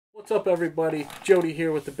What's up, everybody? Jody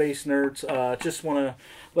here with the Bass Nerds. Just want to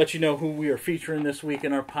let you know who we are featuring this week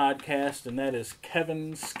in our podcast, and that is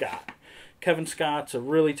Kevin Scott. Kevin Scott's a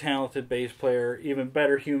really talented bass player, even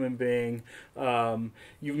better human being.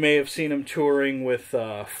 You may have seen him touring with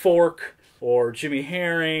Forq or Jimmy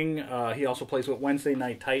Herring. He also plays with Wednesday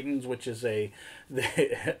Night Titans, which is the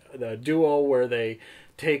duo where they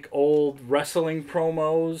take old wrestling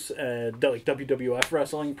promos, like WWF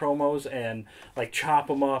wrestling promos, and like chop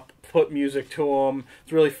them up, put music to them.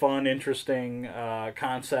 It's really fun, interesting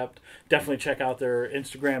concept. Definitely check out their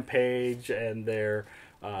Instagram page and their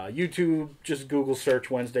YouTube. Just Google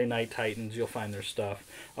search Wednesday Night Titans. You'll find their stuff.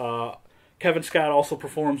 Kevin Scott also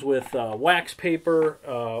performs with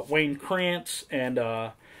WAXPaper, Wayne Krantz, and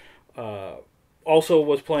also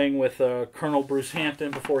was playing with Col Bruce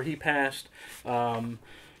Hampton before he passed.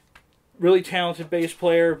 Really talented bass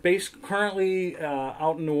player. Based currently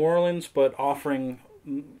out in New Orleans, but offering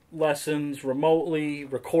lessons remotely,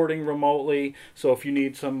 recording remotely. So if you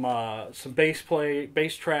need some bass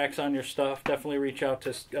tracks on your stuff, definitely reach out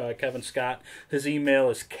to Kevin Scott. His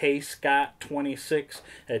email is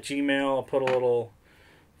kscott26@gmail. I'll put a little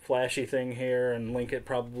flashy thing here and link it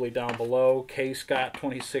probably down below.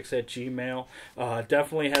 kscott26@gmail.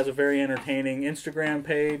 Definitely has a very entertaining Instagram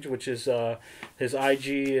page, which is his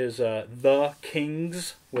IG is the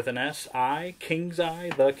Kings with an S-I, King's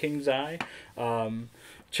Eye, the King's Eye.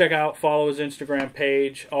 Check out, follow his Instagram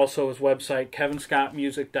page, also his website,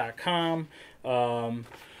 kevinscottmusic.com.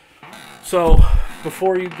 So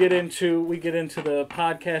before we get into the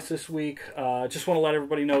podcast this week, just want to let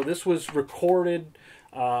everybody know this was recorded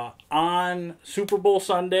on Super Bowl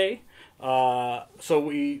Sunday. So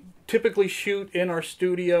we typically shoot in our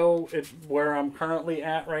studio where I'm currently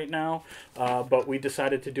at right now, but we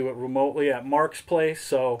decided to do it remotely at Mark's place.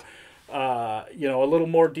 So a little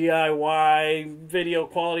more DIY video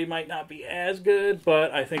quality might not be as good,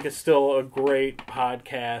 but I think it's still a great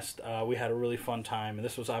podcast. We had a really fun time, and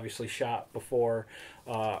this was obviously shot before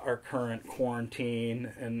our current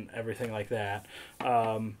quarantine and everything like that.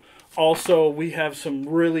 Also, we have some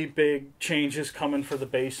really big changes coming for the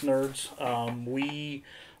Bass Nerds. We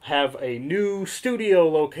have a new studio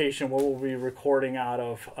location where we'll be recording out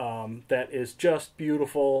of that is just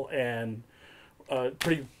beautiful and a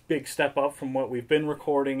pretty big step up from what we've been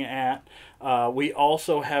recording at. We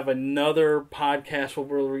also have another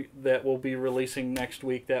podcast that we'll be releasing next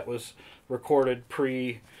week that was recorded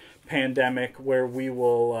pre-pandemic, where we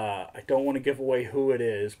will, I don't want to give away who it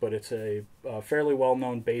is, but it's a fairly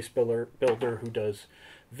well-known bass builder who does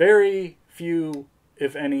very few,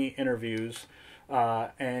 if any, interviews.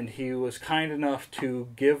 And he was kind enough to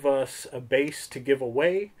give us a bass to give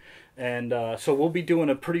away. And so we'll be doing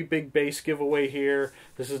a pretty big bass giveaway here.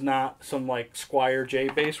 This is not some like Squire J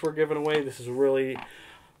bass we're giving away. This is a really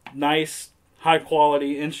nice,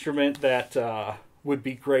 high-quality instrument that would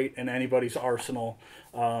be great in anybody's arsenal.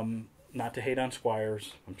 Not to hate on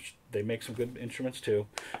Squires. They make some good instruments too.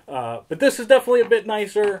 But this is definitely a bit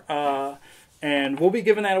nicer. And we'll be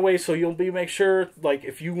giving that away, so make sure, like,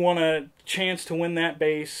 if you want a chance to win that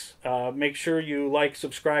bass, make sure you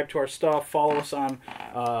subscribe to our stuff, follow us on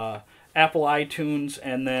Apple iTunes,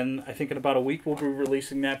 and then I think in about a week we'll be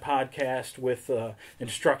releasing that podcast with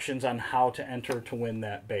instructions on how to enter to win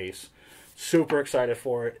that bass. Super excited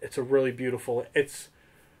for it. It's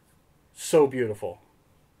so beautiful.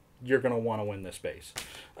 You're going to want to win this bass.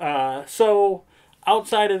 So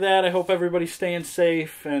outside of that, I hope everybody's staying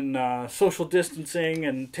safe and social distancing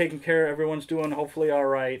and taking care. Everyone's doing hopefully all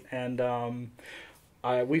right. And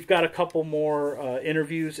we've got a couple more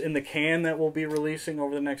interviews in the can that we'll be releasing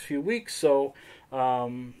over the next few weeks. So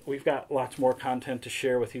we've got lots more content to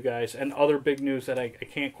share with you guys, and other big news that I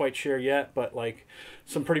can't quite share yet, but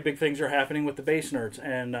some pretty big things are happening with the Bass Nerds.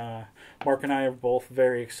 And Mark and I are both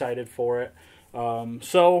very excited for it.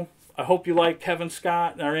 So I hope you like Kevin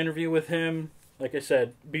Scott and our interview with him. Like I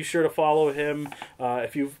said, be sure to follow him.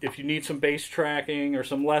 If you need some bass tracking or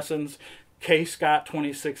some lessons,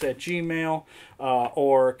 kscott26@gmail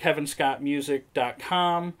or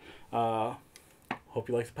kevinscottmusic.com. Hope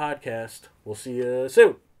you like the podcast. We'll see you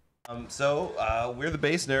soon. We're the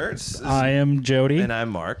Bass Nerds. I am Jody. And I'm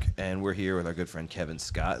Mark. And we're here with our good friend Kevin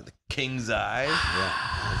Scott, the King's Eye,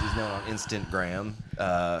 as he's known on Instagram.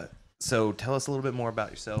 So tell us a little bit more about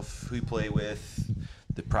yourself, who you play with,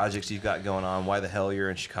 the projects you've got going on, why the hell you're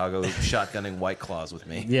in Chicago shotgunning White Claws with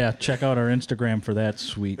me. Yeah, check out our Instagram for that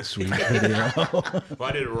sweet video. Well,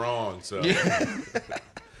 I did it wrong, so. Yeah.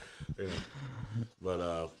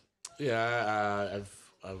 But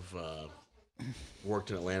I've worked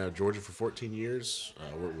in Atlanta, Georgia for 14 years.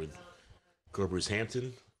 I worked with Col Bruce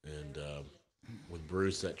Hampton, and with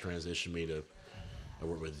Bruce, that transitioned me to. I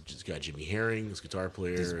worked with this guy Jimmy Herring, this guitar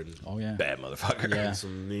player, and Oh yeah. Bad motherfucker. Yeah. and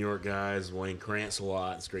some New York guys. Wayne Krantz a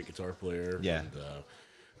lot. This great guitar player. Yeah. And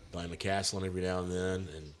Brian McCaslin every now and then,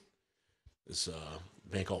 and this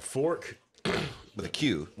band called Forq With a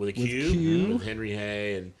Q. with a Q. Q, with Henry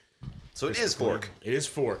Hay, and So it is Forq. It is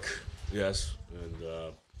Forq, yes.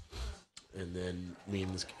 And then me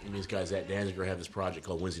and this guy Zach Danziger have this project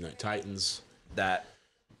called Wednesday Night Titans. That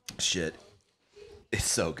shit is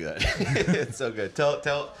so good. It's so good.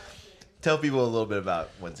 Tell people a little bit about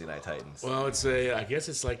Wednesday Night Titans. Well, I guess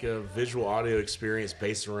it's like a visual audio experience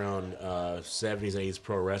based around 70s, 80s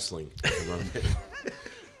pro wrestling.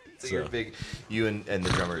 So you're big, you and the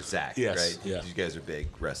drummer Zach, Yes, right? yeah. You guys are big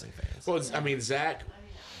wrestling fans. Well, Zach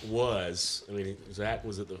was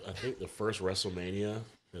at I think the first WrestleMania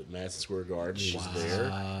at Madison Square Garden. He was there,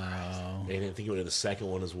 and I think he went to the second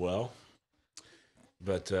one as well.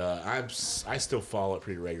 But I still follow it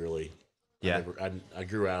pretty regularly. Yeah. I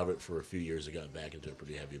grew out of it for a few years. I got back into it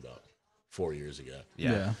pretty heavy about 4 years ago.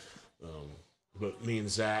 Yeah. But me and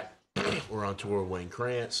Zach were on tour with Wayne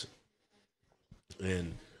Krantz,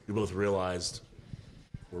 and we both realized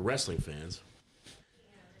we're wrestling fans.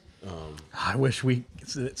 I wish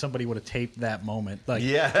somebody would have taped that moment. Like,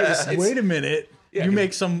 Yeah. wait a minute. Yeah, You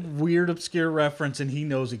make some weird, obscure reference, and he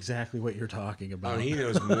knows exactly what you're talking about. He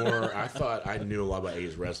knows more. I thought I knew a lot about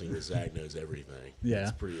 80s wrestling, but Zach knows everything. Yeah.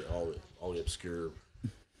 It's pretty all the obscure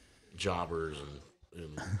jobbers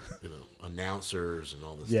and announcers and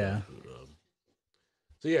all this Yeah.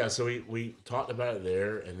 stuff. So we talked about it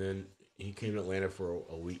there, and then he came to Atlanta for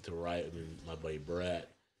a week to write. My buddy Brett.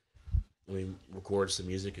 And we recorded some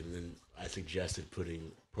music, and then I suggested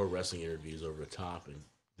putting pro wrestling interviews over the top and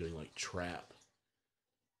doing like trap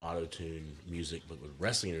auto-tune music, but with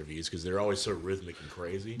wrestling interviews because they're always so rhythmic and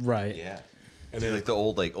crazy. Right. Yeah. And So then like the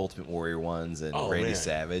old Ultimate Warrior ones and Randy man.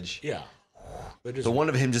 Savage. yeah, they're just The one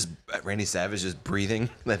of him Randy Savage just breathing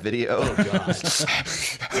that video. oh god.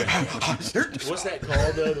 What's that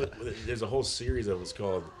called though? There's a whole series of it's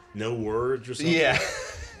called No Words or something. Yeah.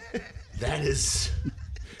 That is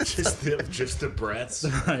just the breaths.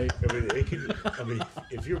 Right. I mean,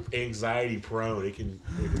 if you're anxiety prone, it can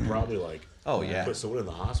probably Oh, yeah. put someone in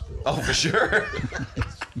the hospital. Oh, for sure.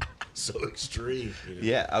 So extreme.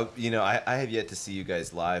 Yeah, I have yet to see you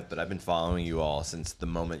guys live, but I've been following you all since the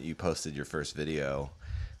moment you posted your first video.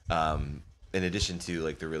 In addition to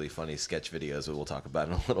like the really funny sketch videos that we'll talk about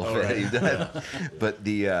in a little bit. right. You've done. But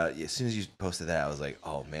as soon as you posted that, I was like,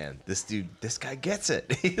 oh man, this guy gets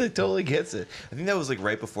it. He totally gets it. I think that was like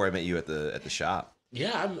right before I met you at the shop.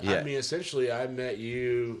 Yeah, I mean, essentially, I met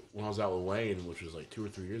you when I was out with Wayne, which was like 2 or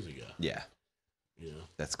 3 years ago. Yeah, You know.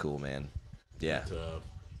 that's cool, man. Yeah.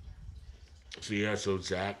 So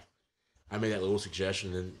Zach, I made that little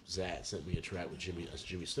suggestion, and then Zach sent me a track with Jimmy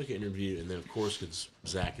Snuka interview, and then of course, because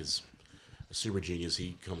Zach is a super genius,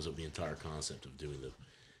 he comes up with the entire concept of doing the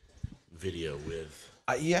video with.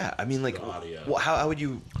 Yeah, I mean, like, The audio. well, how would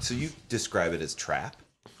you? So you describe it as trap?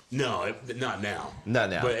 No, not now. Not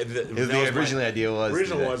now. But The original idea was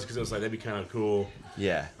original was because it was like that'd be kind of cool.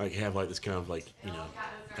 Yeah. Like have like this kind of like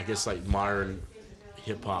I guess like modern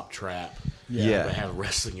hip hop trap. Yeah. But have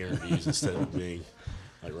wrestling interviews instead of being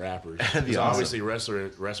like rappers. That'd be Because awesome. obviously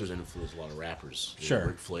wrestlers influence a lot of rappers. Sure.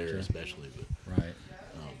 Ric Flair especially. But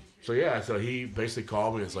Right. so he basically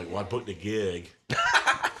called me and it's like, well, I booked a gig.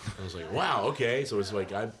 I was like, wow, okay. So it's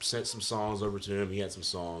like I sent some songs over to him. He had some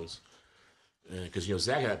songs. Because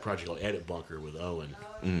Zach had that project called Edit Bunker with Owen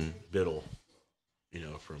Biddle,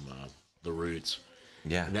 from The Roots.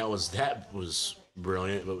 Yeah. And that was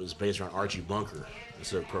brilliant, but it was based around Archie Bunker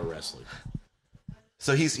instead of pro wrestling.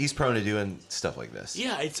 So he's prone to doing stuff like this.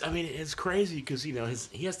 Yeah, it's crazy because he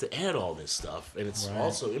has to edit all this stuff, and it's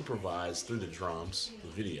also improvised through the drums,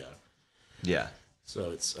 the video. Yeah.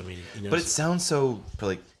 So But it sounds so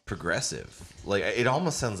like progressive. Like it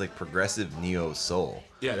almost sounds like progressive neo soul.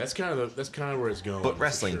 yeah, that's kind of where it's going. But for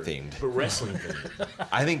wrestling sure. themed. But wrestling themed.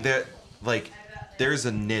 I think that like there's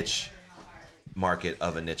a niche market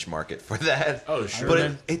of a niche market for that. Oh, sure.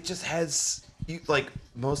 But it just has like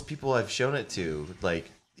most people I've shown it to, like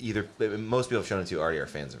most people I've shown it to already are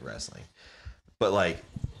fans of wrestling. But like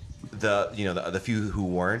the few who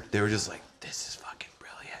weren't, they were just like, this is fucking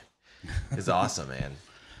brilliant. It's awesome, man.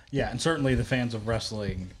 Yeah, and certainly the fans of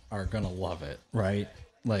wrestling are gonna love it, right?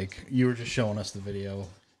 Like you were just showing us the video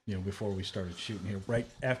before we started shooting here, right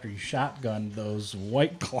after you shotgunned those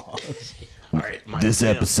White Claws. All right, This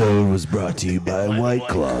episode was brought to you by White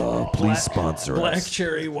Claw. Please sponsor Black us.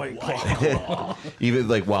 cherry White Claw. Even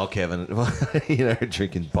like while Kevin, are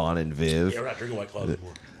drinking Bon and Viv. Yeah, we're not drinking White Claw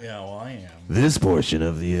anymore. Yeah, well, I am. This portion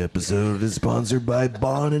of the episode is sponsored by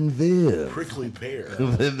Bon and Viv. Prickly pear.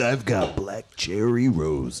 And I've got Black Cherry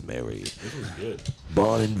Rosemary. This was good.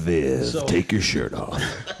 Bon and Viv, So- take your shirt off.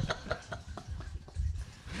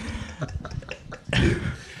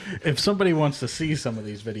 If somebody wants to see some of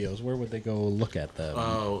these videos, where would they go look at them?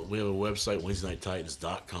 We have a website,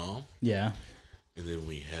 WednesdayNightTitans.com. Yeah, And then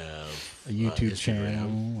we have a YouTube Instagram.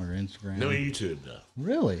 channel or Instagram. No YouTube, no.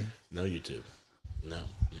 Really? No YouTube. No.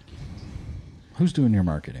 Who's doing your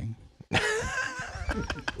marketing?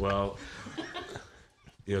 Well,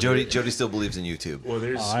 Jody still believes in YouTube. Well,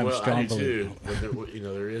 there's I'm a strong I do believer. too. But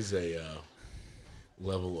there is a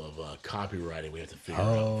level of copywriting we have to figure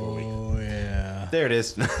out before we. Oh yeah. There it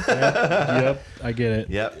is. Yep, I get it.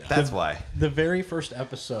 Yep, that's why. The very first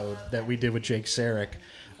episode that we did with Jake Sarek,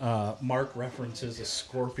 Mark references a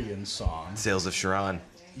Scorpions song. Sales of Sharon.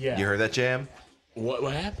 Yeah. You heard that jam? What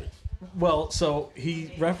happened? Well, so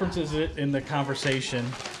he references it in the conversation.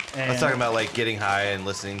 And I was talking about like getting high and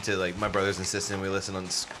listening to like my brothers and sisters. We listen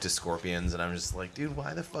to Scorpions, and I'm just like, dude,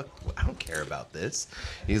 why the fuck? I don't care about this.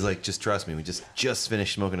 He's like, just trust me. We just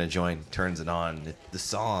finished smoking a joint. Turns it on. The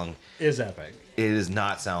song is epic. it does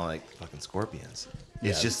not sound like fucking Scorpions.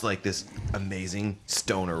 It's Yeah. just like this amazing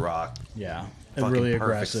stoner rock, Yeah, a fucking really perfect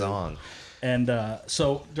aggressive song. And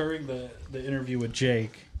so during the interview with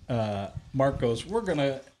Jake, Mark goes, "We're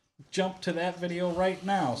gonna jump to that video right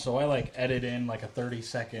now." So I like edit in like a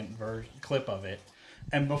 30-second clip of it,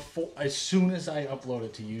 and as soon as I upload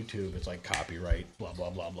it to YouTube, it's like copyright, blah blah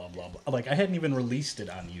blah blah blah blah. Like I hadn't even released it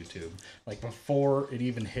on YouTube. Like before it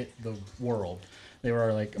even hit the world, they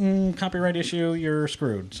were like, "Copyright issue, you're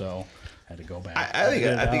screwed." So I had to go back. I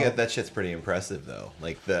think out. that shit's pretty impressive though.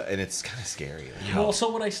 Like and it's kind of scary. Like how, Well, so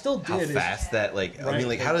what I still did how is fast that like I Right, mean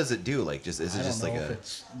like like- how does it do? Like is I it don't just like know if a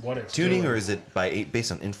it's what it's tuning doing. or is it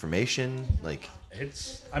based on information? Like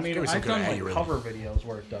It's. I mean, gotta be some I've kind done of like algorithm. cover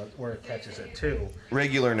videos where it catches it too.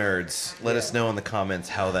 regular nerds, let us know in the comments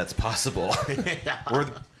how that's possible.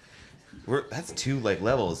 That's two like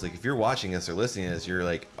levels. Like if you're watching this or listening to this, you're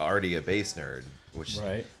like already a bass nerd, which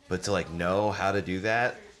Right. But to like know how to do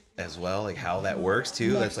that as well, like how that works too,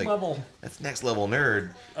 Next that's like level. that's next level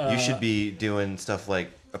nerd. You should be doing stuff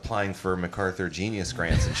like applying for MacArthur Genius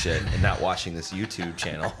grants and shit, and not watching this YouTube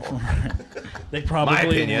channel. They probably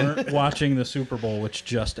opinion. weren't watching the Super Bowl, which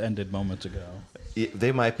just ended moments ago.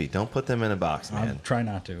 They might be. Don't put them in a box, man. Try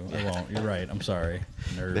not to. I won't. You're right. I'm sorry,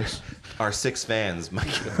 nerds. Our 6 fans might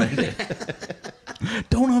get offended.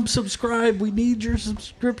 Don't unsubscribe. We need your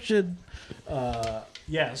subscription.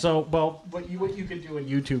 Yeah. So, well, what you can do in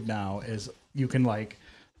YouTube now is you can like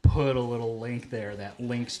put a little link there that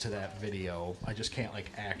links to that video. I just can't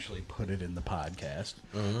like actually put it in the podcast.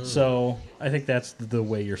 So I think that's the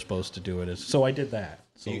way you're supposed to do it. So I did that.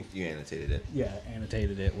 So You annotated it. yeah,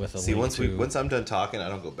 annotated it with a See, link once I'm done talking, I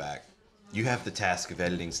don't go back. You have the task of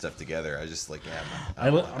editing stuff together. I just like, I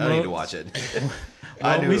I'm don't need to watch it.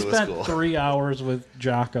 I Well, knew we it was spent cool. 3 hours with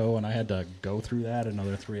Jocko, and I had to go through that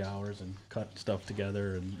another 3 hours and cut stuff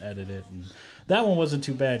together and edit it. And that one wasn't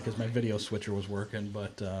too bad because my video switcher was working.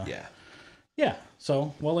 But yeah.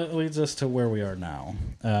 So well, it leads us to where we are now.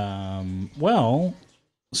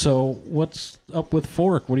 So what's up with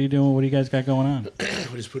Forq? What are you doing? What do you guys got going on?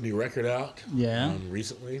 We just put a new record out. Yeah.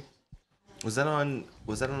 Recently. Was that on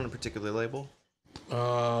a particular label?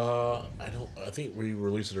 I think we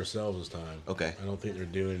released it ourselves this time. Okay. I don't think they're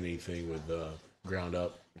doing anything with Ground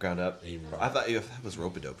Up. Ground Up. Anymore. I thought that was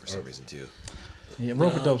Rope-a-Dope for some reason too. Yeah,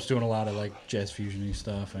 Rope-a-Dope's doing a lot of like jazz fusion-y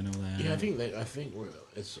stuff. I know that. Yeah, I think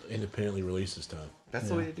it's independently released this time. That's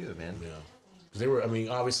the way to do it, man. Yeah, because they were. I mean,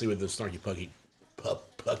 obviously with the Snarky Pucky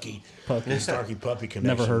Pucky. Snarky Puppy connection.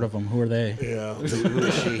 Never heard of them. Who are they? Yeah. Who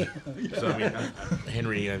is she? So I mean,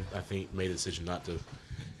 Henry, I think made a decision not to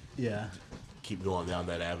Yeah. keep going down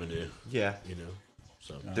that avenue. Yeah. You know.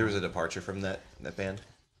 So There was a departure from that band.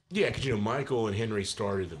 yeah, because Michael and Henry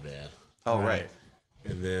started the band, Oh right.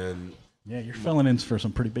 and then Yeah, you're filling in for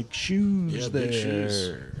some pretty big shoes yeah, there. big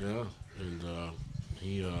shoes. Yeah, and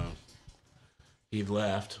he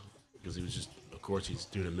left because he was just. Of course, he's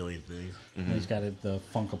doing a million things. He's got the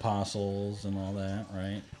Funk Apostles and all that,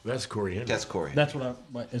 right? That's Corey Henry. That's Corey. That's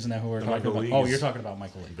isn't that who we're talking Michael about? Lee's Oh, you're talking about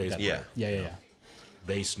Michael Lee. bass Got it. Yeah. Yeah.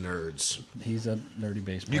 bass nerds. He's a nerdy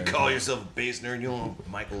bass You player. call yourself a bass nerd? You know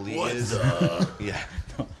who Michael Lee What is? the? Yeah.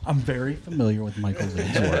 I'm very familiar with Michael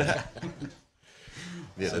Lee's work.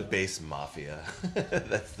 Yeah, the bass mafia.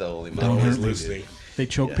 That's the only They're always mafia. listening. They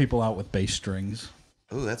choke people out with bass strings.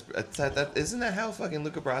 Ooh, that. Isn't that how fucking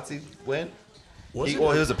Luca Brasi went? Was He it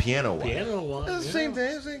was a piano one. piano one? It was the Yeah. same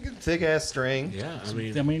thing. It was a thick ass string. Yeah, I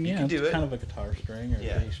mean, Yeah, can do it's it. kind of a guitar string or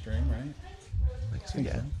Yeah. a bass string, right?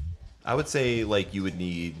 Yeah. I would say like you would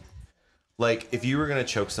need, like if you were gonna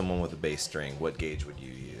choke someone with a bass string, what gauge would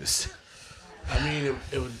you use? I mean,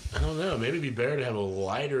 it would. I don't know. Maybe it'd be better to have a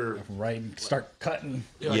lighter, Right, and start cutting.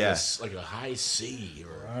 like, Yeah. like a high C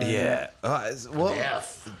or Yeah. Well,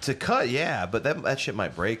 F. to cut, yeah, but that shit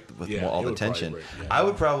might break with Yeah, all it the would probably tension. break, yeah. I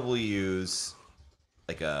would probably use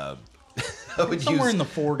like a. I would Somewhere use in the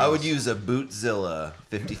 40s. I would use a Bootzilla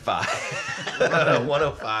 55,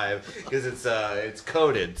 105, because it's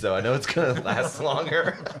coated, so I know it's gonna last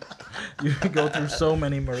longer. You could go through so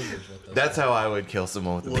many murders with this. That's how I would kill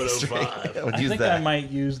someone with a bass string. 105. I would I use think that. I might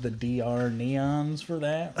use the DR neons for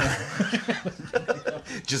that.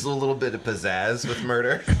 Just a little bit of pizzazz with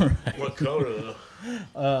murder. What color?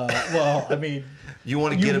 Well, I mean, You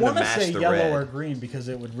want to get you him to want to match say the yellow red. or green because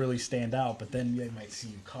it would really stand out, but then they might see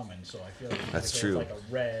you coming. So I feel like you That's gotta go true. with like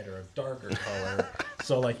a red or a darker color.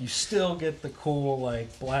 So like you still get the cool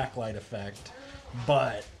like black light effect,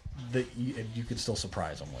 but you could still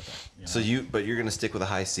surprise them with it. You know? So but you're gonna stick with a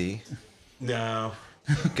high C, No.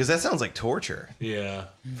 because that sounds like torture Yeah.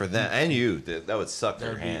 for them and you. That would suck their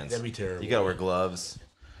That'd be- hands. that'd be terrible. You gotta wear gloves.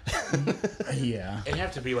 Yeah, It'd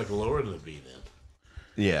have to be like lower than the B then.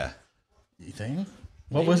 Yeah. you think?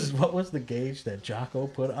 What was the gauge that Jocko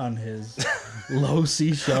put on his low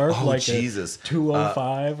C sharp? Oh, like Jesus.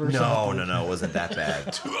 205 or No, something? no, it wasn't that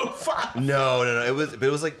bad. 205. No. It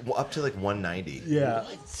was like up to like 190. Yeah.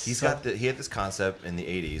 He had this concept in the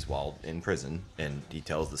 80s while in prison, and he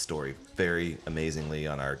tells the story very amazingly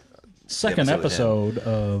on our Second with him. episode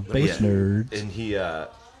of Bass Yeah. Nerds. And he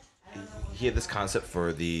had this concept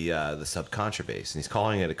for the sub contra bass, and he's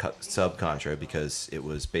calling it a sub contra because it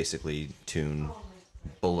was basically tuned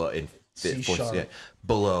below C sharp.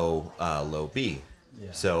 below low B.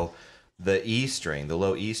 So the E string, the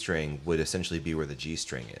low E string, would essentially be where the G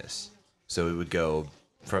string is. So it would go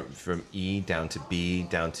from E down to B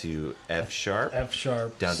down to F sharp. F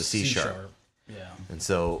sharp Down to C sharp. Yeah. And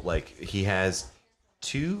so, like, he has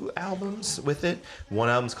 2 albums with it. One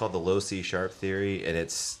album's called The Low C Sharp Theory, and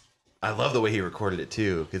I love the way he recorded it,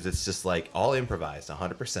 too, because it's just, like, all improvised,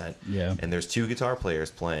 100%. Yeah. And there's 2 guitar players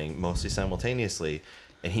playing mostly simultaneously,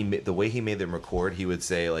 and the way he made them record, he would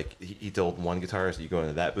say, like, he told one guitarist, you go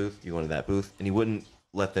into that booth, you go into that booth, and he wouldn't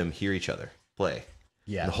let them hear each other play.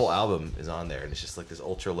 Yeah. The whole album is on there, and it's just, like, this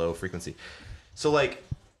ultra-low frequency. So, like,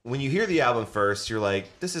 when you hear the album first, you're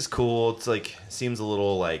like, this is cool. It's like seems a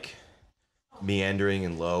little like meandering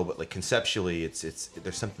and low, but like conceptually it's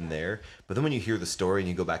there's something there. But then when you hear the story and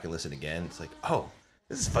you go back and listen again, it's like, oh,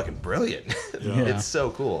 this is fucking brilliant. Yeah. It's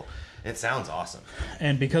so cool. It sounds awesome.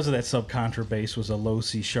 And because of that subcontra bass was a low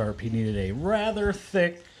C sharp, he needed a rather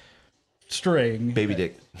thick string. Baby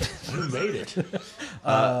Dick. Who made it?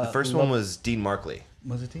 The first one was Dean Markley.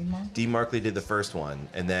 Was it Dean Mark? Dean Markley did the first one,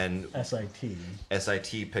 and then SIT.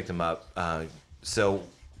 SIT picked him up. So,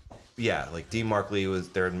 yeah, like Dean Markley was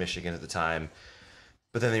there in Michigan at the time,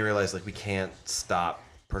 but then they realized like we can't stop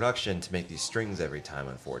production to make these strings every time,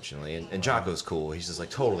 unfortunately. And Jocko's cool. He's just like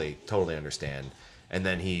totally understand. And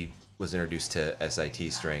then he was introduced to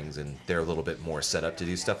SIT strings, and they're a little bit more set up to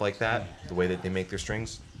do stuff like that, the way that they make their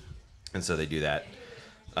strings, and so they do that.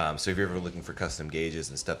 So if you're ever looking for custom gauges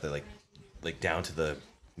and stuff that like down to the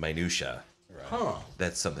minutia, Huh.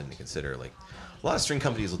 that's something to consider. Like a lot of string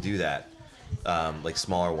companies will do that. Like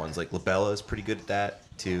smaller ones, like Labella is pretty good at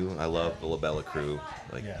that too. I love the Labella crew.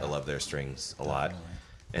 Like Yeah. I love their strings a lot.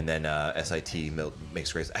 And then SIT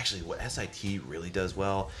makes great. Actually, what SIT really does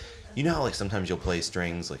well, you know how like sometimes you'll play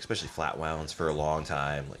strings, like especially flat wounds for a long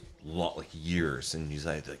time, like years, and you're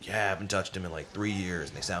like, yeah, I haven't touched them in like 3 years,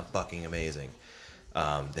 and they sound fucking amazing.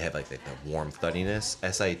 They have like the warm thuddiness.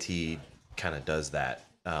 SIT kind of does that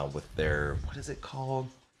with their, what is it called?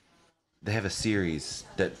 They have a series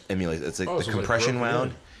that emulates. It's like Oh, the so it's like compression broken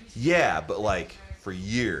wound. in. Yeah, but like for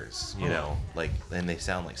years, you know, like, and they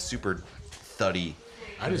sound like super thuddy.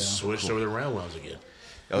 I just switched over to round wounds again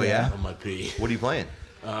Oh yeah. on my P. What are you playing?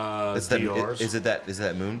 It's that, DRs. is it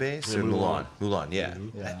that Moon bass Yeah, or Mulan. Mulan, yeah.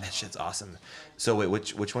 Yeah. That shit's awesome. So wait,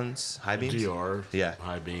 which one's high beams? DR. Yeah.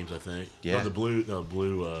 High beams, I think. Yeah. No, the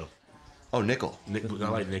blue. Oh, nickel. I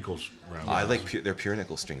like nickels round I wounds. like their pure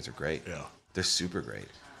nickel strings are great. Yeah. They're super great.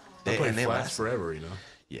 I play and they flats last forever, you know.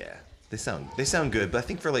 Yeah, they sound good, but I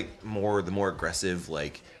think for like the more aggressive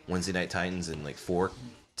like Wednesday Night Titans and like Forq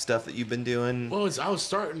stuff that you've been doing. Well,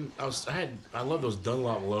 I love those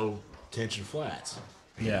Dunlop low tension flats.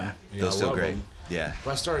 Yeah. You know, Those I still love great. them. Yeah.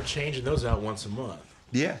 But I started changing those out once a month.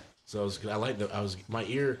 Yeah. So my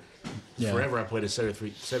ear, forever I played a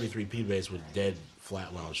 73P bass with dead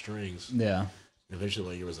flat wound strings. Yeah. And eventually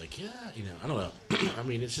my ear was like, I don't know. I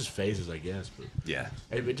mean, it's just phases, I guess. But Yeah.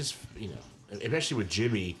 it just, especially with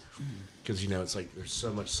Jimmy, because, it's like there's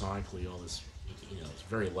so much sonically, all this, it's a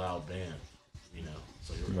very loud band, It's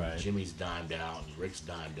like Right. Jimmy's dimed out and Rick's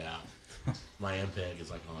dimed out. My MPEG is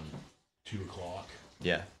like on 2 o'clock,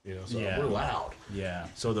 Yeah. so Yeah. we're loud. Yeah.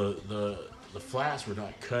 So the flats were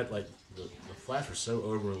not cut, like the flats were so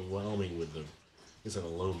overwhelming with the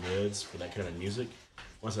low mids for that kind of music.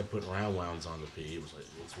 Once I put round wounds on the P, it was like,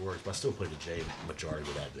 it's worse. But I still played the J majority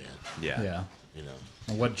of that band, Yeah. Yeah. you know.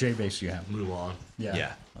 And what J bass do you have? Move on. Yeah.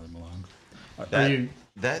 Yeah. Milan. Are That, you?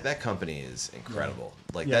 that company is incredible.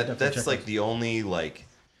 Like Yeah, definitely that's check like it. the only I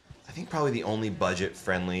think probably the only budget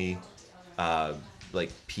friendly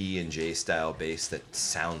P and J style bass that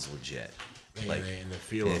sounds legit. And, Like and the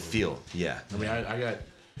feel and of the feel. Yeah. I mean, I got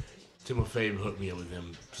Tim LaFave hooked me up with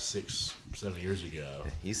them 6-7 years ago.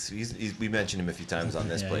 He's we mentioned him a few times on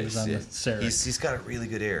this Yeah, he place. was on the Sarah. He's got a really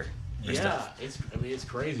good ear. Yeah, it's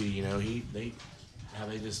crazy,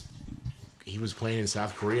 he was playing in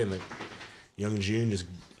South Korea and the young June just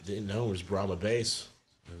didn't know, just brought him a bass.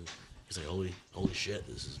 And he's like, holy shit,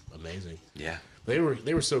 this is amazing. Yeah. They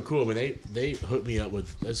were so cool. I mean, they hooked me up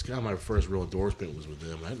with, that's kind of my first real endorsement was with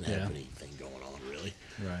them. I didn't have anything going on really.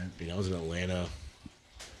 Right. I was in Atlanta,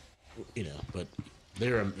 but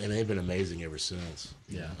they've been amazing ever since.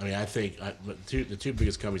 Yeah. I mean, I think the two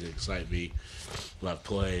biggest companies that excite me when I've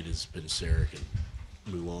played has been Sarek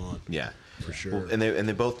and Mulan. Yeah. For sure. Well, and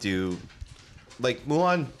they both do, like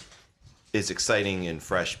Mulan is exciting and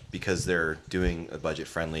fresh because they're doing a budget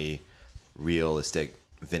friendly, realistic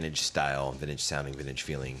vintage style, vintage sounding, vintage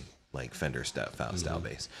feeling, like Fender style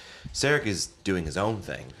bass. Sarek is doing his own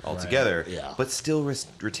thing altogether, Yeah. but still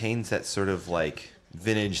retains that sort of like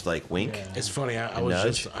vintage like wink. Yeah. It's funny. I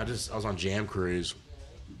was on Jam Cruise.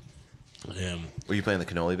 Were you playing the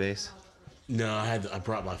cannoli bass? No, I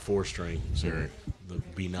brought my 4-string Sarek, the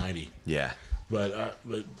B90. Yeah. But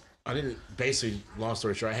I didn't. Basically, long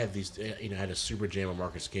story short, I had these. I had a super jam with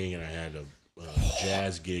Marcus King, and I had a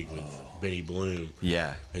jazz gig with Benny Bloom.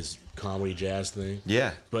 Yeah. His comedy jazz thing.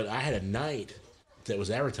 Yeah. But I had a night that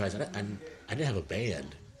was advertised. I didn't have a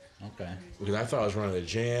band Okay. because I thought I was running a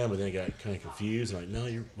jam, and then I got kind of confused. And no,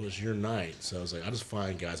 it was your night. So I was like, I'll just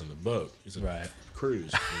find guys on the boat. It's a Right.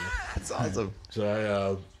 cruise. That's awesome.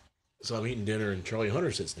 So I'm eating dinner, and Charlie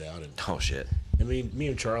Hunter sits down, and Oh shit. me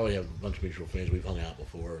and Charlie have a bunch of mutual friends. We've hung out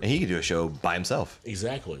before. And he could do a show by himself.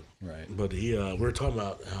 Exactly. Right. But we were talking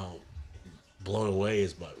about how blown away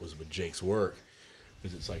was with Jake's work.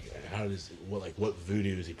 Because it's like, what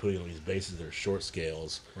voodoo is he putting on these basses that are short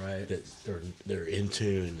scales? Right. That they're in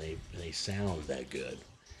tune and they sound that good. And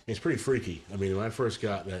it's pretty freaky. I mean, when I first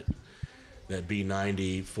got that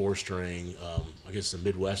B90 4-string, I guess the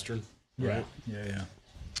Midwestern, right? Yeah.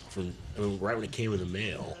 Right when it came in the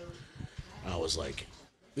mail, I was like,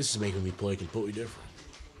 this is making me play completely different.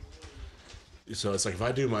 So it's like if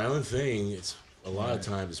I do my own thing, it's a lot of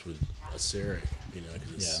times it's with a Sarek,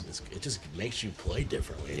 because it just makes you play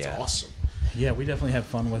differently. It's Yeah. awesome. Yeah, we definitely had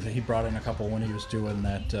fun with it. He brought in a couple when he was doing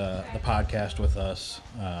that the podcast with us.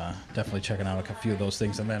 Definitely checking out a few of those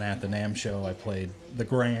things. And then at the NAMM show, I played the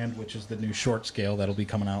Grand, which is the new short scale that'll be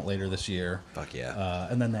coming out later this year. Fuck yeah.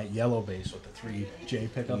 And then that yellow bass with the 3 J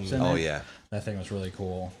pickups in it. Oh, yeah. That thing was really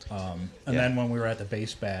cool. And Yeah. then when we were at the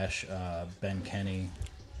Bass Bash, Ben Kenny,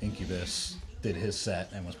 Incubus, did his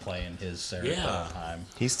set and was playing his Sarek the whole time.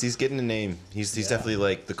 He's getting a name. He's definitely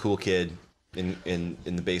like the cool kid in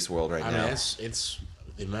the bass world right I now. mean, it's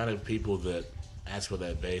the amount of people that ask for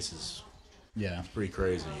that bass is Yeah. pretty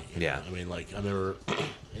crazy. you Yeah. know? I mean, like I remember,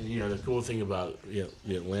 and the cool thing about the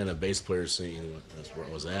Atlanta bass player scene, that's where I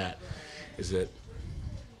was at, is that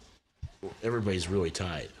everybody's really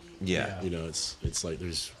tight. Yeah. It's like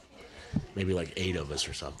there's maybe like 8 of us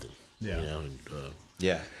or something. Yeah.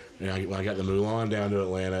 Yeah. And when I got the Mulan down to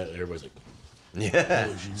Atlanta, everybody's like, Yeah.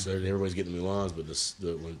 oh, shit. So everybody's getting the Mulans, but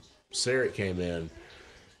when Sarek came in,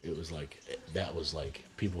 it was like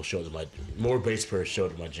people showed up more bass players showed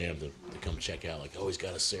up at my jam to come check out. Like, oh, he's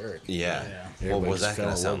got a Sarek. Yeah. Yeah. What was Everybody that going to fell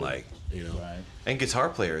in sound love like? with it, Right. And guitar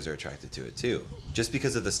players are attracted to it too, just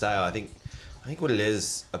because of the style. I think what it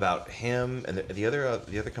is about him and the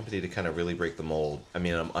other company to kind of really break the mold. I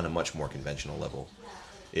mean, on a much more conventional level,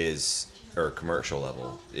 or commercial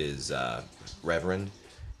level, is Reverend.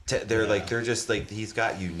 They're just like, he's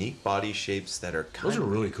got unique body shapes that are Those are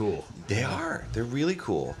really cool. They're really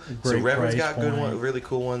cool. Great So Reverend's price got good point. one, really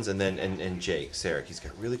cool ones, and then and Jake Sarek, he's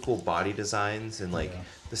got really cool body designs, and like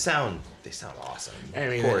they sound awesome. I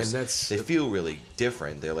mean, of course, and that's they feel really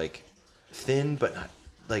different. They're like thin, but not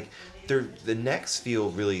like the necks feel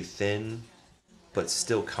really thin, but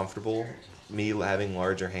still comfortable. Me having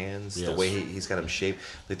larger hands, the Yes. way he's got them shaped,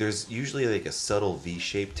 like there's usually like a subtle V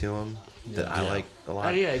shape to him that I like a lot. Oh,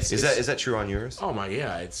 yeah, is that true on yours? Oh my,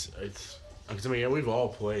 yeah, it's. Because I mean, we've all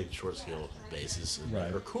played short scale basses, and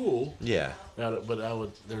Right. they're cool. Yeah. But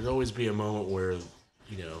there'd always be a moment where,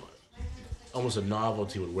 almost a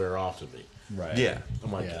novelty would wear off to me. Right. Yeah.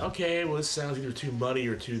 I'm like, okay, well, this sounds either too muddy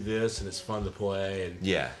or too this, and it's fun to play. And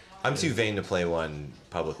Yeah. I'm too vain to play one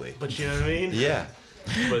publicly. but you know what I mean? Yeah.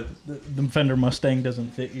 But The Fender Mustang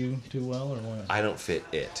doesn't fit you too well, or what? I don't fit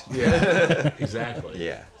it. yeah, exactly.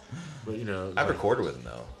 Yeah. But I've like, recorded with them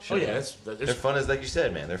though. oh yeah, They're fun as, like you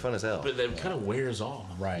said, man. They're fun as hell. but that kind of wears off.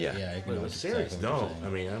 Right. Yeah. Yeah. I But know with exactly Sareks what you're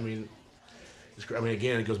don't. saying. I mean,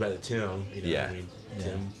 again, it goes back to Tim. Yeah.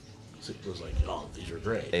 Tim was like, "Oh, these are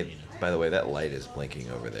great." Hey, by the way, that light is blinking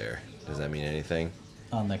over there. Does that mean anything?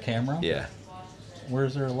 On the camera? Yeah.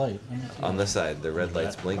 Where's there a light? I don't see On this side, the red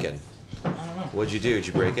light's blinking. I don't know. What'd you do? Did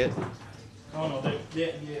you break it? Oh no,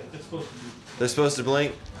 it's supposed to be. They're supposed to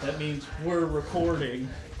blink. That means we're recording.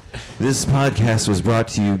 This podcast was brought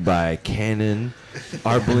to you by Canon.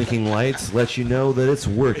 Our blinking lights let you know that it's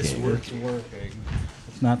working. It's working.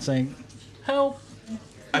 It's not saying help.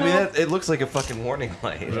 I mean, it looks like a fucking warning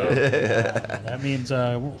light. That means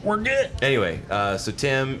we're good. Anyway, so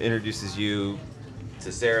Tim introduces you to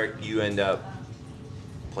Sarek. You end up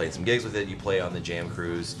playing some gigs with it. You play on the Jam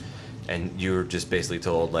Cruise, and you're just basically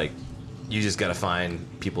told, like, you just got to find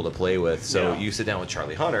people to play with. So Yeah. you sit down with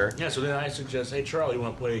Charlie Hunter. Yeah, so then I suggest, hey, Charlie, you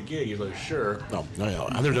want to play a gig? He's like, sure. No,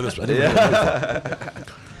 I've never done this. I've never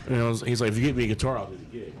done this. He's like, if you get me a guitar, I'll do the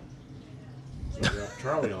gig. So I got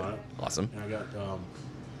Charlie on it. Awesome. And I got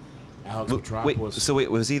Alex Wait, Metropolis. so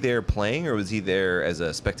was he there playing, or was he there as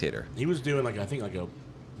a spectator? He was doing, I think a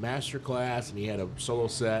master class, and he had a solo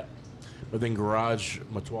set. But then Garage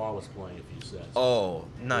Matois was playing a few sets. Oh,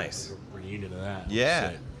 nice. A reunion of that.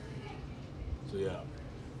 Yeah. So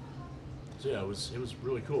yeah, it was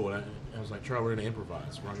really cool. And I was like, Charlie, we're gonna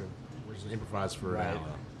improvise. We're just gonna improvise for an hour.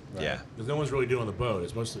 Yeah. Because no one's really doing the boat.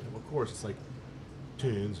 It's mostly, of course, it's like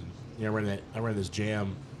tunes. And I ran this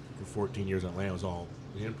jam for 14 years in Atlanta. It was all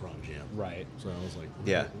an improv jam. Right. So I was like,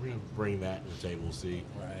 Yeah. we're gonna bring that to the table and see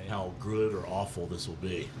Right. how good or awful this will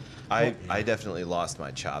be. I definitely lost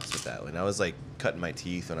my chops with that. When I was like cutting my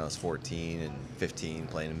teeth when I was 14 and 15,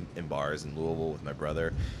 playing in bars in Louisville with my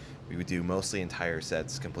brother. We would do mostly entire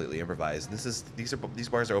sets completely improvised. And these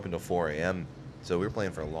bars are open till 4 a.m. So we were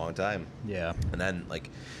playing for a long time. Yeah. And then like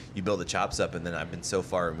you build the chops up, and then I've been so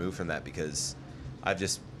far removed from that because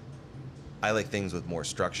I like things with more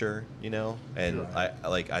structure, and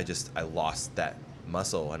I lost that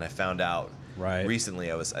muscle, and I found out recently.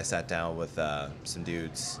 I sat down with some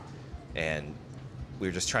dudes, and we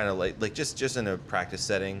were just trying to like just in a practice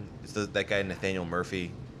setting. That guy Nathaniel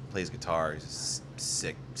Murphy plays guitar. He's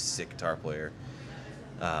a sick guitar player,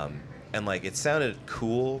 and like it sounded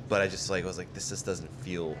cool, but I was like, this just doesn't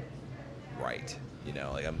feel right,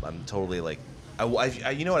 Like I'm totally like,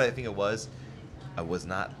 you know what I think it was? I was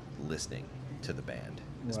not listening to the band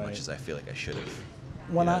as much as I feel like I should have.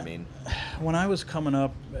 When I was coming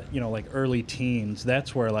up, like early teens,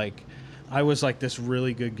 that's where like I was like this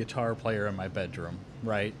really good guitar player in my bedroom,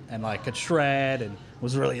 right? And like could shred and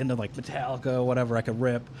was really into like Metallica, whatever I could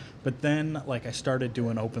rip. But then like I started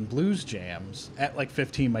doing open blues jams. At like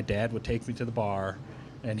 15, my dad would take me to the bar,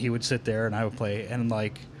 and he would sit there and I would play, and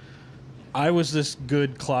like I was this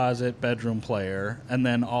good closet bedroom player, and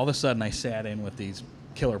then all of a sudden I sat in with these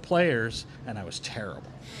killer players, and I was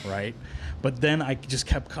terrible, right? But then I just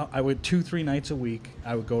kept I would 2-3 nights a week,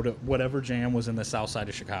 I would go to whatever jam was in the south side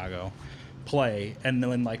of Chicago, play, and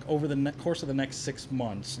then like over the course of the next 6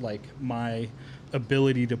 months, like my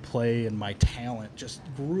ability to play and my talent just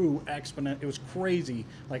grew exponentially. It was crazy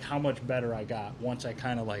like how much better I got once I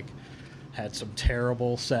kind of like had some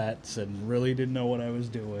terrible sets and really didn't know what I was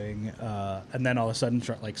doing, and then all of a sudden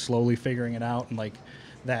like slowly figuring it out, and like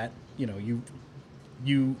that,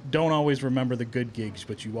 you don't always remember the good gigs,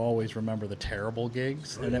 but you always remember the terrible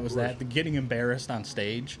gigs. And it was the getting embarrassed on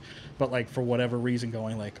stage, but like for whatever reason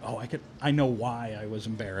going like, I know why I was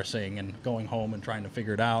embarrassing, and going home and trying to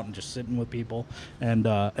figure it out and just sitting with people. And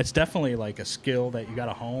it's definitely like a skill that you got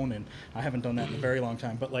to hone, and I haven't done that in a very long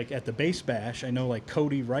time. But like at the Bass Bash, I know like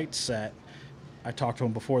Cody Wright's set, I talked to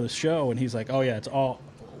him before the show, and he's like, oh yeah, it's all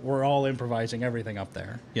we're all improvising everything up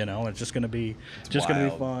there. You know, it's just gonna be gonna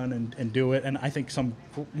be fun and do it. And I think some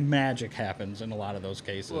magic happens in a lot of those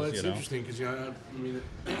cases. Well, it's interesting because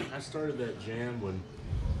I started that jam when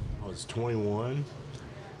I was 21,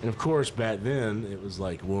 and of course back then it was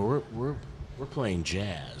like, well, we're playing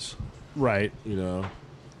jazz, right? You know,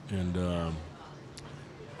 and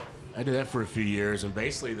I did that for a few years, and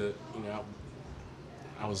basically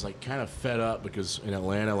I was like kind of fed up because in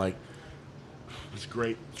Atlanta, like this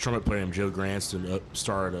great trumpet player named Joe Granston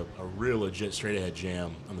started a real legit straight ahead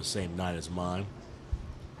jam on the same night as mine.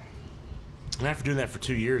 And after doing that for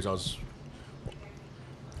 2 years, I was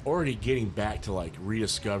already getting back to like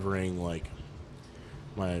rediscovering like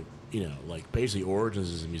my like basically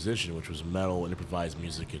origins as a musician, which was metal and improvised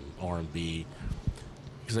music and R&B.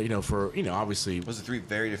 Because obviously Those are three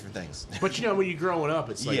very different things. But when you're growing up,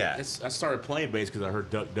 it's like Yeah. I started playing bass because I heard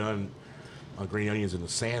Duck Dunn on Green Onions in the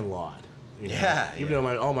Sandlot. Even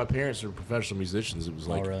though all my parents are professional musicians, it was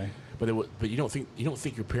like, really? But you don't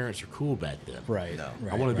think your parents are cool back then, Right. No.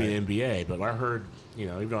 Right, I wanted to be right. an NBA, but I heard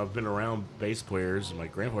even though I've been around bass players and my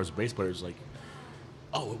grandfather's a bass player, it's like,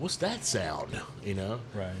 oh, what's that sound?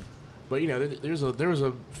 Right. But there was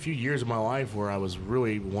a few years of my life where I was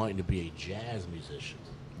really wanting to be a jazz musician.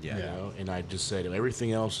 Yeah. And I just said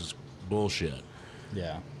everything else is bullshit.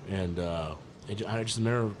 Yeah. And I just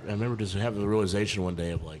remember just having the realization one day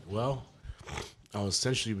of like, well, I'll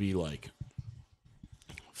essentially be like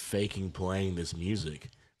faking playing this music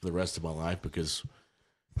for the rest of my life because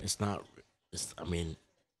let's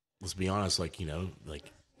be honest, like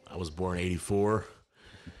I was born in '84.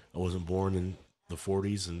 I wasn't born in the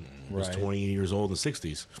 40s and was 20 years old in the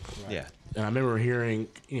 60s. Right. Yeah. And I remember hearing,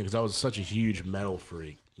 because I was such a huge metal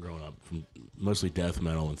freak growing up, from mostly death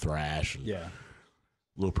metal and thrash and a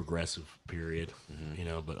little progressive period,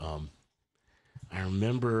 But I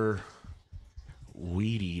remember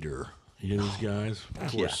Weed Eater. You know those guys?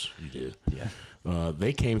 Of course you do. Yeah.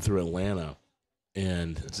 They came through Atlanta.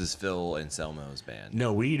 And This is Phil Anselmo's band.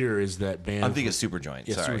 no, Weed Eater is that band. I'm thinking Super Joint.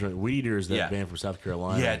 Yeah, Sorry. Super Joint. Weed Eater is that band from South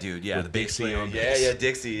Carolina. Yeah, dude. Yeah, with the big Dixie player. on Yeah, bass. yeah,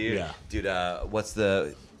 Dixie. Yeah. Dude, what's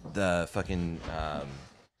the fucking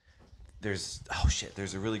there's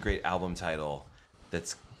there's a really great album title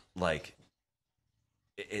that's like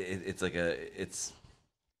it's like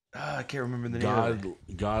I can't remember the name of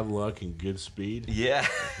it. God, Luck, and Good Speed. Yeah,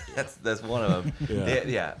 that's one of them. Yeah.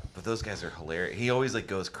 Yeah, but those guys are hilarious. He always like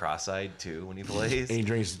goes cross-eyed too when he plays. And he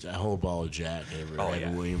drinks a whole bottle of Jack every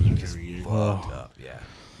yeah. Williams every year. Fucked up, yeah.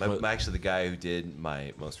 But actually, the guy who did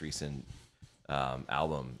my most recent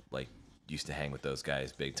album like used to hang with those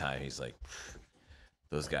guys big time. He's like,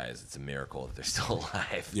 those guys. It's a miracle that they're still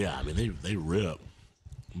alive. Yeah, I mean they rip.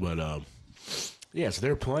 But so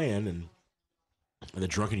they're playing and the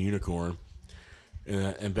Drunken Unicorn,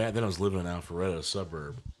 and back then I was living in Alpharetta, a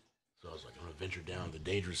suburb. So I was like, I'm gonna venture down to the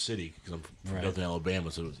dangerous city because I'm from Dothan,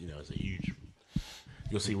 Alabama. So it's a huge.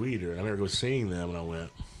 Go see Weed Eater. And I remember seeing them, and I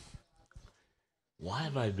went, why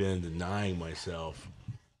have I been denying myself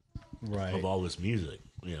of all this music?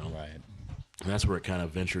 Right. And that's where it kind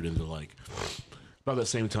of ventured into like about that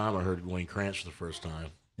same time I heard Wayne Krantz for the first time.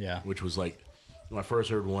 Yeah. Which was like when I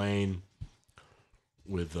first heard Wayne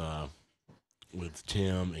with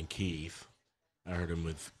Tim and Keith. I heard him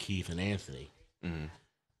with Keith and Anthony. Mm-hmm.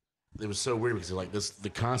 It was so weird because like the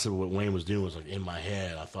concept of what Wayne was doing was like in my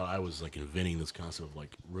head. I thought I was like inventing this concept of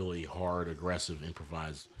like really hard, aggressive,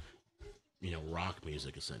 improvised, rock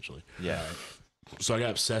music essentially. Yeah. So I got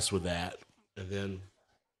obsessed with that, and then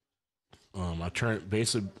I turned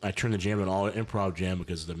the jam into an all improv jam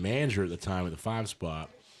because the manager at the time at the 5 Spot,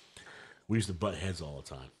 we used to butt heads all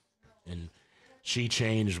the time, and she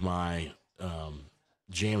changed my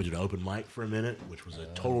jam into an open mic for a minute, which was a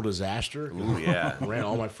total disaster. Ooh, yeah. Ran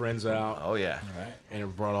all my friends out. Oh yeah. Right. And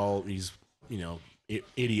it brought all these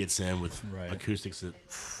idiots in with acoustics that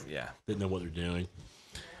didn't know what they're doing.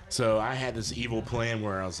 So I had this evil plan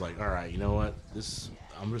where I was like, all right, you know what?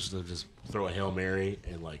 I'm just going to just throw a Hail Mary.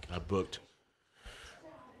 And, like, I booked,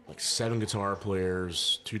 like, 7 guitar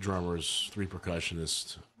players, 2 drummers, 3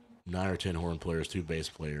 percussionists, 9 or 10 horn players, 2 bass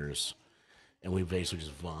players. And we basically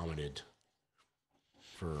just vomited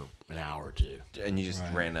for an hour or 2. And you just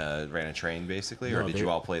ran a train, basically? Or No, did you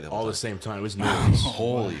all play the whole all time? the same time. It was nuts.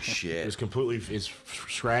 Holy It shit. was it's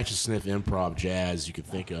scratch and sniff improv jazz you could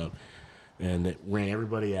think of. And it ran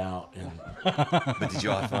everybody out. And But did you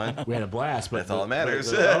all have fun? we had a blast. But That's all that matters.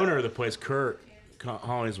 The owner of the place, Kurt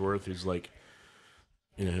Hollingsworth, who's like,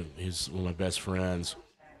 he's one of my best friends.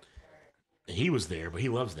 He was there, but he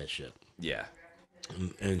loves that shit. Yeah.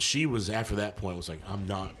 And she was, after that point, was like, I'm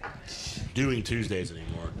not doing Tuesdays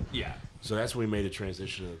anymore. Yeah. So that's when we made the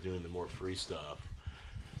transition of doing the more free stuff.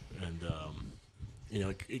 and you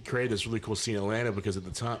know, it created this really cool scene in Atlanta because at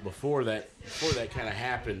the time before that kind of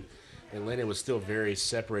happened, Atlanta was still very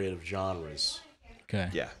separated of genres. Okay.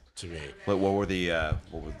 Yeah. To me, What were the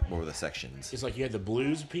what were the sections? it's like you had the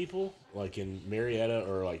blues people, like in Marietta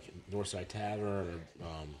or like Northside Tavern or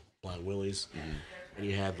Blind Willie's, and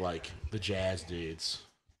you had like the jazz dudes,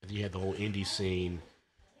 and you had the whole indie scene,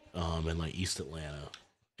 in like East Atlanta,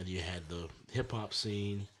 and you had the hip hop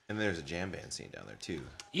scene. And there's a jam band scene down there too.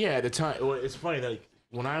 Yeah, at the time, well, it's funny that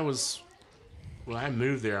when I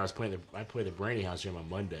moved there, I played the Brandy House Jam on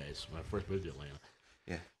Mondays when I first moved to Atlanta.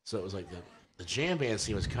 Yeah. So it was like the jam band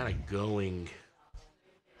scene was kind of going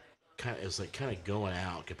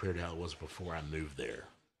out compared to how it was before I moved there.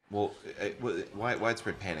 Well,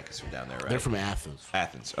 Widespread Panic is from down there, right? They're from Athens.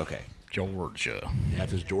 Athens. Okay. Georgia.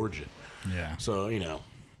 Athens, Georgia. Yeah. So, you know,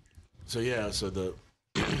 so the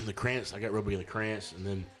the Krantz, I got real big in the Krantz, and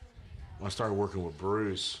then when I started working with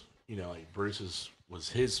Bruce, you know, like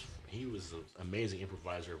he was an amazing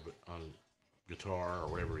improviser but on guitar or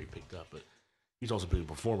whatever he picked up, but he's also doing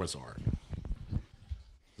performance art.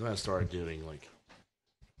 Then I started doing like,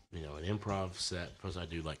 you know, an improv set, plus I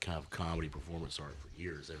do like kind of comedy performance art for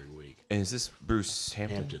years every week. And is this Bruce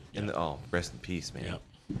Hampton? Hampton, yeah. Oh, rest in peace, man. Yep.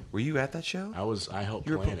 Were you at that show? I helped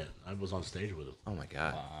plan it. I was on stage with him. Oh my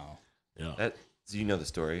god. Wow. Yeah. Do you know the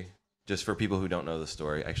story? Just for people who don't know the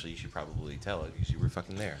story, actually, you should probably tell it because you were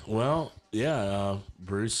fucking there. Well, yeah,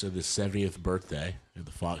 Bruce had his 70th birthday at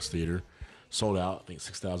the Fox Theater. Sold out, I think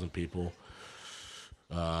 6,000 people.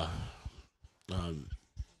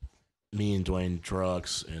 Me and Dwayne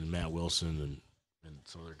Trucks and Matt Wilson and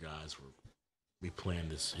some other guys we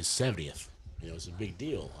planned his 70th. You know, it's a big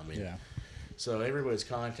deal. I mean, Yeah. so everybody's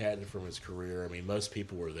contacted from his career. I mean, most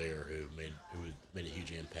people were there who made a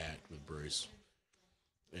huge impact with Bruce.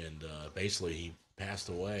 And basically, he passed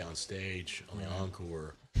away on stage on the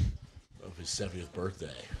encore of his 70th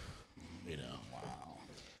birthday. You know, wow,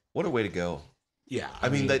 What a way to go. yeah. I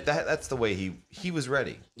mean that's the way he was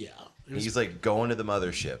ready. yeah, He's like going to the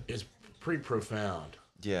mothership. it's pretty profound.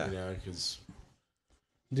 Yeah. You know, because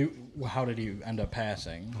How did he end up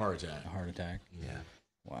passing? heart attack. A heart attack. Yeah.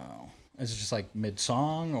 Wow. Is it just like mid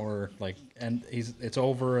song or like, and it's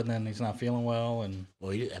over and then he's not feeling well and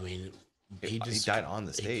Well, he died on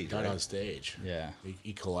the stage. He died right? on stage. yeah.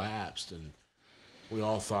 He collapsed, and we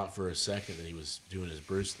all thought for a second that he was doing his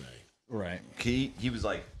Bruce thing. Right. He was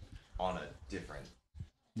like on a different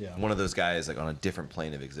Yeah. one of those guys like on a different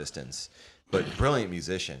plane of existence, but brilliant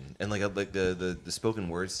musician and like the spoken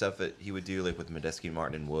word stuff that he would do like with Medeski,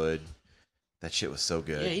 Martin, and Wood. That shit was so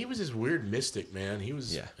good. Yeah, he was this weird mystic, man. He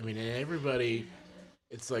was. Yeah. I mean, and everybody.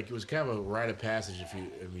 It's like it was kind of a rite of passage if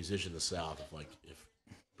you a musician in the South. If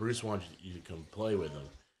Bruce wanted you to come play with him,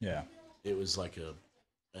 Yeah. it was like a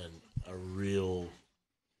real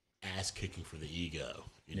ass kicking for the ego.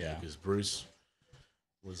 You know, Yeah. because Bruce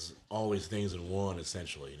was always things in one.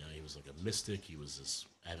 Essentially, you know, he was like a mystic. He was this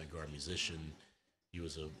avant-garde musician. He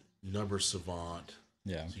was a number savant.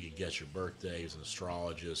 Yeah. So you could guess your birthday. He was an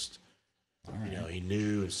astrologist. You know, he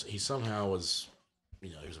knew. He somehow was. You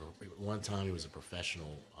know, one time he was a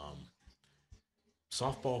professional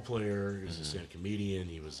softball player. He was a stand-up comedian.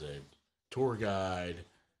 He was a tour guide.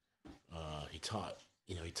 He taught.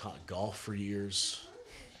 You know, he taught golf for years.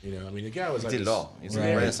 You know, I mean, the guy was. He like did it this- all. He's Right.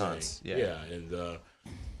 like Renaissance. Yeah. Yeah, and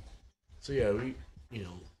so yeah, you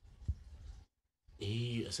know,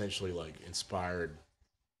 he essentially like inspired,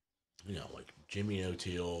 you know, like Jimmy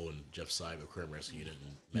O'Teal and Jeff Sybe of Crime Rescue Unit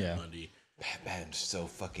and Matt Yeah. Mundy. That band's so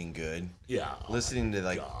fucking good. Yeah, Listening to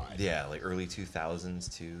like God. like early 2000s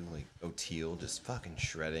too, like O'Teal just fucking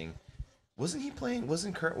shredding. Wasn't he playing?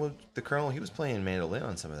 Wasn't the Colonel? He was playing mandolin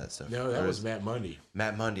on some of that stuff. No, that Or was Matt Mundy.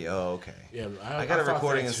 Matt Mundy. Oh, okay. Yeah, I got a thought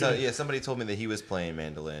recording that and stuff. too. Yeah, somebody told me that he was playing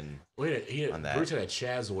mandolin. Wait, he had, on that. Bruce had a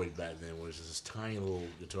Chazoid back then, which is this tiny little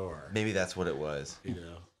guitar. Maybe that's what it was. You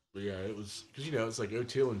know, but yeah, it was because you know it's like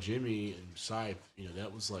O'Teal and Jimmy and Sype. You know,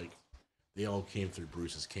 that was like they all came through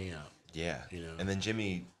Bruce's camp. Yeah. You know. And then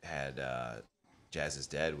Jimmy had Jazz is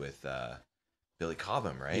Dead with Billy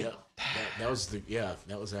Cobham, right? Yeah, that was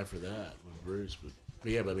that was after that with Bruce.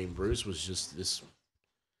 But yeah, but I mean, Bruce was just this.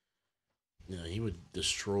 You know, he would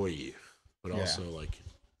destroy you, but Yeah. also like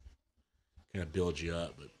kind of build you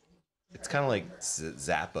up. But It's kind of like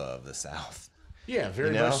Zappa of the South. yeah, very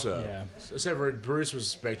You know? much so. Yeah. Except for Bruce's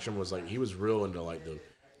spectrum was like he was real into like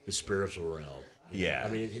the spiritual realm. Yeah. I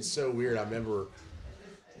mean, it's so weird. I remember,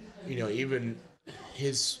 you know, even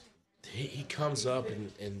he comes up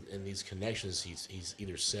and these connections he's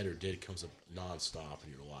either said or did comes up nonstop in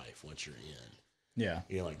your life once you're in. Yeah.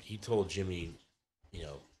 You know, like he told Jimmy, you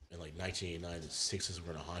know, in like 1989 that Sixes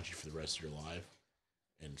were gonna haunt you for the rest of your life,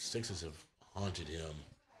 and sixes have haunted him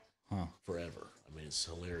forever. I mean, it's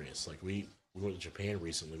hilarious. Like we went to Japan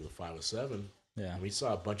recently with 507. Yeah. And we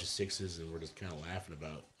saw a bunch of sixes, and we're just kind of laughing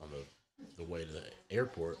about on the way to the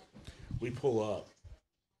airport. We pull up,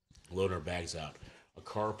 load our bags out. A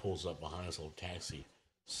car pulls up behind us, a little taxi,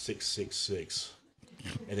 666.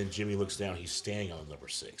 And then Jimmy looks down. He's standing on number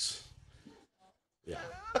 6. Yeah.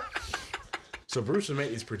 So Bruce would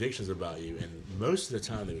make these predictions about you, and most of the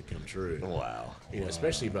time they would come true. Wow. You know,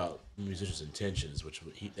 especially about musicians' intentions, which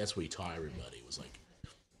that's what he taught everybody. It was like,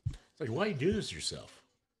 it's like, why are you doing this to yourself?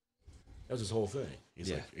 That was his whole thing. He's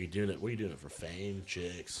like, are you doing it? What are you doing it for? Fame,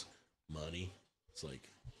 chicks, money? It's like,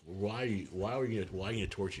 why are you gonna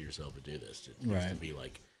torture yourself to do this? Just to be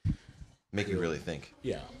like, make you really think.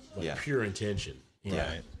 Yeah, like pure intention. Yeah.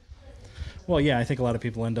 Right. Well, yeah, I think a lot of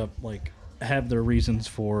people end up like have their reasons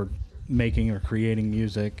for making or creating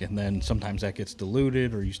music, and then sometimes that gets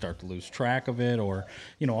diluted, or you start to lose track of it, or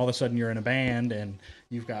all of a sudden you're in a band and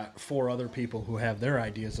you've got 4 other people who have their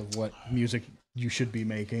ideas of what music you should be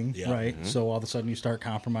making, right? Mm-hmm. So all of a sudden you start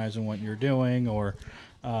compromising what you're doing, or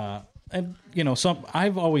and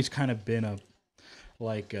I've always kind of been a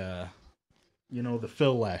like the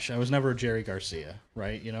Phil Lesh. I was never a Jerry Garcia,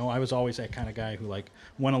 right? I was always that kind of guy who like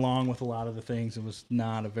went along with a lot of the things and was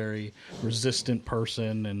not a very resistant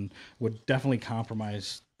person, and would definitely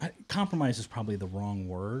compromise. Compromise is probably the wrong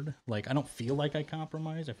word. Like, I don't feel like I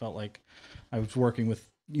compromise. I felt like I was working with,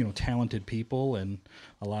 talented people, and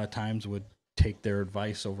a lot of times would take their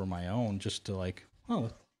advice over my own, just to like,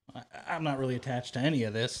 I'm not really attached to any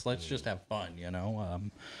of this. Let's just have fun,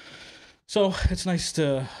 So it's nice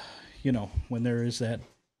to, when there is that,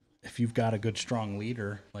 if you've got a good, strong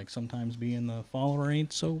leader, like sometimes being the follower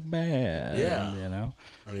ain't so bad. Yeah.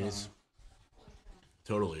 I mean, it's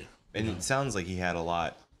totally. And it sounds like he had a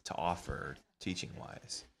lot to offer teaching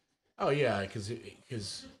wise. Oh yeah, because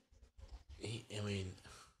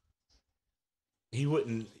he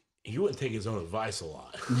wouldn't take his own advice a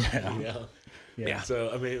lot. Yeah. Yeah. So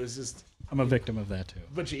I mean, it was just. I'm a victim of that too.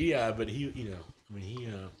 But he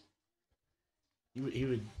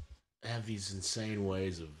would have these insane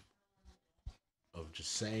ways of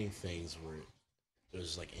just saying things where it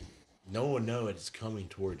was like, no one knows it's coming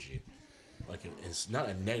towards you. Like, it's not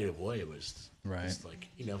a negative way. It was just like,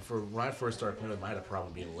 for when I first started playing with him, I had a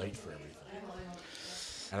problem being late for everything.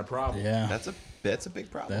 I had a problem. Yeah. That's a big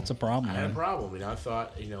problem. That's a problem. I had a problem. I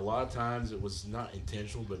thought, a lot of times it was not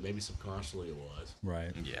intentional, but maybe subconsciously it was.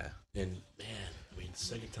 Right. Yeah. And man, the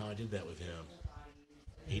second time I did that with him,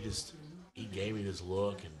 he gave me this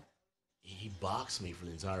look, and he boxed me for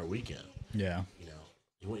the entire weekend. Yeah.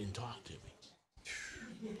 He wouldn't even talk to me.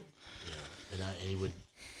 And he would,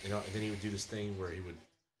 and then he would do this thing where he would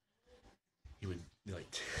like,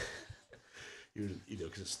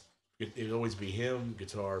 because it would always be him,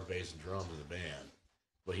 guitar, bass, and drums in the band,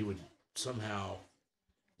 but he would somehow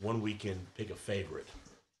one weekend pick a favorite.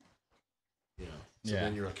 So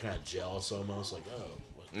then you're kind of jealous, almost like, oh,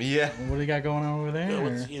 what do you got going on over there?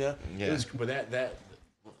 It was, but that the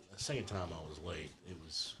second time I was late, it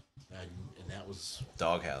was, and that was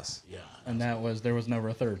Doghouse. Yeah, and there was never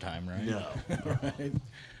a third time, right? No. Right.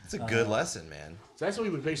 It's a good lesson, man. So that's what he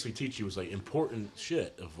would basically teach you, was like important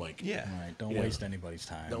shit of like, right. Don't waste anybody's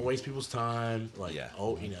time. Don't waste people's time. Like,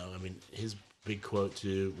 his big quote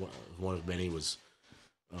too, one of many, was,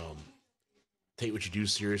 take what you do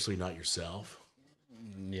seriously, not yourself.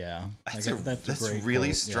 Yeah, that's a great really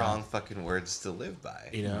quote. strong fucking words to live by.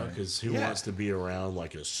 Because who wants to be around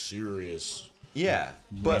like a serious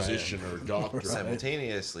musician or doctor?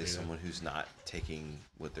 Simultaneously, someone who's not taking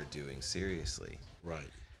what they're doing seriously. Right.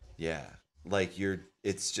 Yeah, like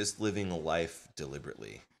it's just living a life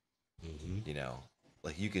deliberately. Mm-hmm.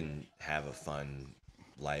 Like you can have a fun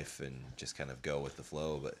life and just kind of go with the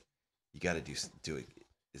flow, but you got to do it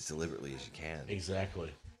as deliberately as you can.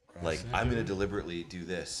 Exactly. Like, I'm going to deliberately do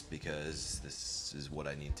this because this is what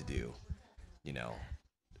I need to do.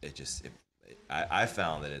 I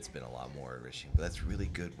found that it's been a lot more enriching, but that's a really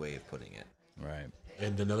good way of putting it. Right.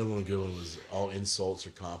 And another one good one was, all insults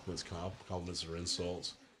are compliments, compliments are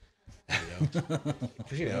insults.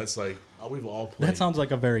 It's like, we've all played. That sounds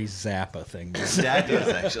like a very Zappa thing. That does,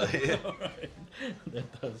 actually. Right.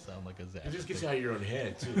 That does sound like a Zappa. It just gets you out of your own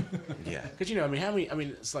head, too. Yeah. Because,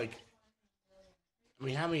 it's like,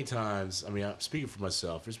 how many times, I'm speaking for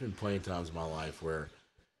myself, there's been plenty of times in my life where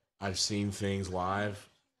I've seen things live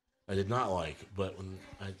I did not like, but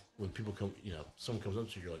when people come, someone comes up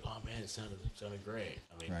to you, you're like, oh man, it sounded great.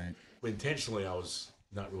 Right. But intentionally I was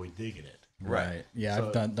not really digging it. Right. Yeah, so,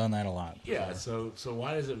 I've done that a lot. Yeah, so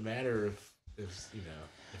why does it matter if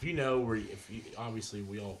obviously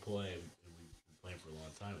we all play, playing for a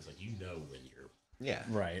long time, it's like when you're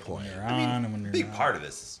Right. When playing. you're on and when you're big not. part of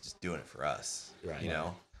this is just doing it for us. Right. You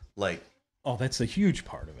know, like. Oh, that's the huge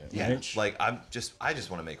part of it, Yeah, right? like I just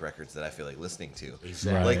want to make records that I feel like listening to.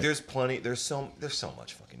 Exactly. Like there's so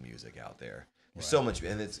much fucking music out there. There's so much,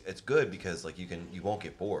 and it's good because like you won't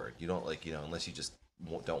get bored. You don't unless you just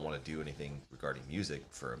don't want to do anything regarding music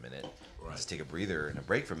for a minute. Right. Just take a breather and a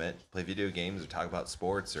break from it. Play video games or talk about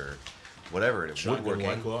sports or whatever.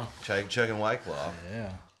 Woodworking, chugging White Claw.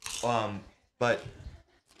 Yeah. But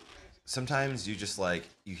sometimes you just like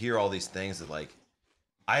you hear all these things that like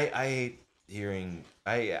I hate hearing.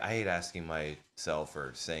 I hate asking myself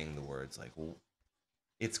or saying the words like, well,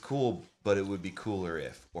 it's cool, but it would be cooler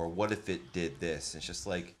if, or what if it did this? It's just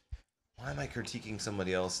like, why am I critiquing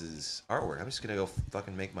somebody else's artwork? I'm just gonna go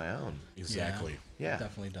fucking make my own. Exactly. Yeah.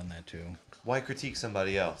 Definitely done that too. Why critique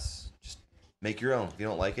somebody else? Just make your own. If you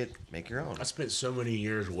don't like it, make your own. I spent so many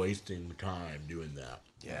years wasting time doing that.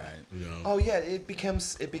 Yeah. You know? Oh yeah, it became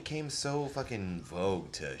so fucking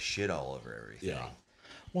vogue to shit all over everything. Yeah.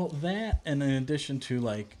 Well, that, and in addition to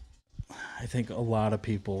like, I think a lot of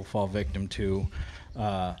people fall victim to.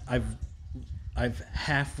 I've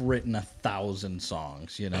half written 1,000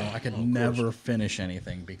 songs. You know, I could never finish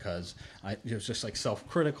anything because it was just like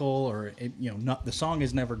self-critical, or the song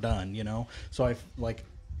is never done. You know, so I've like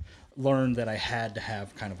learned that I had to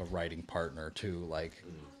have kind of a writing partner to like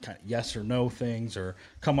kind of yes or no things, or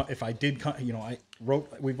come up if I did. I wrote.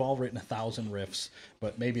 We've all written 1,000 riffs,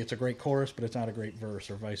 but maybe it's a great chorus, but it's not a great verse,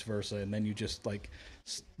 or vice versa. And then you just like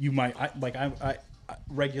you might I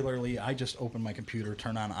regularly I just open my computer,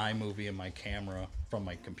 turn on iMovie, and my camera from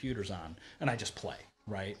my computer's on, and I just play,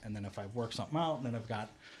 right? And then if I work something out, then I've got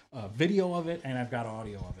a video of it and I've got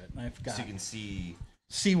audio of it, and I've got So you can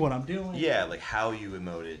see what I'm doing. Yeah, like how you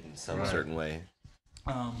emoted in some certain way.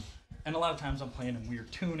 And a lot of times I'm playing in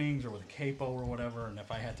weird tunings or with a capo or whatever, and if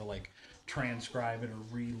I had to like transcribe it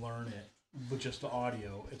or relearn it with just the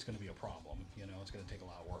audio, it's going to be a problem. It's going to take a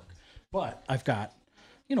lot of work. But I've got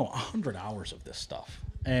 100 hours of this stuff,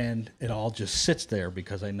 and it all just sits there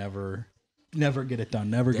because I never get it done,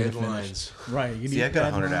 never get it finished. Right? You See, I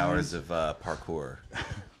got 100 hours of parkour.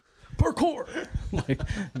 Parkour. Like,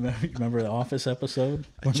 remember the Office episode?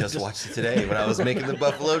 I just watched it today when I was making the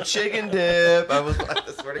buffalo chicken dip. I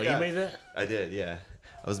swear to God. You made that? I did, yeah.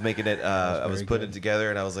 I was making it. I was putting it together,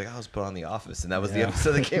 and I was like, I was put on The Office, and that was the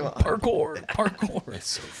episode that came on. Parkour. That's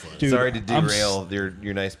so fun. Dude, Sorry to derail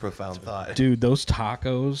your nice profound thought. Dude, those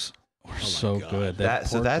tacos are so God. good.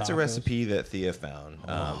 So that's a tacos. recipe that Thea found.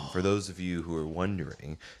 For those of you who are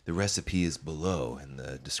wondering, the recipe is below in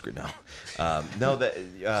the description. No,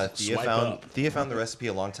 Thea found the recipe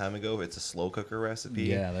a long time ago. It's a slow cooker recipe.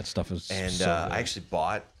 Yeah, that stuff is. And so good. I actually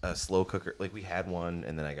bought a slow cooker. Like we had one,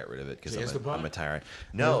 and then I got rid of it because Instapot? I'm a tyrant.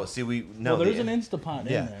 No, see there's an Instapot in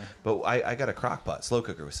there. but I got a crock pot slow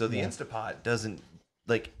cooker. So the Instapot doesn't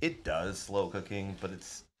it does slow cooking, but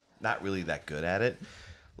it's not really that good at it.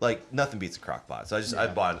 Like nothing beats a crock pot. So I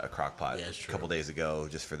bought a crock pot a couple days ago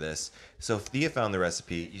just for this. So Thea found the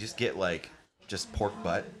recipe. You just get just pork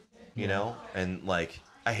butt, and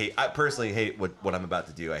I personally hate what I'm about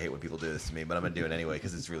to do. I hate when people do this to me, but I'm gonna do it anyway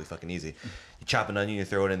because it's really fucking easy. You chop an onion, you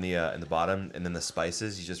throw it in the bottom, and then the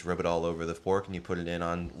spices, you just rub it all over the fork, and you put it in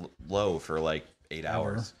on low for 8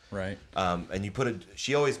 hours. Right. And you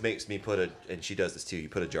she always makes me and she does this too. You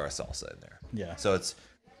put a jar of salsa in there. Yeah. So it's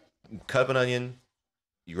cut up an onion.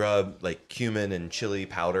 You rub cumin and chili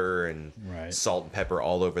powder and salt and pepper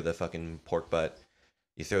all over the fucking pork butt.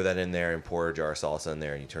 You throw that in there and pour a jar of salsa in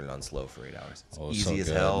there, and you turn it on slow for 8 hours. It's easy as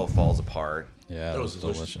hell. Falls apart. Yeah, that was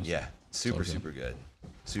delicious. Yeah, super good.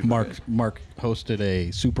 Super Mark good. hosted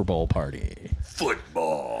a Super Bowl party.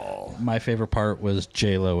 Football. My favorite part was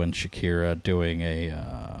J-Lo and Shakira doing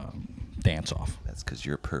a dance-off. That's because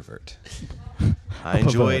you're a pervert. I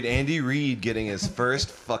enjoyed Andy Reid getting his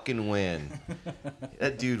first fucking win.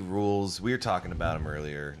 That dude rules. We were talking about him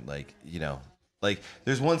earlier.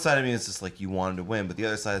 There's one side of me that's just you wanted to win, but the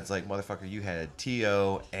other side's motherfucker, you had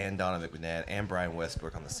T.O. and Donovan McNabb and Brian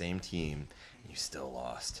Westbrook on the same team, and you still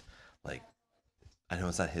lost. I know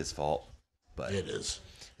it's not his fault, but it is.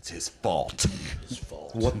 It's his fault. His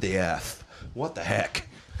fault. What the F? What the heck?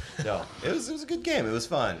 No, it was a good game. It was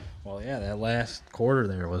fun. Well, yeah, that last quarter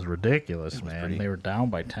there was ridiculous, man. They were down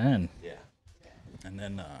by 10. Yeah. And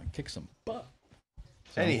then kicked some butt.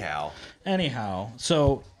 So, Anyhow,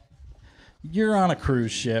 so you're on a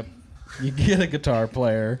cruise ship. You get a guitar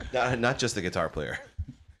player. Not just the guitar player.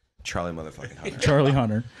 Charlie motherfucking Hunter. Charlie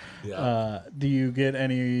Hunter. Yeah. Do you get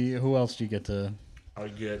who else do you get to? I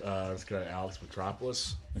get this guy Alex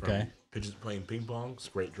Metropolis. Okay. Pigeons playing ping pong. He's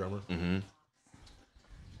a great drummer. Mm-hmm.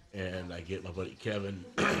 and I get my buddy Kevin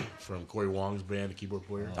from Corey Wong's band, the keyboard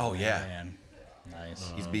player. Oh yeah, Man.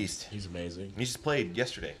 Nice. he's a beast. He's amazing. He just played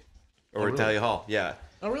yesterday, or really? Italia Hall. Yeah,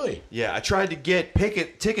 Oh, really? yeah. I tried to get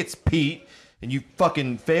tickets, Pete, and you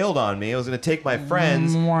fucking failed on me. I was gonna take my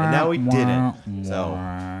friends, and now we didn't.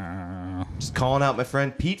 So, just calling out my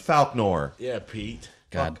friend Pete Falknor. Yeah, Pete.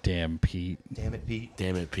 Goddamn Pete. Damn it, Pete.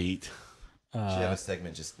 Damn it, Pete. Should have a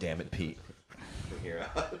segment just damn it, Pete. From here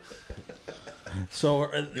out. So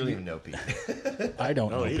You don't even know Pete. I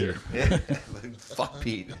don't know either. Fuck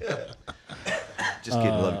Pete. Just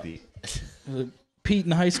kidding, love Pete. Pete. Pete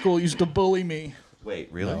in high school used to bully me.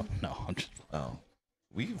 Wait, really? No, I'm just Oh,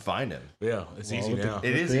 we can find him. Yeah, it's easy with now.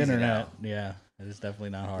 It is the easy internet. Yeah, it is definitely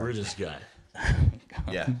not hard. Where's this guy?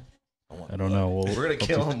 Yeah, I don't know. we're gonna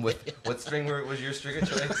kill him with what string was your string of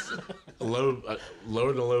choice? Lower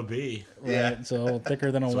than a low B. Right, Yeah. so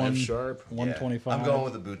thicker than a So F one sharp. 125. I'm going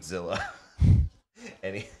with the Bootzilla.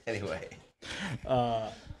 Anyway.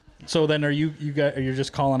 So then, are you're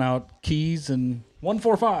just calling out keys and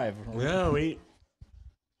 145? Yeah,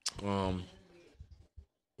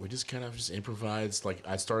 we just kind of just improvised. Like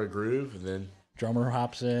I start a groove, and then Drummer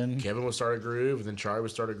hops in. Kevin would start a groove, and then Charlie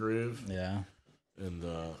would start a groove, Yeah. and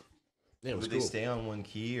yeah, it was Would cool. they stay on one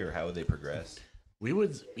key, or how would they progress? We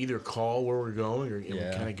would either call where we're going, or we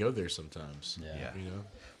Yeah. kind of go there sometimes. Yeah. You know.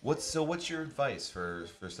 What's your advice for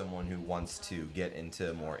someone who wants to get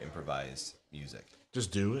into more improvised music?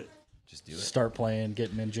 Just do it. Just do it. Start playing,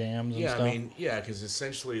 getting in jams and Yeah, stuff. I mean, yeah, because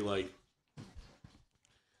essentially, like,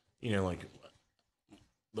 you know, like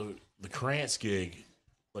the Krantz gig,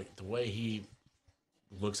 like the way he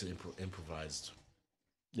looks at improvised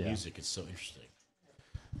music is so interesting.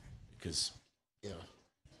 Because, you know,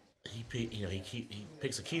 he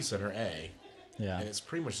picks a key center A, Yeah. and it's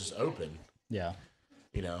pretty much just open. Yeah.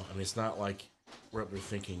 You know, I mean, it's not like we're up there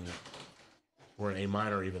thinking we're in A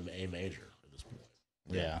minor or even A major at this point.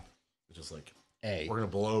 Yeah. It's just like A. we're gonna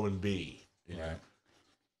blow in B. You know? Right.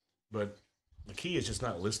 But the key is just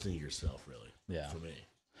not listening to yourself, really. Yeah. For me,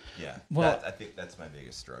 Yeah. Well- I think that's my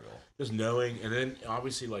biggest struggle. just knowing, and then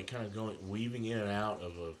obviously like kind of weaving in and out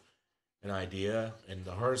of an idea, and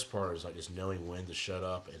the hardest part is like just knowing when to shut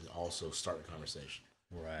up and also start the conversation.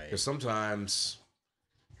 Right. Because sometimes,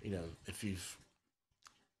 you know, if you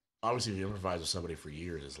improvise with somebody for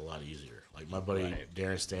years, it's a lot easier. Like my buddy Right.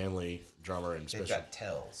 Darren Stanley, drummer, and They've especially got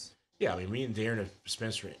tells. yeah, I mean, me and Darren and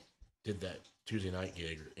Spencer did that Tuesday night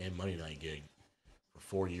gig and Monday night gig for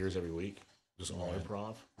 4 years every week, just all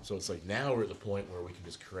improv. So it's like now we're at the point where we can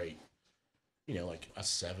just create, you know, like a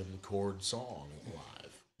 7-chord song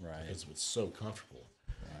live. Right. Because it's so comfortable.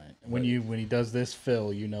 Right. When he does this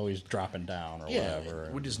fill, you know he's dropping down or whatever.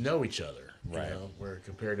 we just know each other. Right. You know? Where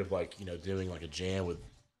compared to like, you know, doing like a jam with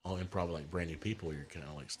all improv with, like brand new people, you're kind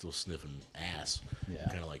of like still sniffing ass. Yeah.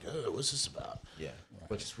 Kind of like, oh, what's this about? Yeah.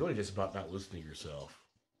 But it's really just about not listening to yourself.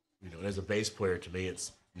 You know, and as a bass player, to me,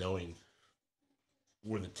 it's knowing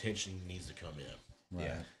where the tension needs to come in. Right.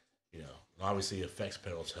 Yeah. You know, and obviously effects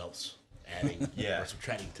pedals helps adding Yeah. or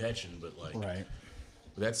subtracting tension, but like Right.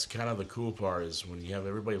 that's kind of the cool part is when you have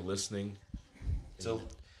everybody listening. So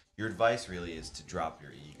your advice really is to drop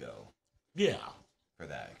your ego Yeah, for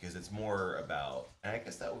that, because it's more about, and I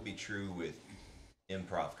guess that would be true with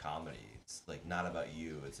improv comedy. It's like not about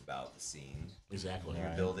you, it's about the scene exactly. you're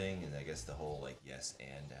building, and I guess the whole like yes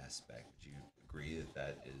and aspect. Would you agree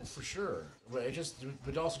that is For sure,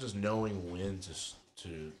 but also just knowing when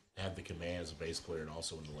to have the command as a bass player and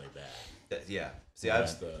also when to lay back. yeah. See,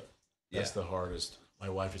 That's I've the hardest. My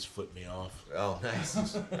wife just flipped me off. oh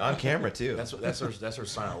nice on camera too. That's her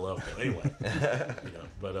sign of love. Though. Anyway, you know,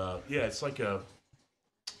 but yeah, it's like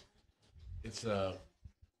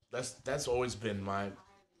that's always been my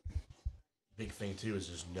big thing too. Is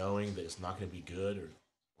just knowing that it's not going to be good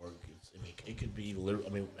or I mean, it could be. I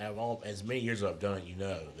mean, as many years as I've done it, you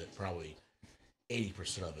know that probably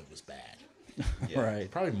 80% of it was bad. Yeah.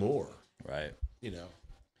 Right. Probably more. Right. You know.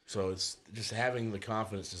 So it's just having the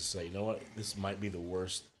confidence to say, you know what, this might be the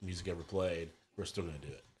worst music ever played. We're still going to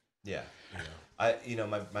do it. Yeah. You know?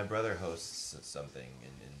 My brother hosts something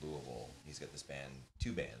in Louisville. He's got this band,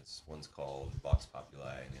 2 bands. One's called Vox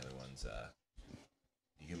Populi, and the other one's the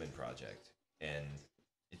Human Project. And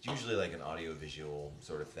it's usually like an audio-visual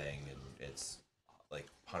sort of thing, and it's like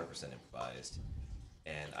 100% improvised.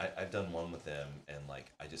 And I've done one with them, and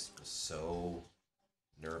like I just was so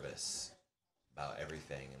nervous about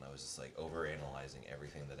everything, and I was just like overanalyzing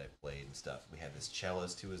everything that I played and stuff. We had this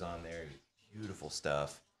cellist who was on there, beautiful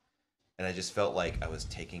stuff, and I just felt like I was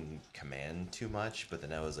taking command too much, but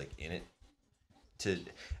then I was like in it to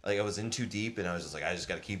like I was in too deep, and I was just like I just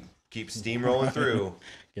got to keep keep steamrolling through.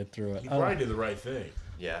 Get through it. He probably did the right thing.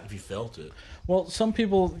 Yeah. If he felt it. Well, some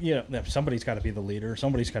people, somebody's got to be the leader.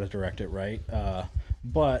 Somebody's got to direct it, right?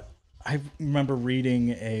 But I remember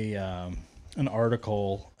reading an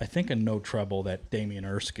article, I think in No Trouble, that Damien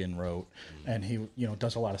Erskine wrote, and he,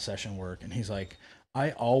 does a lot of session work, and he's like,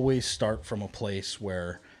 I always start from a place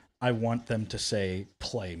where I want them to say,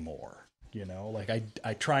 play more. Like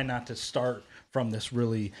I try not to start from this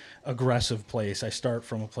really aggressive place. I start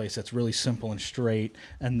from a place that's really simple and straight.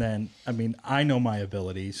 And then, I know my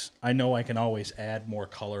abilities. I know I can always add more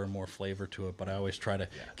color and more flavor to it, but I always try to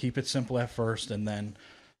keep it simple at first. And then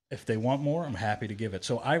if they want more, I'm happy to give it.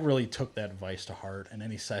 So I really took that advice to heart. And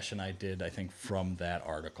any session I did, I think from that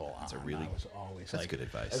article on, I was always that's good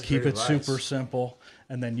advice. That's keep great it advice. super simple.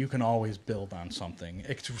 And then you can always build on something.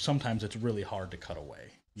 Sometimes it's really hard to cut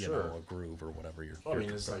away. Sure. A groove or whatever you're. Well,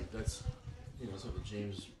 it's like that's like the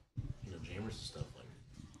James, Jamerson stuff. Like,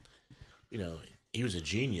 he was a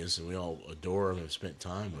genius, and we all adore him and have spent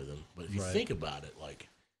time with him. But if you think about it, like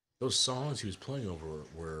those songs he was playing over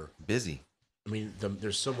were busy.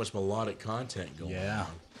 There's so much melodic content going on.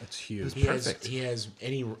 It's huge. He has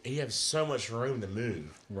so much room to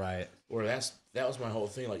move. Right. Or that was my whole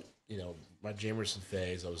thing. Like my Jamerson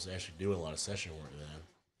phase, I was actually doing a lot of session work then.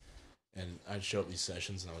 And I'd show up these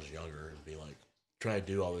sessions when I was younger and be like, try to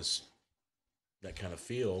do all this, that kind of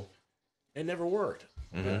feel. It never worked.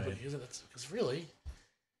 Mm-hmm. Because really,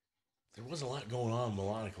 there wasn't a lot going on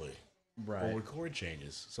melodically. Right. Or with chord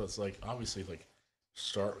changes. So it's like, obviously, like,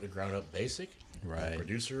 start with the ground up basic. Right. The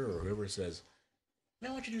producer or whoever says,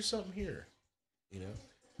 man, why don't you do something here?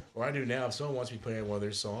 Or I do now, if someone wants me playing one of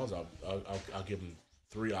their songs, I'll give them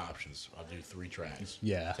 3 options. I'll do 3 tracks.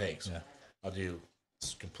 Yeah. Takes. Yeah. I'll do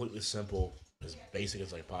completely simple, as basic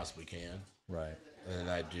as I possibly can. Right. And then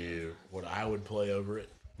I do what I would play over it,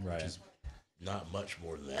 Right. which is not much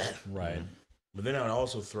more than that. Right. But then I would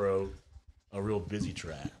also throw a real busy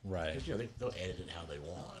track. Right. Because, they'll edit it how they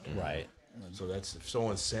want. Right. So that's, if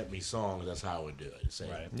someone sent me songs, that's how I would do it. Say,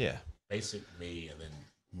 Right. Yeah. basic me, and then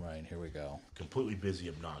Right. Here we go. completely busy,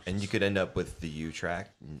 obnoxious. And you could end up with the U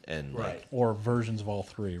track and right. like, Or versions of all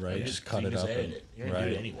 3. Right. Yeah, Just so cut you it just up. edit And, it. You're gonna right.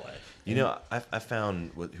 do it anyway. I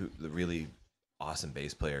found the really awesome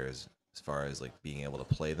bass players as far as like being able to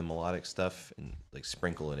play the melodic stuff and like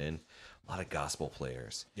sprinkle it in. A lot of gospel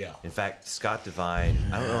players. Yeah. In fact, Scott Divine,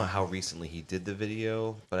 I don't know how recently he did the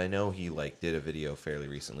video, but I know he like did a video fairly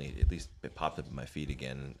recently. At least it popped up in my feed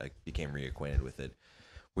again, and I became reacquainted with it.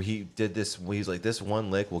 Where he did this, where he's like, this one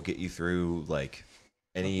lick will get you through like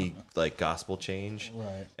any like gospel change.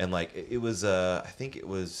 Right. And like it was I think it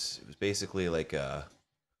was basically like a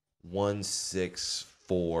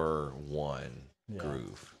 1-6-4-1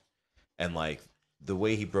 groove. And like the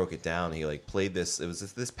way he broke it down, he like played this, it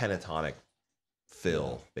was this pentatonic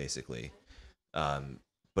fill basically.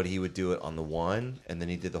 But he would do it on the 1, and then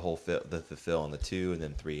he did the whole fill, the fill on the 2, and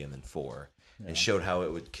then 3, and then 4, and showed how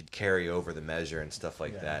it could carry over the measure and stuff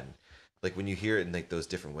like that. And like when you hear it in like those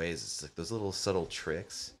different ways, it's like those little subtle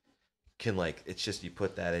tricks can like, it's just, you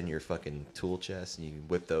put that in your fucking tool chest and you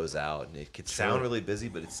whip those out, and it could sound really busy,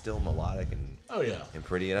 but it's still melodic and and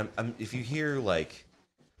pretty. And I'm if you hear like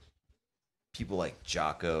people like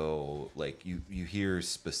Jocko, like you hear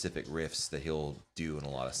specific riffs that he'll do in a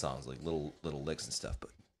lot of songs, like little licks and stuff.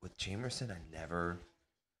 But with Jamerson,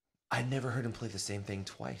 I never heard him play the same thing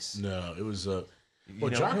twice. No, it was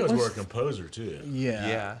Jocko's more a composer too.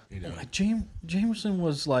 Yeah. Yeah. Like Jamerson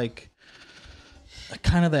was like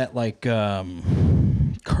kind of that like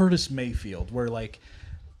Curtis Mayfield, where like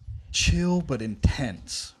chill but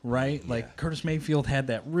intense, right? Like Curtis Mayfield had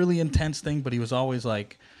that really intense thing, but he was always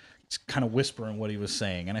like kind of whispering what he was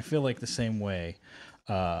saying. And I feel like the same way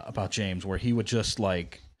about James, where he would just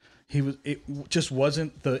like it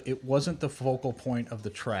wasn't the focal point of the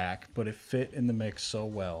track, but it fit in the mix so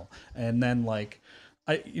well. And then like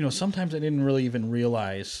sometimes I didn't really even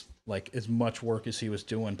realize like as much work as he was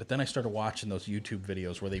doing, but then I started watching those YouTube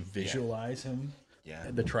videos where they visualize him,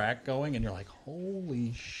 the track going, and you're like,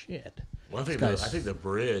 holy shit. Well, I think the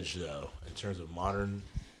bridge though, in terms of modern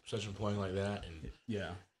session playing like that,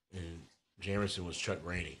 and Jamerson was Chuck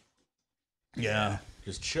Rainey. Yeah.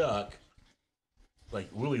 Because Chuck, like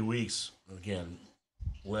Willie Weeks, again,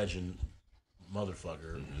 legend,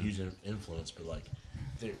 motherfucker, huge influence, but like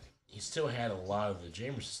he still had a lot of the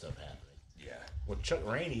Jamerson stuff happening. Yeah. Well, Chuck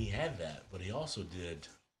Rainey had that, but he also did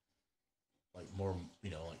like more,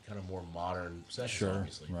 like kind of more modern sessions,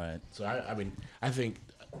 obviously. Right. So I think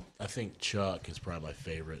Chuck is probably my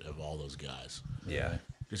favorite of all those guys. Yeah.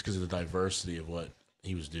 Just because of the diversity of what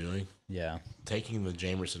he was doing. Yeah. Taking the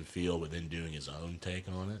Jamerson feel, but then doing his own take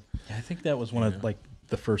on it. I think that was one of like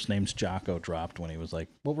the first names Jocko dropped when he was like,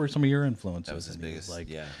 "What were some of your influences?" That was his And he biggest, like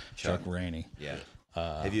yeah. Chuck Rainey. Yeah.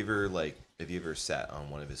 Have you ever sat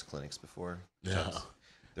on one of his clinics before? No. Chuck's?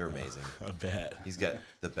 They're amazing. I bet. He's got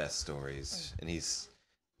the best stories, and he's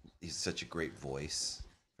such a great voice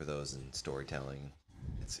for those in storytelling.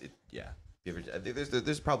 Yeah. If you ever,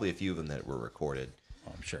 there's probably a few of them that were recorded.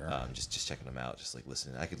 Oh, I'm sure. Just checking them out, just like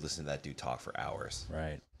listening. I could listen to that dude talk for hours.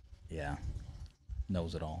 Right. Yeah.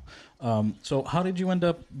 Knows it all. So how did you end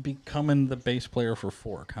up becoming the bass player for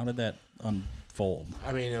Forq? How did that unfold?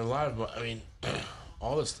 I mean,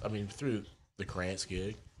 all this. I mean, through the Krantz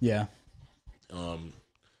gig. Yeah.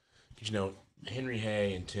 'Cause, you know, Henry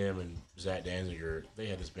Hay and Tim and Zach Danziger, they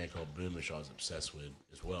had this band called Boomish I was obsessed with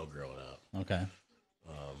as well growing up. Okay.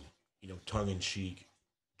 You know, tongue-in-cheek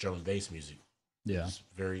drum and bass music. Yeah. It's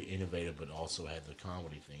very innovative, but also had the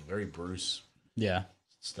comedy thing. Very Bruce Yeah.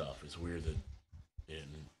 stuff. It's weird that,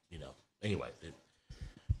 you know, anyway.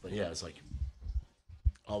 But yeah, it's like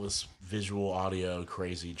all this visual, audio,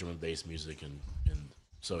 crazy drum and bass music. And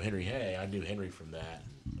so Henry Hay, I knew Henry from that.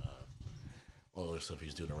 And, all the other stuff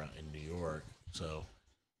he's doing around in New York. So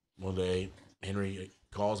one day, Henry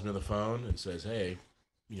calls me on the phone and says, "Hey,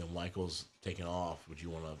 you know, Michael's taking off. Would you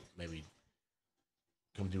want to maybe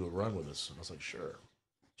come do a run with us?" And I was like, "Sure."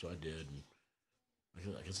 So I did. And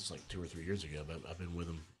I guess it's like 2 or 3 years ago, but I've been with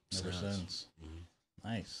him Ever since. Mm-hmm.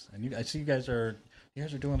 Nice. And I see you guys are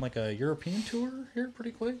doing like a European tour here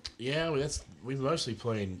pretty quick. Yeah, we mostly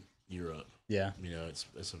play in Europe. Yeah. You know, it's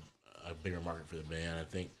a bigger market for the band. I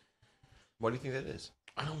think. What do you think that is?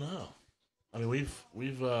 I don't know. I mean,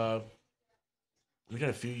 we've done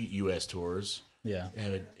a few U.S. tours. Yeah.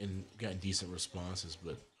 And gotten decent responses,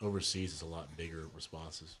 but overseas it's a lot bigger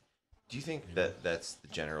responses. Do you think that that's the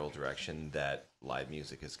general direction that live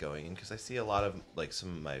music is going in? Because I see a lot of, like, some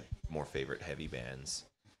of my more favorite heavy bands.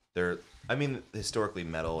 Historically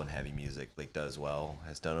metal and heavy music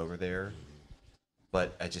has done over there,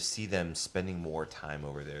 but I just see them spending more time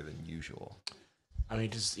over there than usual. I mean,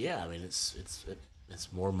 it's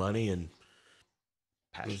more money and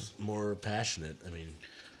it's more passionate. I mean,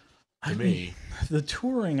 to me, the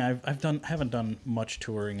touring haven't done much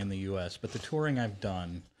touring in the U.S., but the touring I've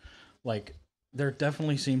done, like, there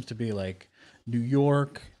definitely seems to be like New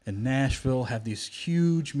York and Nashville have these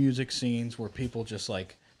huge music scenes where people just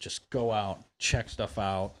go out, check stuff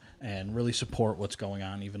out, and really support what's going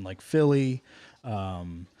on. Even like Philly,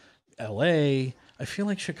 L.A. I feel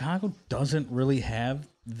like Chicago doesn't really have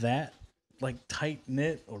that like tight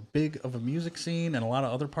knit or big of a music scene, and a lot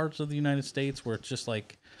of other parts of the United States where it's just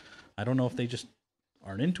like, I don't know if they just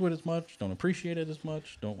aren't into it as much, don't appreciate it as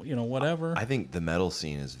much, don't, whatever. I think the metal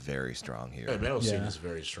scene is very strong here. the metal scene is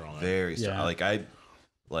very strong. Very strong. Yeah.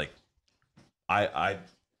 I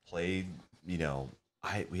played, we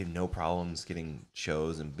had no problems getting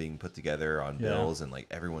shows and being put together on bills, and like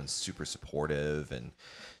everyone's super supportive, and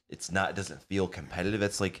it doesn't feel competitive.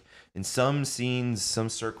 It's like in some scenes, some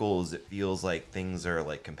circles, it feels like things are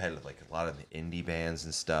like competitive, like a lot of the indie bands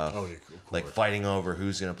and stuff. Oh, yeah, like fighting over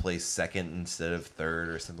who's going to play second instead of third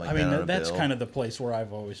or something like that. I mean, that's kind of the place where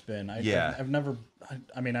I've always been. I've never.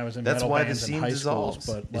 I mean, I was in that's metal why bands the in scene high dissolves.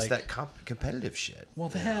 schools, but it's that competitive shit.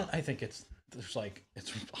 Well, I think it's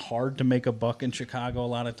hard to make a buck in Chicago a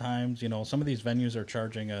lot of times. Some of these venues are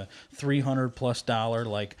charging a $300+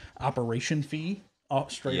 like operation fee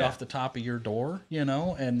straight off the top of your door,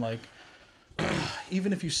 and like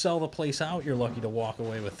even if you sell the place out, you're lucky to walk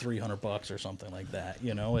away with $300 or something like that.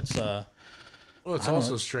 It's well, it's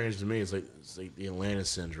also strange to me. It's like the Atlanta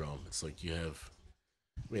syndrome. It's like you have,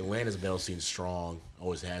 Atlanta's metal scene strong,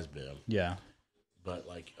 always has been. Yeah, but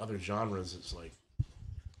like other genres, it's like,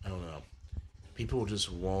 I don't know. People just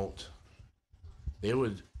won't.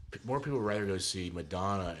 More people would rather go see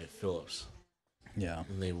Madonna at Phillips. Yeah.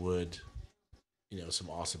 Than they would, some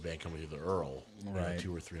awesome band coming through the Earl, right?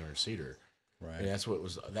 200 or 300 seater, right? And that's what it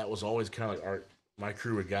was. That was always kind of like my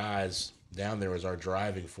crew of guys down there. Was our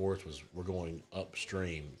driving force was we're going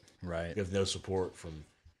upstream, right? We have no support from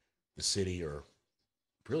the city or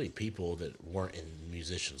really people that weren't in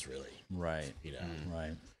musicians, really, right?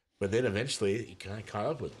 Right. But then eventually it kind of caught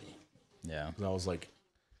up with me. Yeah. And I was like,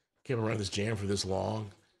 I can't run this jam for this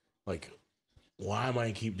long. Like, why am I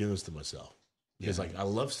gonna keep doing this to myself? Because like I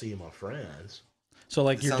love seeing my friends. So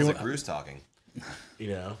like sounds like Bruce talking.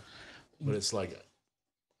 But it's like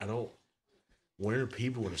I don't. When are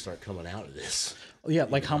people going to start coming out of this? Yeah,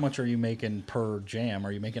 like how much are you making per jam?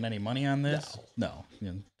 Are you making any money on this? No.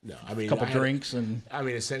 No. I mean, a couple drinks and. I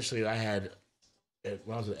mean, essentially, when I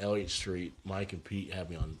was at Elliott Street, Mike and Pete had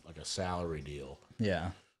me on like a salary deal.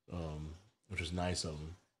 Yeah. Which was nice of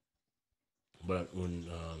them. But when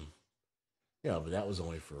Yeah, but that was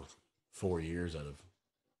only for 4 years out of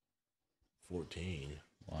 14.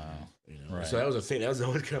 Wow. You know, Right. so that was the thing. That was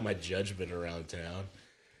always kind of my judgment around town.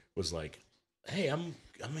 Was like, hey, I'm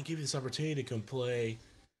gonna give you this opportunity to come play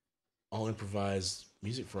all improvised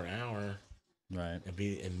music for an hour, Right. and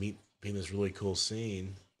be in this really cool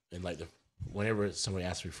scene. And like whenever somebody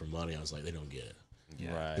asked me for money, I was like, they don't get it.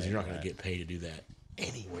 Yeah. Right. Because you're not going to get paid to do that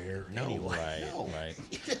anywhere. No, anyway. Right. No. Right.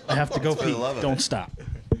 I have to go For the pee. love of Don't it. stop.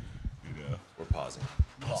 We're pausing.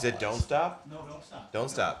 He said, "Don't stop." No, don't stop. Don't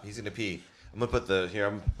stop. He's gonna pee. I'm gonna put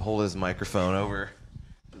I'm hold his microphone over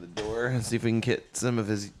to the door and see if we can get some of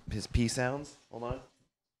his pee sounds. Hold on.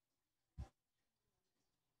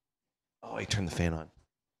 Oh, he turned the fan on.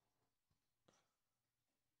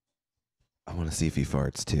 I want to see if he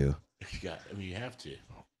farts too. You have to.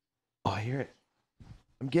 Oh, I hear it.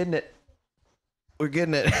 I'm getting it. We're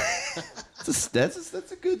getting it.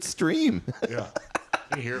 That's a good stream. Yeah. You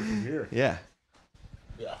can hear it from here. Yeah.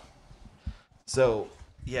 Yeah. So,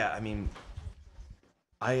 yeah, I mean,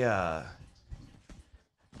 I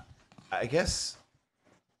guess,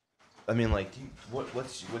 I mean, like,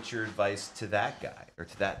 what's your advice to that guy or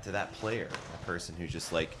to that player, that person who's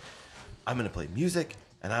just like, I'm gonna play music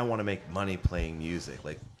and I want to make money playing music.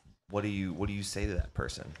 Like, what do you say to that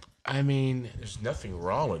person? I mean, there's nothing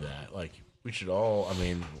wrong with that. Like, we should all, I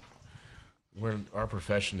mean, our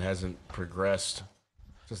profession hasn't progressed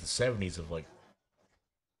since the 70s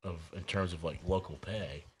in terms of like local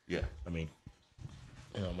pay. Yeah. I mean,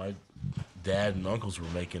 you know, my dad and uncles were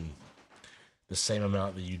making the same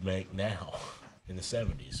amount that you'd make now in the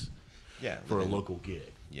 70s. Yeah. For a local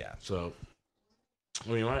gig. Yeah. So,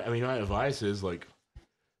 my advice is like,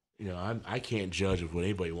 you know, I can't judge of what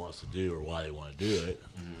anybody wants to do or why they want to do it.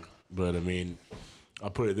 Mm-hmm. But I mean,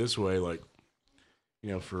 I'll put it this way, like,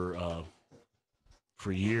 you know, for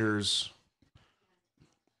years,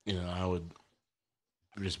 you know, I would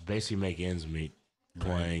just basically make ends meet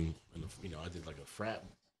playing. Right. You know, I did like a frat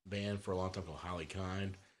band for a long time called Highly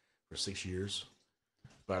Kind for 6 years.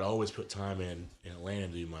 But I'd always put time in Atlanta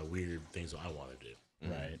to do my weird things that I want to do.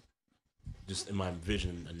 Right. Just in my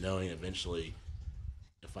vision and knowing eventually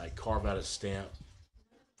if I carve out a stamp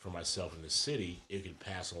for myself in the city, it could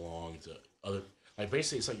pass along to other. Like,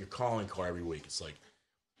 basically, it's like your calling card every week. It's like,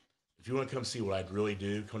 if you want to come see what I really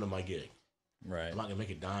do, come to my gig. Right. I'm not going to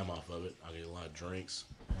make a dime off of it. I'll get a lot of drinks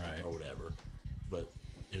or whatever. But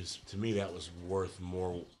it was, to me, that was more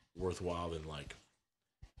worthwhile than, like,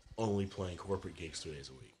 only playing corporate gigs 3 days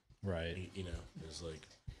a week. Right. You know, it's like...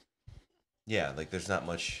 Yeah, like there's not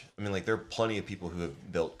much. I mean, like there are plenty of people who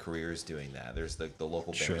have built careers doing that. There's the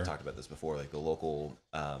local band. We talked about this before. Like the local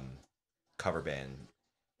cover band.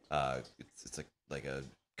 It's like a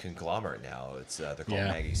conglomerate now. It's they're called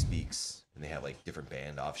Maggie Speaks, and they have like different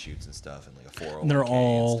band offshoots and stuff, and like a 401k they're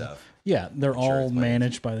all and stuff. Yeah, they're all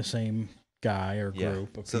managed by the same guy or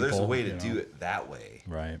group of so people. There's a way to do it that way,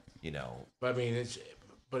 right? You know, but I mean, if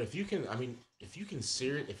you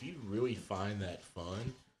really find that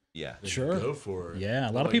fun. Yeah, sure. Go for it. Yeah,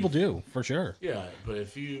 a lot of people do, for sure. Yeah, but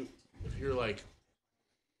if you're like,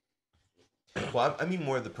 well, I mean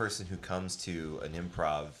more the person who comes to an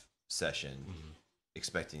improv session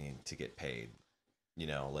expecting to get paid. You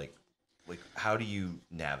know, like how do you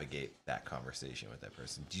navigate that conversation with that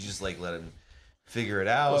person? Do you just like let them figure it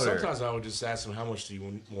out? Well, sometimes I would just ask them, how much do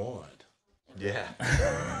you want? Yeah.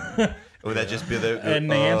 Would that just be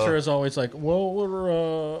and the answer is always like, well, what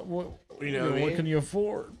what can you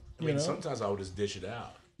afford? I mean, sometimes I would just dish it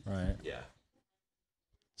out. Right. Yeah.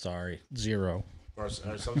 Sorry, zero. Or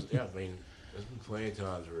some, yeah, I mean, there's been plenty of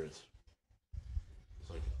times where it's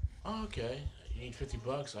like, oh, okay, you need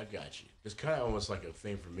 $50, I got you. It's kind of almost like a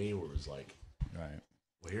thing for me where it's like, right,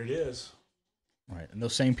 well, here it is. Right, and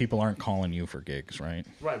those same people aren't calling you for gigs, right?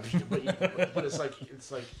 Right, but it's like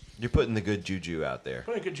you're putting the good juju out there.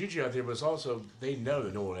 Putting good juju out there, but it's also they know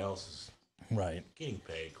that no one else is right getting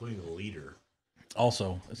paid, including the leader.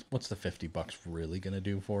 Also, what's the $50 really going to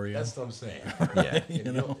do for you? That's what I'm saying. Yeah, you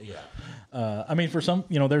know. Yeah. I mean, for some,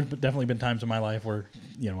 you know, there's definitely been times in my life where,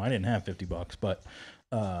 you know, I didn't have $50, but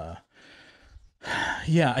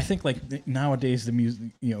yeah, I think like nowadays the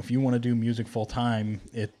music, you know, if you want to do music full time,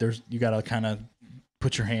 you got to kind of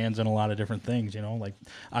put your hands in a lot of different things, you know. Like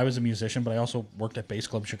I was a musician, but I also worked at Bass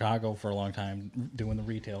Club Chicago for a long time, doing the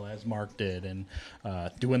retail as Mark did, and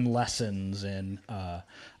doing lessons. And I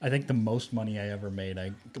think the most money I ever made,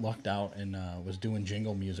 I lucked out and was doing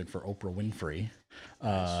jingle music for Oprah Winfrey.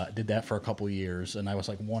 Did that for a couple years, and I was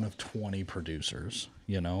like one of 20 producers,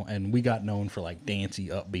 you know. And we got known for like dancey,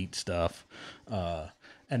 upbeat stuff.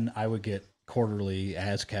 And I would get quarterly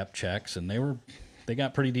ASCAP checks, and they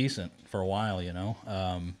got pretty decent for a while, you know.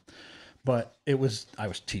 but I was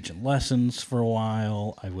teaching lessons for a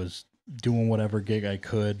while. I was doing whatever gig I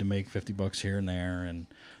could to make $50 here and there, and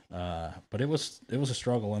but it was a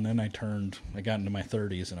struggle. And then I got into my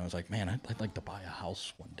 30s, and I was like, man, I'd like to buy a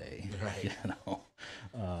house one day, Right. you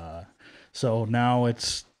know. So now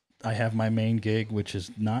I have my main gig, which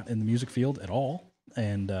is not in the music field at all,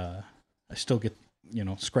 and I still get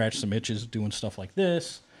scratch some itches doing stuff like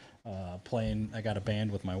this. Playing, I got a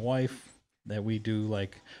band with my wife that we do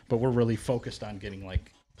but we're really focused on getting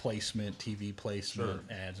placement, TV placement,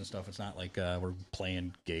 ads and stuff. It's not like we're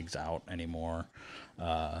playing gigs out anymore.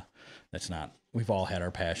 That's not. We've all had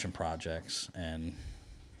our passion projects, and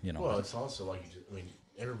Well, it's also like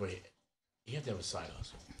everybody. You have to have a side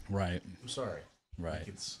hustle. Right. I'm sorry. Right.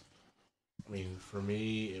 For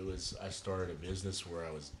me, I started a business where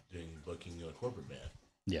I was doing booking in a corporate band.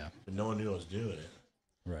 Yeah. But no one knew I was doing it.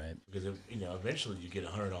 Right. Because eventually you get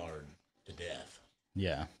 $100 to death.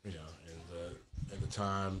 Yeah. And at the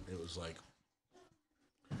time it was like,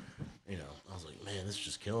 I was like, man, this is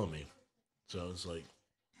just killing me. So it's like,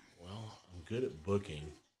 well, I'm good at booking,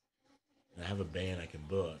 and I have a band I can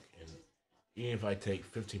book, and even if I take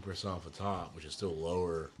 15% off the top, which is still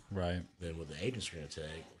lower, right, than what the agent's going to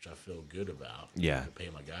take, which I feel good about. Yeah. I pay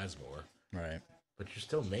my guys more. Right. But you're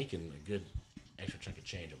still making a good extra chunk of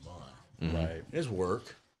change a month. Mm-hmm. Right. It's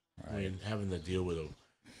work. Right. Having to deal with a,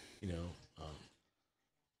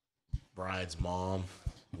 bride's mom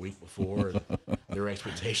week before, and their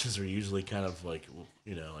expectations are usually kind of like,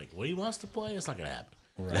 what he wants to play, it's not going to happen.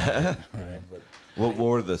 Right. Right. But What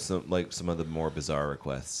were some of the more bizarre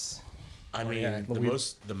requests?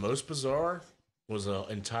 the most bizarre was an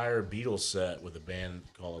entire Beatles set with a band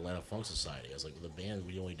called Atlanta Funk Society. I was like, with a band,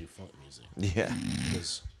 we only do funk music. Yeah.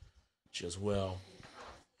 Because she goes, well,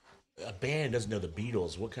 a band doesn't know the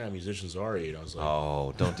Beatles. What kind of musicians are you? And I was like,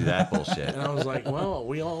 Oh, don't do that bullshit. and I was like, well,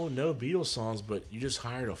 we all know Beatles songs, but you just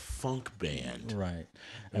hired a funk band. Right.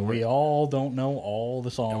 And we all don't know all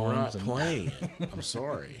the songs. And we're not playing it. I'm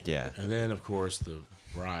sorry. Yeah. And then, of course, the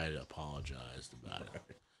bride apologized about it.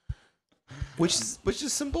 Which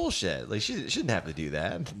is some bullshit. Like she shouldn't have to do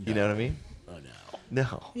that. You know what I mean? Oh, no.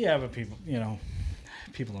 No. Yeah, but people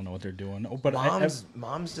don't know what they're doing. But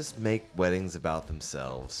Moms just make weddings about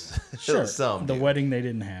themselves. sure, Some the do. wedding they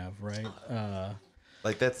didn't have, right?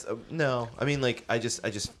 Like that's no. I mean, like I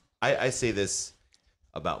say this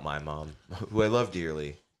about my mom, who I love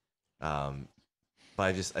dearly. But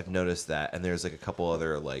I've noticed that, and there's like a couple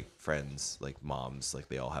other like friends, like moms, like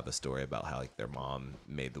they all have a story about how like their mom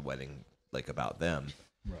made the wedding like about them.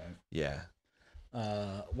 Right. Yeah.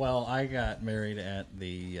 Well, I got married at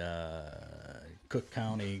the Cook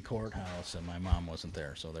County courthouse, and my mom wasn't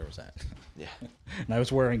there, so there was that. Yeah. And I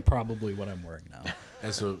was wearing probably what I'm wearing now.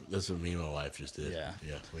 That's what me and my wife just did. Yeah.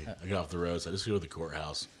 Yeah. I got off the road, so I just go to the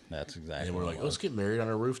courthouse. That's exactly. And we're like, let's get married on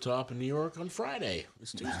a rooftop in New York on Friday.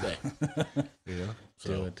 It's Tuesday.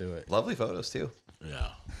 So, do it. Lovely photos too. Yeah.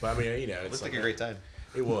 But I mean, It it's looked like a great time.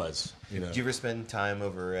 It was. Did you ever spend time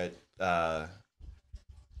over at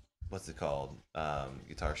what's it called?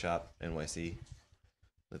 Guitar Shop NYC,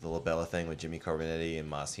 like the Labella thing with Jimmy Carbonetti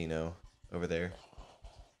and Moschino over there.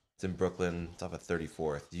 It's in Brooklyn. It's off of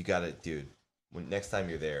 34th. You got it, dude. When next time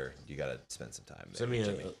you're there, you got to spend some time. Send me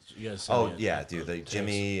Dude. Like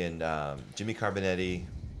Jimmy and Jimmy Carbonetti.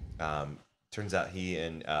 Turns out he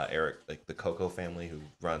and Eric, like the Coco family who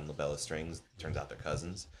run Labella Strings, turns out they're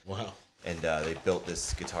cousins. Wow. And they built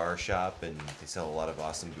this guitar shop, and they sell a lot of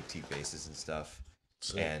awesome boutique basses and stuff.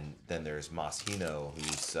 Sick. And then there's Moschino,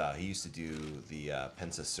 who's he used to do the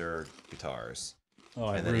Pensa Sur guitars. Oh,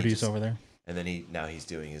 And then Rudy's over there. And then he's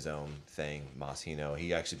doing his own thing, Moschino.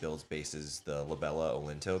 He actually builds basses, the Labella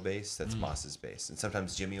Olinto bass, that's Moss's bass. And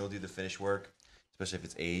sometimes Jimmy will do the finish work, especially if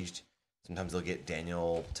it's aged. Sometimes they'll get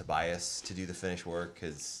Daniel Tobias to do the finish work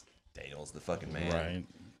because Daniel's the fucking man. Right.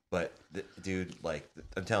 But dude, like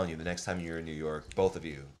I'm telling you, the next time you're in New York, both of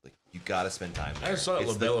you, like you got to spend time there. I just saw that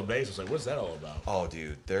It's Labella bass. I was like, what's that all about? Oh,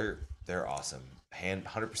 dude, they're awesome.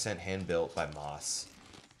 100% hand built by Moss.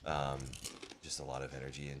 Just a lot of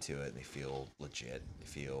energy into it. And they feel legit. They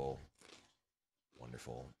feel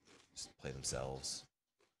wonderful. Just play themselves.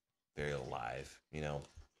 Very alive,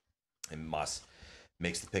 And Moss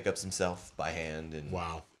makes the pickups himself by hand and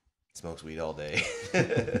Wow. smokes weed all day.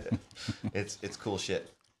 It's cool shit.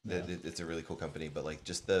 Yeah. It's a really cool company, but like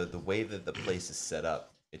just the way that the place is set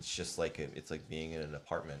up, it's just like it's like being in an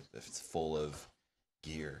apartment if it's full of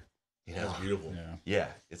gear. That's beautiful. Yeah.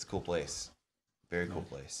 It's a cool place. Very cool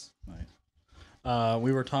place. Nice.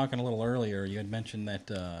 We were talking a little earlier. You had mentioned that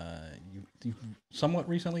you somewhat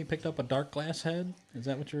recently picked up a dark glass head. Is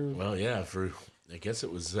that what you're? Well, yeah. I guess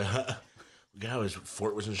it was guy was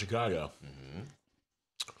Forq was in Chicago.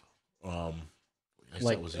 I guess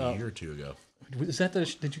Like, that was a year or two ago. Is that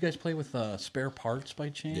did you guys play with Spare Parts by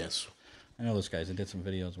chance? Yes. I know those guys. I did some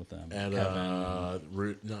videos with them. And not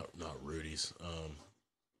Rudy's.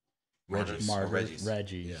 Reggie's.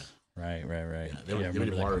 Reggie's. Yeah. Right. Yeah, they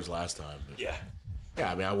did Martyrs last time. But Yeah.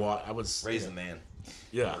 Yeah, I mean, I was Raise the man.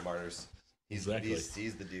 Yeah. Martyrs. Exactly.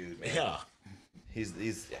 He's the dude, man. Yeah. He's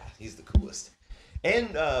the coolest. And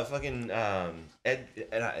fucking not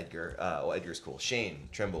Edgar. Edgar's cool. Shane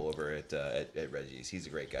Trimble over at Reggie's. He's a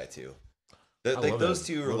great guy too. Those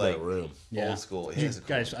two are like room. old school. You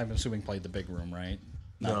guys, I'm assuming played the big room, right?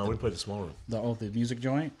 No, we played the small room. The music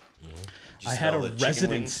joint. Mm-hmm. I had a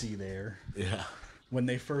residency there. Yeah. When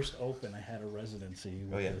they first opened, I had a residency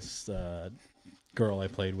with Oh, yeah. this girl I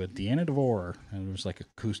played with, Deanna DeVore, and it was like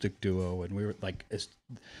acoustic duo, and we were like,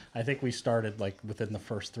 I think we started like within the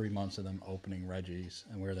first 3 months of them opening Reggie's,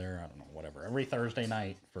 and we were there, I don't know, whatever, every Thursday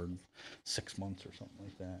night for 6 months or something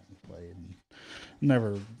like that, and played. And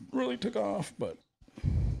never really took off, but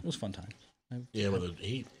it was fun times. Yeah, well,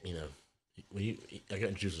 I got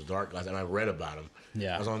introduced to Dark Glass, and I read about him.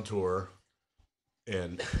 Yeah. I was on tour,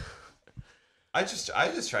 and I just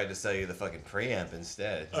tried to sell you the fucking preamp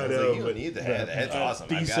instead. I was know, like, you don't but need the head. The head's awesome.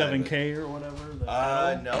 I got it, D7K or whatever.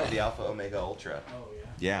 but- no, the Alpha Omega Ultra. Oh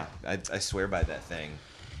yeah. Yeah, I swear by that thing.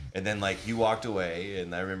 And then like you walked away,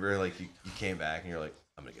 and I remember like you came back, and you're like,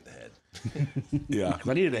 I'm gonna get the head. yeah,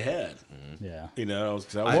 I needed a head. Yeah. You know,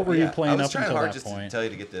 What were you playing I was up trying until hard that just point? to tell you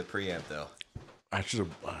to get the preamp though. I should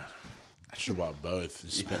have bought both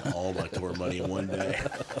and spent all my tour money in one day.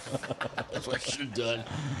 That's what I should have done.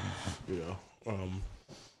 You know.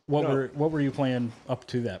 What were you playing up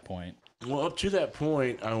to that point? Well, up to that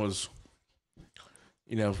point, I was,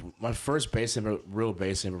 my first real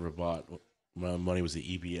bass amp I ever bought, my money was the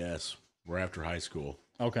EBS right after high school.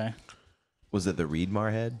 Okay. Was it the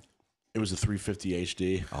Reedmar head? It was a 350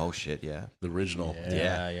 HD, Oh shit, yeah. the original.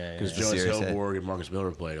 Yeah. Because The Jonas serious head. Hillborg and Marcus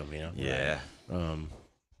Miller played them, Yeah.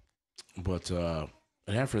 But and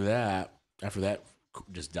after that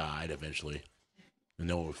just died eventually, and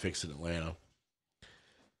no one would fix it in Atlanta.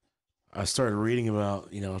 I started reading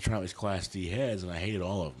about trying out these Class D heads, and I hated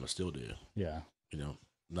all of them. I still do. Yeah.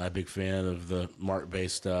 Not a big fan of the Mark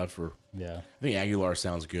bass stuff, or Yeah. I think Aguilar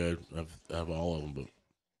sounds good of all of them, but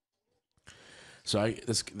so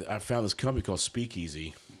I found this company called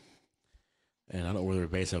Speakeasy, and I don't know where they're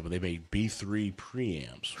based out, but they made B3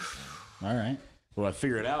 preamps. All right. What I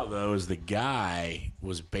figured out though is the guy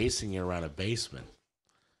was basing it around a basement,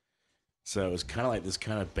 so it was kind of like this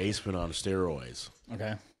kind of basement on steroids.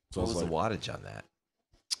 Okay. So What I was was the wattage on that?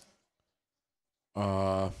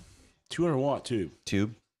 like, 200 watt tube.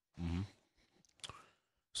 Tube?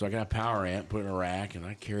 So I got a power amp, put it in a rack, and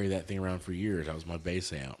I carried that thing around for years. That was my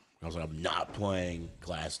bass amp. I was like, I'm not playing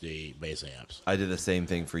Class D bass amps. I did the same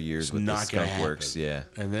thing for years It's with the not gonna Skunk Works. happen.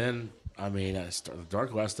 Yeah. And then, the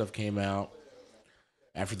Dark Glass stuff came out.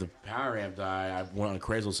 After the power amp died, I went on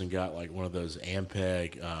Craigslist and got like one of those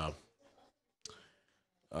Ampeg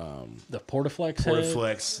The Portaflex.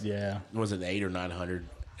 Portaflex. Yeah. Was it 800 or 900,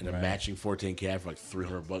 and a Right. matching 14 cab for like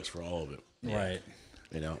 $300 for all of it. Right.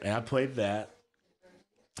 And I played that,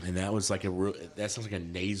 and that was like that sounds like a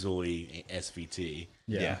nasally SVT.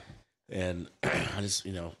 Yeah. And I just,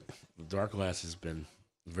 Dark Glass has been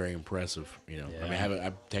very impressive. I mean,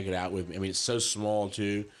 I take it out with me. I mean, it's so small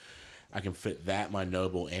too. I can fit that, my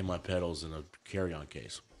Noble, and my pedals in a carry-on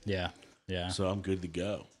case. Yeah. Yeah. So I'm good to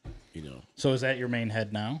go. So is that your main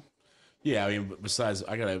head now? Yeah, I mean, besides,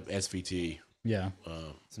 I got a SVT. Yeah.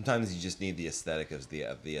 Sometimes you just need the aesthetic of the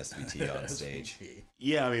SVT on stage.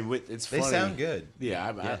 Yeah, I mean, it's They funny. sound good.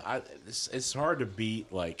 Yeah, it's hard to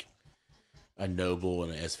beat like a Noble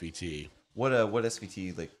and an SVT. What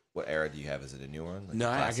SVT, like what era do you have? Is it a new one? Like No,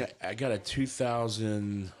 the I classic? got a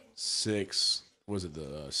 2006. Was it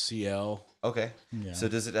the CL? Okay. Yeah. So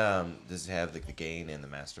does it have like the gain and the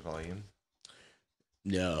master volume?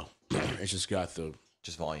 No, it's just got the.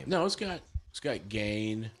 Just volume. No, it's got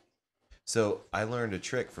gain. So I learned a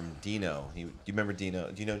trick from Dino. Do you remember Dino?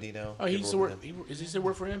 Do you know Dino? Oh, he You used ever to work work. with him? Is he still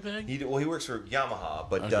work for Ampeg? He works for Yamaha,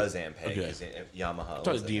 but Okay. does Ampeg. Okay. He's Yamaha. I talked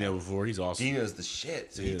was to it? Dino before. He's awesome. Dino's the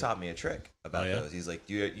shit. So he Yeah. taught me a trick about Oh, yeah? those. He's like,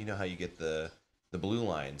 you know how you get the blue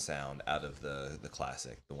line sound out of the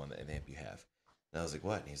classic, the one that an amp you have. And I was like,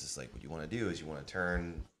 what? And he's just like, what you want to do is you want to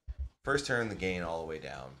turn the gain all the way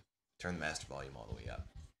down, turn the master volume all the way up.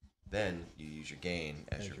 Then you use your gain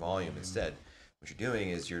as your volume instead. What you're doing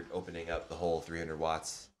is you're opening up the whole 300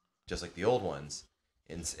 watts, just like the old ones,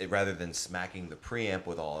 and rather than smacking the preamp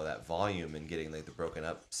with all of that volume and getting like the broken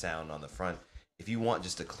up sound on the front. If you want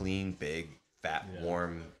just a clean, big fat,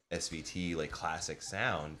 warm SVT, like classic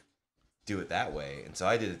sound, do it that way. And so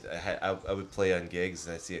I did it. I would play on gigs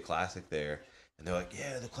and I see a classic there. And they're like,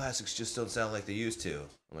 yeah, the classics just don't sound like they used to.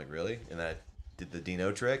 I'm like, really? And then I did the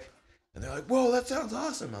Dino trick. And they're like, whoa, that sounds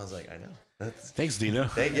awesome. I was like, I know. Thanks, Dino.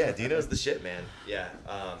 Yeah, Dino's the shit, man. Yeah.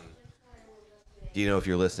 Dino, if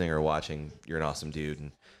you're listening or watching, you're an awesome dude.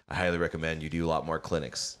 And I highly recommend you do a lot more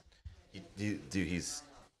clinics. Dude, he's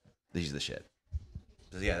the shit.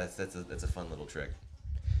 So yeah, that's a fun little trick.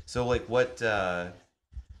 So like what the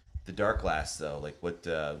dark glass though, like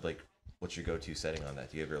what's your go-to setting on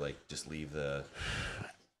that? Do you ever like just leave the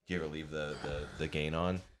gain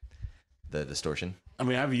on, the distortion? I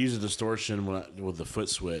mean, I've used a distortion with the foot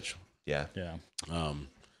switch. Yeah.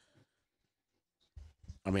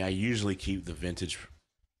 I mean, I usually keep the vintage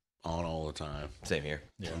on all the time. Same here.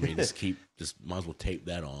 Yeah. I mean, just might as well tape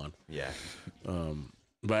that on. Yeah.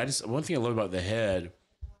 But one thing I love about the head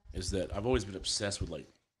is that I've always been obsessed with like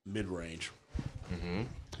mid-range. Mm-hmm.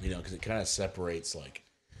 You know, because it kind of separates like,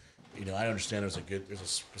 you know, I understand there's a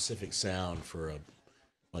specific sound for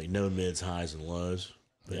like no mids, highs, and lows.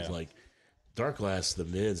 But it's like dark glass, the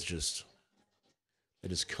mids they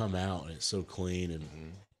just come out and it's so clean and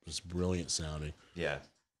just brilliant sounding. Yeah.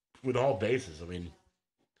 With all basses, I mean,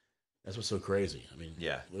 that's what's so crazy. I mean,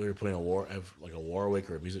 we were playing a Warwick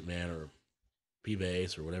or a Music Man or P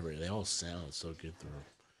bass or whatever. They all sound so good through.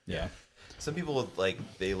 Yeah. Some people I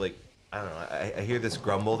don't know. I hear this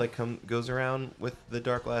grumble that goes around with the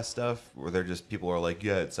dark glass stuff, where people are like,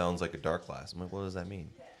 yeah, it sounds like a dark glass. I'm like, what does that mean?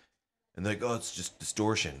 And they're like, oh, it's just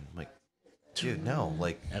distortion. I'm like, dude, no,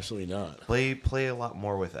 like absolutely not. Play a lot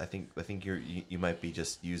more with. I think you might be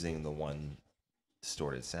just using the one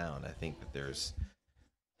distorted sound. I think that there's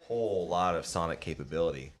a whole lot of sonic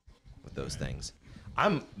capability with those things.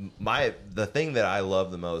 The thing that I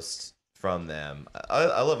love the most from them,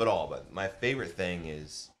 I love it all, but my favorite thing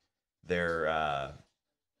is their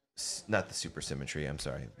not the supersymmetry. I'm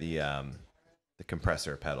sorry, the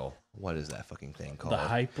compressor pedal. What is that fucking thing called? The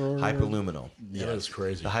hyperluminal. Yeah, that's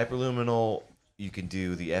crazy. The hyperluminal. You can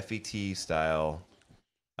do the FET style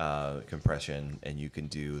compression, and you can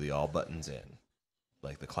do the all buttons in,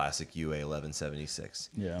 like the classic UA 1176.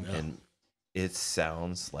 Yeah. And it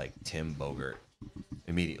sounds like Tim Bogert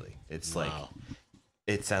immediately. It's like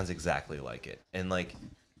it sounds exactly like it. And like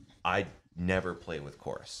I never play with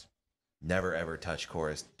chorus. Never ever touch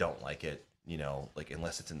chorus. Don't like it, you know, like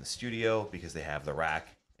unless it's in the studio because they have the rack,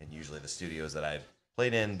 and usually the studios that I've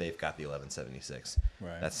played in, they've got the 1176.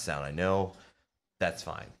 Right. That's the sound I know. That's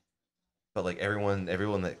fine. But like everyone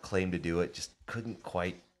that claimed to do it just couldn't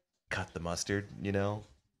quite cut the mustard, you know?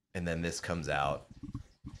 And then this comes out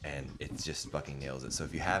and it just fucking nails it. So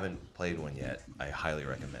if you haven't played one yet, I highly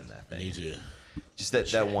recommend that thing. I need to just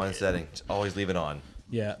that one setting. Just always leave it on.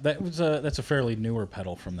 Yeah, that's a fairly newer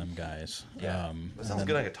pedal from them guys. Yeah. It sounds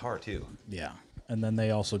good on guitar too. Yeah. And then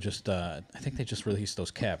they also just I think they just released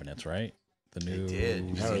those cabinets, right? The new. They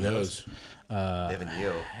did. How are those? They have a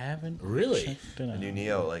Neo. Haven't Really? A new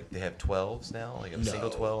Neo. Like they have 12s now, like a single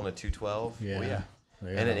 12 and a 212. Yeah. Oh, yeah.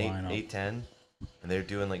 They And got an a lineup. 810. And they're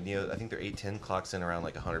doing like Neo. I think their 810 clocks in around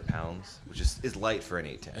like 100 pounds, which is light for an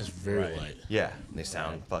 810. That's very Right. light. Yeah, and they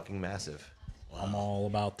sound fucking massive. I'm all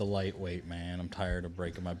about the lightweight, man. I'm tired of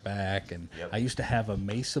breaking my back. And Yep. I used to have a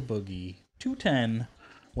Mesa Boogie 210,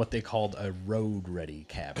 what they called a road-ready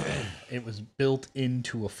cabinet. It was built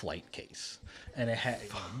into a flight case. And it had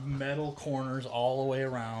metal corners all the way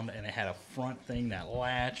around, and it had a front thing that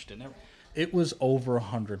latched. And it was over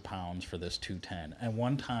 100 pounds for this 210. And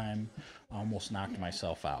one time, I almost knocked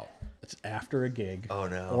myself out. It's after a gig. Oh,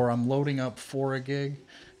 no. Or I'm loading up for a gig,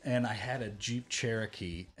 and I had a Jeep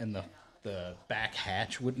Cherokee, and the back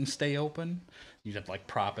hatch wouldn't stay open. You'd have to like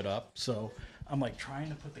prop it up. So I'm like trying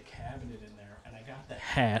to put the cabinet in there, and I got the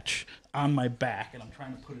hatch on my back, and I'm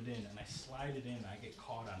trying to put it in, and I slide it in, and I get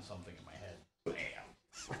caught on something in my head.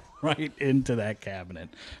 Bam! Right into that cabinet.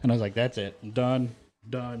 And I was like, that's it. I'm done.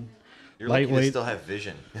 You're lucky to Lightweight. still have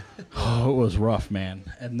vision. Oh, it was rough, man.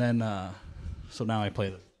 And then, so now I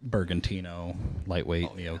play the Bergantino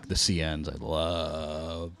lightweight, the CNs. I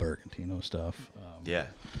love Bergantino stuff. Yeah.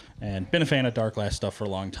 And been a fan of dark glass stuff for a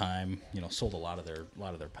long time. You know, sold a lot of their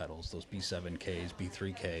pedals, those B7Ks,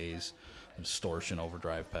 B3Ks, distortion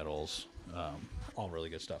overdrive pedals, all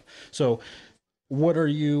really good stuff. So, what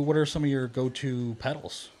are some of your go-to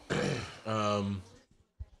pedals? I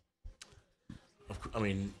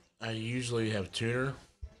mean, I usually have tuner,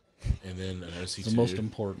 and then an OC2. The most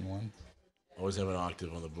important one. Always have an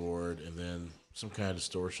octave on the board, and then some kind of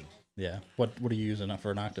distortion. Yeah. What are you using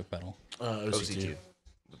for an octave pedal? OC2.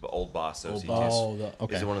 The old Boss OC2. Oh,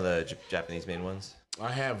 okay. Is it one of the Japanese made ones?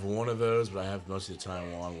 I have one of those, but I have most of the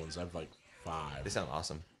Taiwan ones. I have like 5. They sound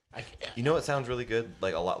awesome. I, You know what sounds really good?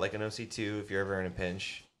 Like a lot like an OC2 if you're ever in a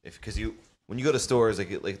pinch. Because when you go to stores,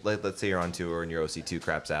 like let's say you're on tour and your OC2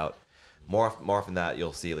 craps out, more often than that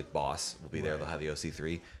you'll see like Boss will be there. They'll have the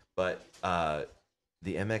OC3, but the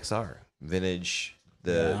MXR vintage,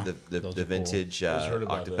 the vintage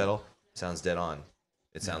Cool. octave pedal sounds dead on.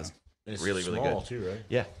 It sounds it's really small good too, right?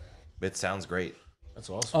 Yeah, it sounds great. That's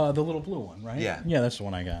awesome. The little blue one, right? Yeah. Yeah, that's the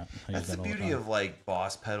one I got. I use That's the that all beauty time. of like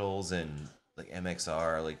Boss pedals and like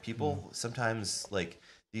MXR. Like people sometimes like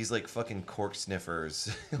these like fucking cork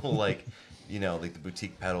sniffers, like like the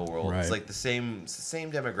boutique pedal world. It's Right. like it's the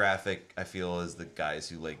same demographic I feel as the guys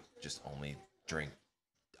who like just only drink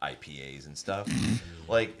IPAs and stuff.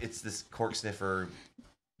 Like it's this cork sniffer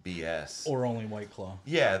BS. Or only White Claw.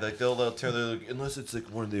 Yeah, like they'll tell you like, unless it's like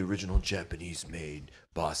one of the original Japanese made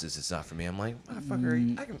Bosses, it's not for me. I'm like,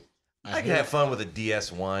 motherfucker, I can have fun with a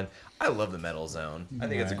DS1. I love the Metal Zone. I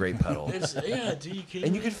think it's a great pedal. Dude, you kidding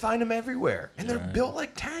And you me? can find them everywhere, and they're built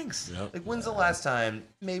like tanks. Yep. Like, when's the last time?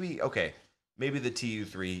 Maybe the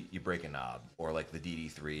TU3 you break a knob, or like the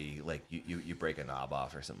DD3, like you break a knob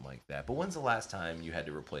off or something like that. But when's the last time you had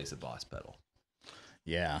to replace a Boss pedal?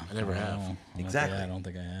 Yeah. I never have. Oh, Exactly. Yeah, I don't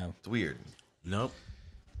think I have. It's weird. Nope,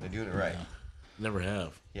 They're doing it right. never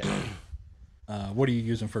have. Yeah. What are you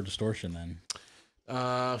using for distortion then?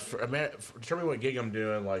 For determining what gig I'm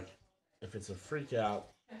doing, like if it's a freak out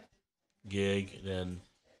gig, then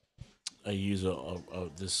I use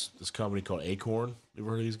this company called Acorn. You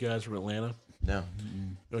ever heard of these guys from Atlanta? No.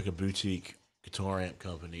 They're like a boutique guitar amp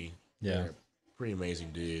company. Yeah. They're pretty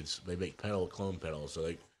amazing dudes. They make clone pedals.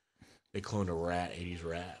 So they cloned a Rat, 80s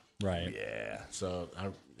Rat. Right. Yeah. So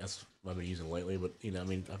that's what I've been using lately. But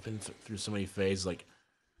I've been through so many phases, like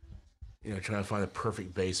trying to find the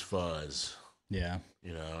perfect bass fuzz. Yeah.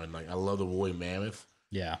 And like I love the Woolly Mammoth,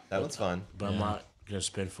 Yeah. That one's fun. but I'm not gonna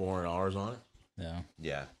spend $400 on it. Yeah.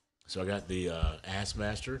 Yeah. So I got the Ass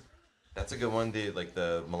Master. That's a good one, dude. Like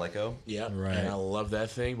the Maleko. Yeah, Right. And I love that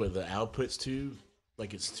thing, but the output's too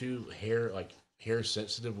it's too hair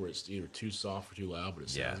sensitive, where it's either too soft or too loud, but it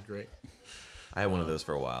sounds great. I had one of those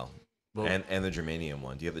for a while. Well, And the germanium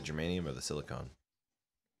one. Do you have the germanium or the silicone?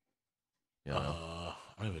 You don't know?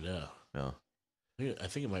 I don't even know. No. I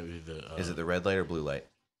think it might be the Is it the red light or blue light?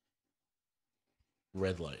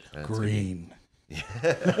 red light. That's Green. Yeah.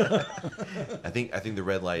 I think the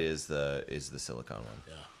red light is the silicone one.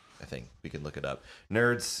 Yeah. I think we can look it up.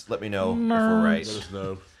 Nerds, let me know if we're right. Let us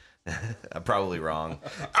know. I'm probably wrong.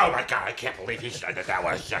 Oh my god, I can't believe he said that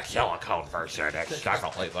was the silicone version. It's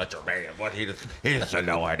definitely the germanium one. He doesn't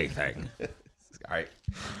know anything. All right,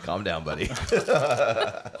 calm down, buddy.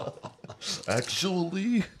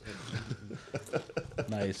 Actually,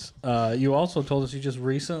 Nice. You also told us you just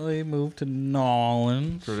recently moved to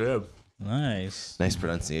Nolan. For them. Nice. nice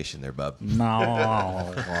pronunciation there, bub.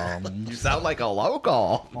 Nolan. You sound like a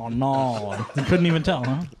local. Oh, no. You couldn't even tell,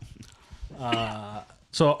 huh?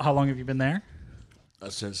 So how long have you been there?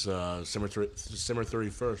 Since December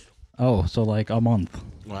 31st. Oh, so like a month.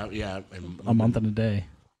 Well, yeah, A month and a day.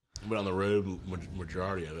 I've been on the road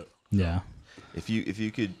majority of it. Yeah. If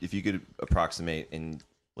you could approximate, and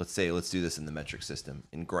let's do this in the metric system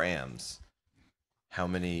in grams. How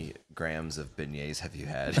many grams of beignets have you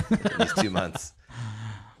had in these 2 months?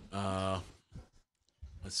 Let's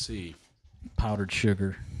see. Powdered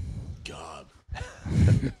sugar. God.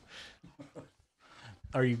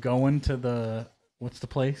 Are you going to what's the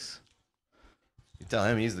place? You tell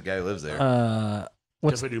him he's the guy who lives there.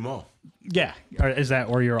 What's Cafe du Mall. Yeah. Is that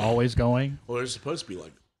where you're always going? Well, there's supposed to be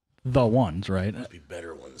like The ones, right?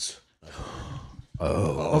 better ones.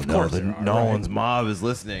 Of course there are, Nolan's mob is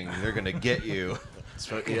listening. They're gonna get you.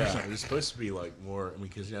 Yeah, there's supposed to be like more. I mean,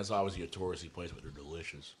 because that's obviously a touristy place, but they're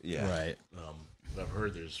delicious. Yeah. Right. But I've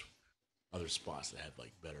heard there's other spots that have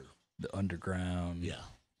like better. The underground. Yeah.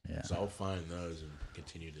 Yeah. So I'll find those and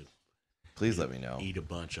continue to Please let me know. eat a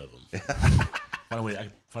bunch of them.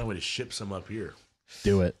 find a way to ship some up here.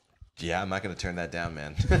 Do it. Yeah, I'm not gonna turn that down,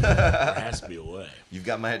 man. There has to be a way. You've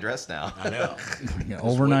got my address now. I know. Yeah,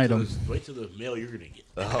 overnight them. Wait till the mail you're gonna get.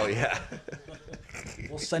 Oh yeah.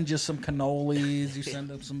 We'll send you some cannolis. You send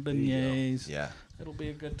up some beignets. Yeah. It'll be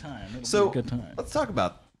a good time. It'll So be a good time. let's talk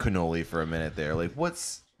about cannoli for a minute there.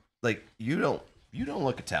 Like you don't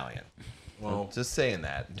look Italian. Well, Just saying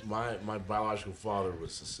that. my biological father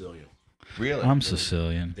was Sicilian. Really? I'm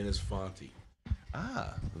Sicilian. Dennis Fonti.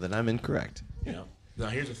 Then I'm incorrect. Yeah. Now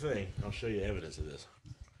here's the thing. I'll show you evidence of this.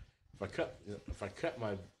 If I cut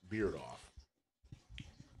my beard off,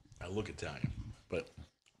 I look Italian. But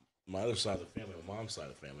my other side of the family, my mom's side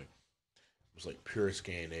of the family, was like pure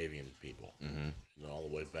Scandinavian people. Mm-hmm. all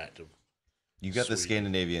the way back to. You got the Sweden.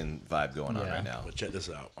 Scandinavian vibe going on Yeah. right now. But check this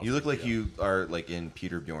out. You look like you are like in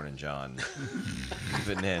Peter, Bjorn, and John.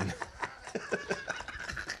 Fitting in.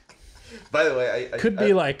 By the way, I Could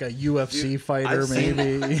be like a UFC fighter, I've seen-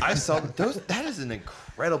 maybe. I saw those. That is an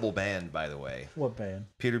incredible band, by the way. What band?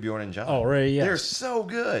 Peter, Bjorn, and John. Oh, right, yes. They're so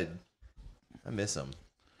good. I miss them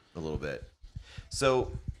a little bit.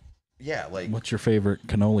 So, yeah, like What's your favorite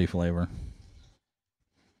cannoli flavor?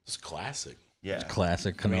 It's classic. yeah,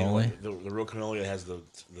 Classic I mean, cannoli. like, the real cannoli that has the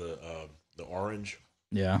orange.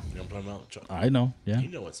 Yeah, You know what I'm talking about? I know. Yeah, You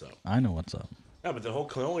know what's up. I know what's up. No, but the whole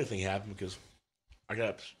cannoli thing happened because I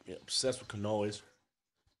got obsessed with cannolis.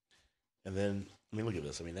 And then, I mean, look at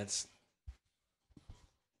this. I mean, that's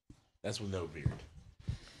with no beard.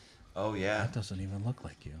 oh yeah, That doesn't even look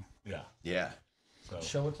like you. Yeah. yeah. So,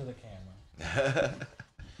 Show it to the camera.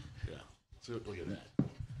 yeah. So look at that.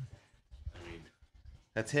 I mean,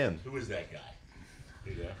 That's him. who is that guy?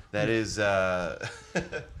 You know? That is. That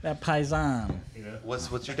paisan. You know?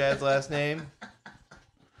 What's your dad's last name?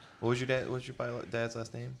 What was your dad's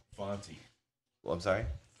last name? Fonte. Well, I'm sorry.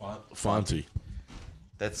 Fonte.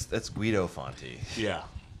 That's Guido Fonti Yeah.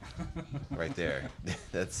 right there.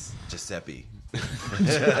 That's Giuseppe.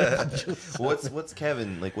 What's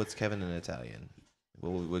Kevin? Like, what's Kevin in Italian?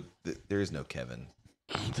 There is no Kevin.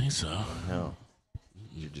 I don't think so. No.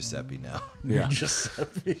 You're Giuseppe now. Yeah.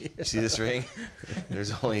 Giuseppe. See this ring?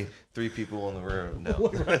 There's only 3 people in the room. No.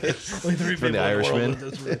 Only 3 From people in the the world Irishman. with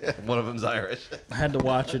this ring. One of them's Irish. I had to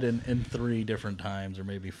watch it in 3 different times, or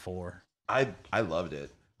maybe 4. I loved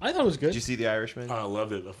it. I thought it was good. Did you see The Irishman? I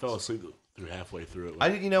loved it. I fell asleep through halfway through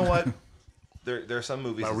it. You know what? There are some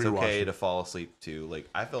movies I it's rewatched okay it. to fall asleep to. Like,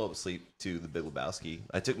 I fell asleep to The Big Lebowski.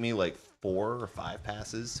 It took me like 4 or 5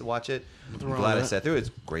 passes to watch it. I'm wrong glad I with that. sat through it. It's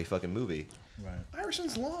a great fucking movie. Right.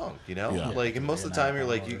 Irishman's long, you know? Yeah. Like, and most of the time you're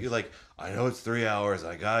like, 3.5 you're like, I know it's 3 hours.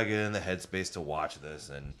 I gotta get in the headspace to watch this.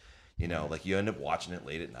 And, you know, like, you end up watching it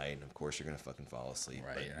late at night, and of course you're gonna fucking fall asleep.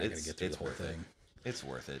 Right, But you're not gonna get through the whole worth it. thing. It's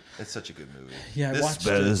worth it. It's such a good movie. Yeah, I watched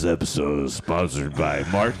it. This episode is sponsored by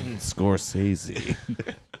Martin Scorsese.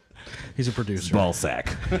 He's a producer. Ballsack.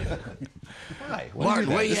 Why?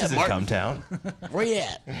 Martin, where you This at, isn't Martin? Cumtown. Where you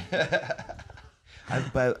at?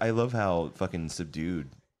 But I love how fucking subdued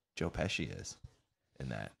Joe Pesci is in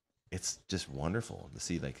that. It's just wonderful to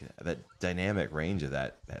see like that dynamic range of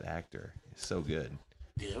that actor. It's so good.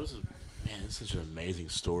 Yeah, it's such an amazing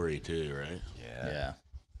story too, right? Yeah.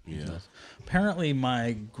 Yeah. Apparently,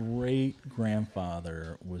 my great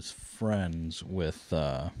grandfather was friends with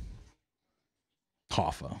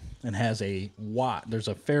Hoffa and has a watch. There's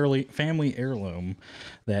a family heirloom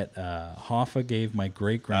that Hoffa gave my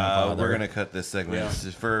great grandfather. We're gonna cut this segment This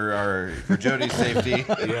is for Jody's safety.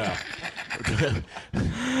 Yeah.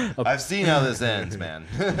 I've seen how this ends, man.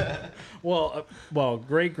 Well,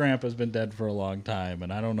 great grandpa's been dead for a long time,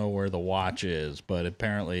 and I don't know where the watch is, but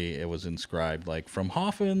apparently it was inscribed like from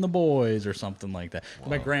Hoffa and the Boys or something like that.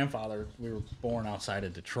 My grandfather, we were born outside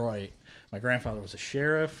of Detroit. My grandfather was a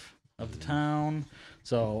sheriff of the town,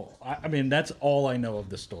 so I mean that's all I know of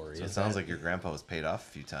the story. So it sounds like your grandpa was paid off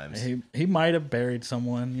a few times. he might have buried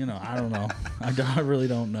someone. You know, I don't know. I really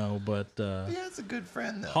don't know, but Yeah, it's a good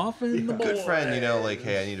friend though. Hoffa and the Boys. Good friend, you know, like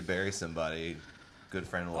hey, I need to bury somebody. Good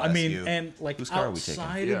friend will ask you. And like whose car are we taking?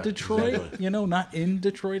 outside Yeah, of Detroit, exactly. you know, not in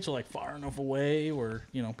Detroit, so like far enough away where,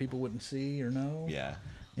 you know, people wouldn't see or know. Yeah.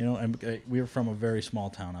 You know, and we were from a very small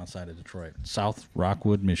town outside of Detroit, South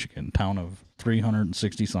Rockwood, Michigan, town of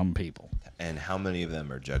 360-some people. And how many of them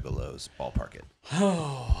are juggalos? Ballpark it.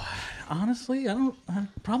 Oh, honestly,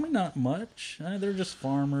 probably not much. They're just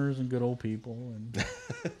farmers and good old people. And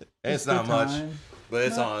It's good not much, time. but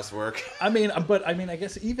it's honest work. I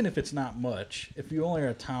guess even if it's not much, if you only are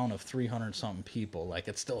a town of 300-something people, like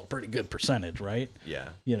it's still a pretty good percentage, right? Yeah.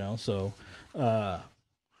 You know, so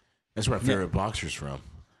That's where my favorite boxer's from.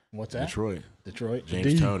 what's that? Detroit. Detroit.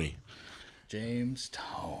 James Toney. James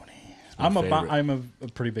Toney. my favorite. I'm a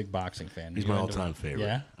pretty big boxing fan. He's You my into all-time it? favorite.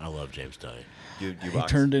 Yeah. I love James Toney. You He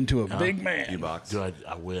box. turned into a big man. You box. Dude,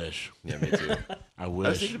 I wish. Yeah, me too. I I was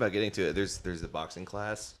wish. thinking about getting to it. There's the boxing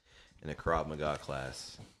class and a Krav Maga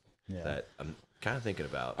class Yeah. that I'm kind of thinking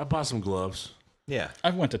about. I bought some gloves. Yeah.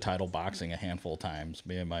 I've went to title boxing a handful of times.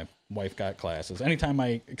 Me and my wife got classes. Anytime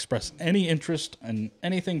I express any interest in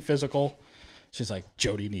anything physical, she's like,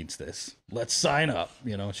 Jody needs this. Let's sign up.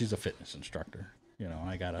 You know, she's a fitness instructor. You know,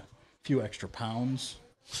 I got a few extra pounds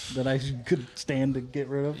that I could stand to get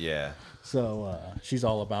rid of. Yeah. So she's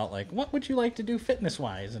all about like, what would you like to do fitness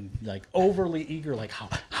wise, and like overly eager. Like,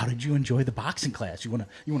 how did you enjoy the boxing class? You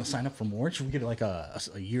wanna sign up for more? Should we get like a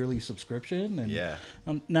yearly subscription? And Yeah.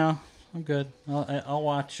 no, I'm good. I'll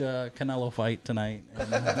watch Canelo fight tonight.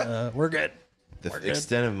 And, we're good. The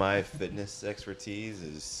extent of my fitness expertise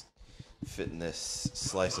is fitting this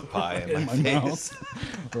slice of pie in my face.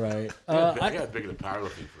 Right. I got big into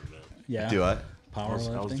powerlifting for a minute. Yeah. Do I? I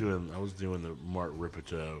Powerlifting. was doing the Mark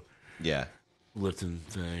Ripito Yeah. lifting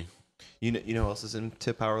thing. You know who else is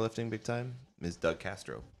into powerlifting big time? Is Doug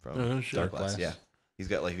Castro from no shit. Dark Glass. Glass. Yeah. He's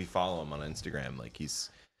got like if you follow him on Instagram, like he's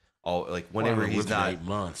all like Well, whenever I he's lived for not 8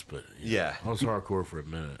 months, but Yeah. I was hardcore for a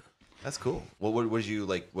minute. That's cool. What would you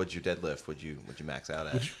like? What'd you deadlift? Would you max out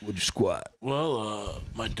at? Would you squat? Well,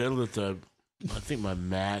 my deadlift, I think my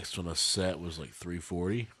max on a set was like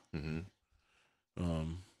 340.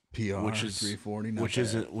 PR Which is 340.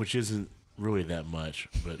 which isn't really that much,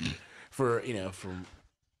 but for from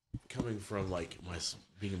coming from like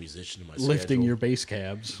being a musician in my lifting schedule, your base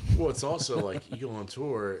calves. well, it's also like you go on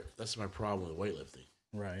tour. That's my problem with weightlifting.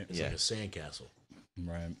 Right. It's like a sandcastle.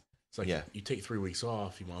 Right. It's like Yeah. you take 3 weeks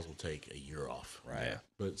off, you might as well take a year off. Right. Yeah.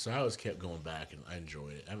 But so I always kept going back, and I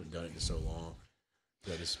enjoyed it. I haven't done it in so long.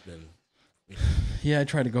 But it's been. Yeah, I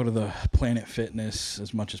try to go to the Planet Fitness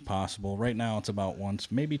as much as possible. Right now, it's about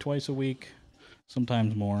once, maybe twice a week,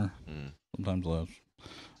 sometimes more, sometimes less.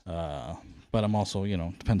 But I'm also,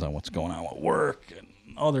 depends on what's going on with work and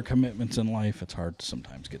other commitments in life. It's hard to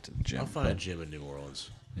sometimes get to the gym. I'll find a gym in New Orleans.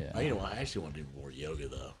 Yeah. I actually want to do more yoga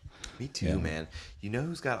though. Me too, man. You know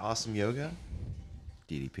who's got awesome yoga?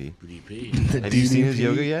 DDP. DDP. Have you seen his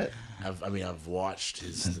yoga yet? I've watched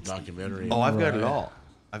his documentary. Oh, I've got it all.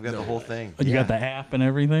 I've got the whole thing. You got the app and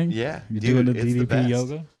everything? Yeah, You're dude, doing the it's the DDP best.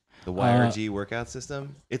 yoga? The YRG workout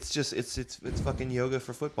system. It's just it's fucking yoga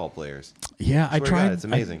for football players. Yeah, I Swear to tried. God, it's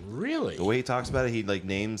amazing. Really? The way he talks about it, he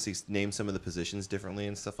names some of the positions differently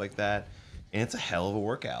and stuff like that, and it's a hell of a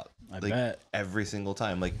workout. I bet. Every single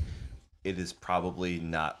time. Like, it is probably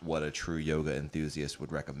not what a true yoga enthusiast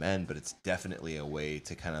would recommend, but it's definitely a way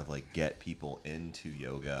to kind of like get people into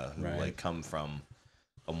yoga who like come from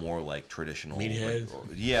a more like traditional meathead.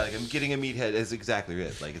 Like I'm getting a meathead is exactly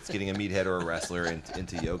it. Like it's getting a meathead or a wrestler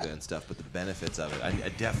into yoga and stuff. But the benefits of it, I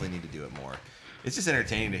definitely need to do it more. It's just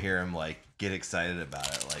entertaining to hear him like get excited about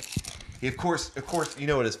it. Like he, of course, you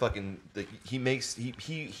know what his fucking like,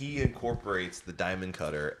 he incorporates the diamond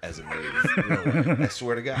cutter as a move. I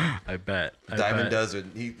swear to God, I bet. diamond does it.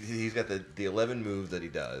 He's got the 11 moves that he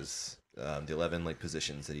does. The 11 like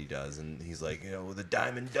positions that he does, and he's like, the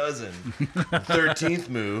diamond dozen, 13th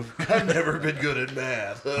move. I've never been good at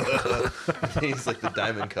math. He's like the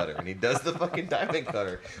diamond cutter, and he does the fucking diamond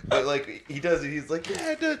cutter. But like he does it, he's like,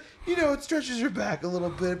 yeah, it does, it stretches your back a little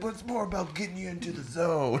bit, but it's more about getting you into the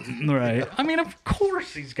zone. Right. I mean, of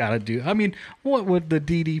course he's got to do. I mean, what would the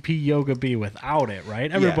DDP yoga be without it,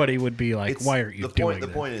 right? Everybody would be like, why aren't you doing The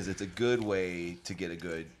this? point is, it's a good way to get a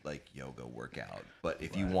good like yoga workout. But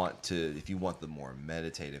if you want the more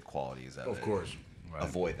meditative qualities of course.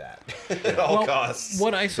 avoid that at all costs.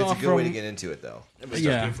 What I saw it's a good way to from- get into it, though. It's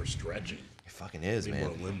good for stretching. It fucking is, Be man.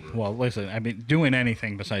 more limber. Well, listen, I mean, doing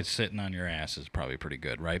anything besides sitting on your ass is probably pretty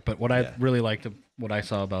good, right? But what I really liked, what I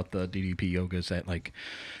saw about the DDP yoga is that, like,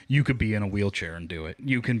 you could be in a wheelchair and do it.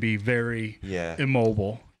 You can be very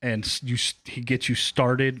immobile, and he gets you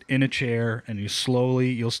started in a chair, and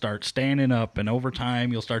you'll start standing up, and over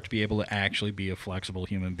time, you'll start to be able to actually be a flexible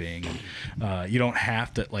human being. You don't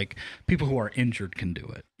have to, like, people who are injured can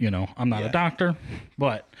do it. I'm not a doctor,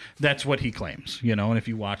 but that's what he claims, and if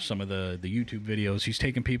you watch some of the YouTube videos, he's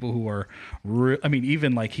taking people who are,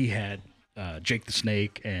 even like he had Jake the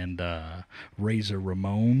Snake and Razor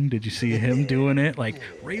Ramon. Did you see him doing it? Like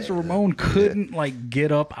Razor Ramon couldn't like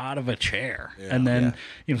get up out of a chair, and then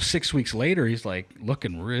 6 weeks later he's like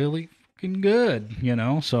looking really fucking good.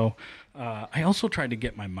 So I also tried to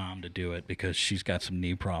get my mom to do it because she's got some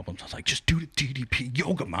knee problems. I was like, just do the DDP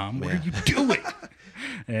yoga, Mom. What are you doing?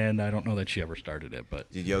 And I don't know that she ever started it,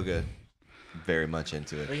 but Did yoga very much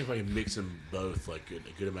into I it. think if I can mix them both, like a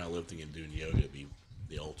good amount of lifting and doing yoga, it'd be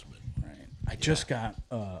the ultimate. right. I just got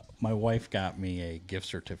my wife got me a gift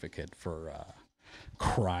certificate for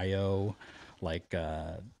cryo, like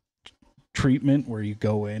treatment where you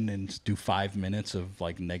go in and do 5 minutes of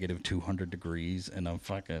like negative 200 degrees in a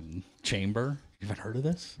fucking chamber. You haven't heard of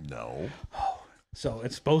this? No. So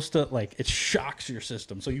it's supposed to like it shocks your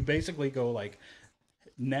system. So you basically go like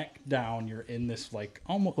neck down. You're in this like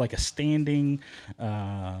almost like a standing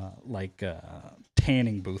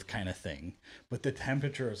tanning booth kind of thing, but the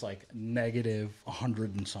temperature is like negative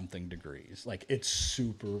 100 and something degrees. Like it's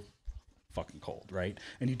super fucking cold, right?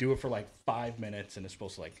 And you do it for like 5 minutes, and it's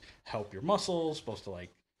supposed to like help your muscles, supposed to like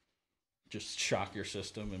just shock your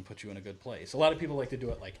system and put you in a good place. A lot of people like to do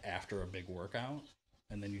it like after a big workout.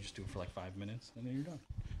 and then you just do it for like 5 minutes, and then you're done.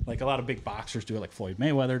 Like a lot of big boxers do it, like Floyd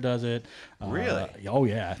Mayweather does it. Really? Oh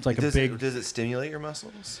yeah, it's like Does a big. Does it stimulate your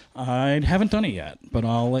muscles? I haven't done it yet, but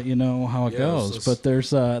I'll let you know how it goes. But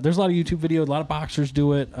there's a lot of YouTube videos. A lot of boxers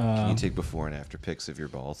do it. Can you take before and after pics of your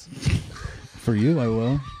balls? For you, I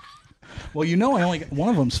will. Well, you know, I only one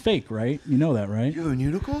of them's fake, right? You know that, right? You have a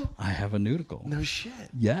nudicle? I have a nudicle. No shit.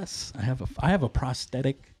 Yes, I have a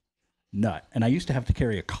prosthetic nut, and I used to have to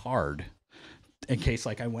carry a card in case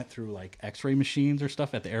like I went through like X-ray machines or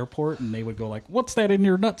stuff at the airport, and they would go like, "What's that in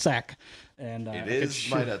your nutsack?" And it is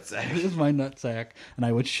my nutsack. It is my nutsack, and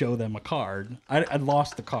I would show them a card. I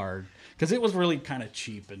lost the card because it was really kind of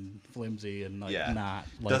cheap and flimsy and like not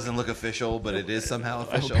like, doesn't look official, but it is somehow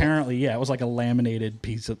official. Apparently, yeah, it was like a laminated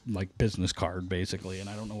piece of like business card basically, and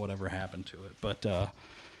I don't know whatever happened to it, but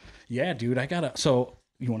yeah, dude, I gotta. So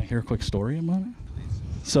you want to hear a quick story about it?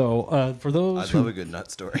 So for those, I love a good nut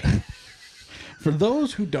story. For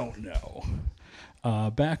those who don't know,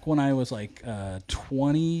 back when I was like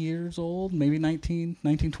 20 years old, maybe 19,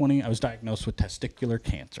 20, I was diagnosed with testicular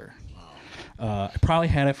cancer. I probably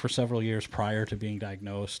had it for several years prior to being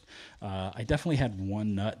diagnosed. I definitely had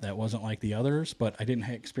one nut that wasn't like the others, but I didn't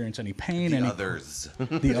experience any pain. The others.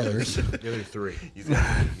 The other three. He's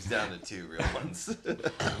down to two real ones.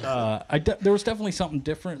 There was definitely something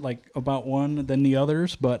different like about one than the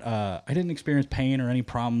others, but I didn't experience pain or any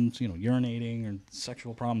problems, urinating or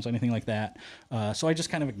sexual problems, anything like that. So I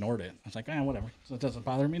just kind of ignored it. I was like, whatever. So it doesn't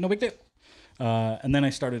bother me. No big deal. And then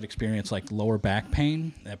I started to experience like lower back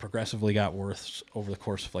pain that progressively got worse over the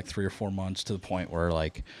course of like 3 or 4 months to the point where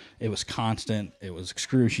like it was constant, it was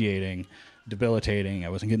excruciating, debilitating. I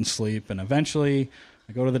wasn't getting sleep, and eventually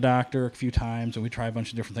I go to the doctor a few times and we try a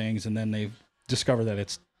bunch of different things, and then they discover that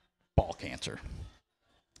it's ball cancer.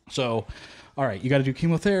 So, all right, you got to do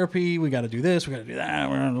chemotherapy. We got to do this. We got to do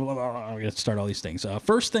that. We got to start all these things.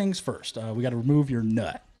 First things first, we got to remove your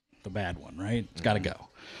nut, the bad one, right? It's got to go.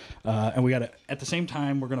 And we got to, at the same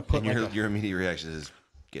time, we're going to put your immediate reaction is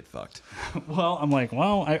get fucked. Well, I'm like,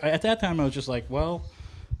 well, at that time I was just like, well,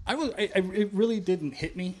 it really didn't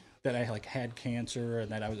hit me that I like had cancer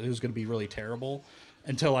and that it was going to be really terrible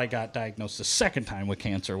until I got diagnosed the second time with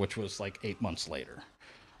cancer, which was like 8 months later.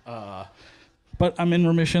 But I'm in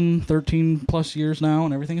remission 13 plus years now,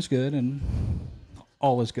 and everything is good, and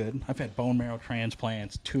all is good. I've had bone marrow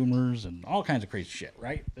transplants, tumors, and all kinds of crazy shit,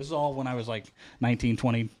 right? This is all when I was like 19,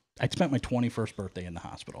 20. I spent my 21st birthday in the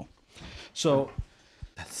hospital. So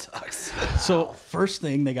that sucks. So first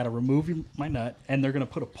thing, they got to remove my nut, and they're going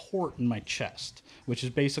to put a port in my chest, which is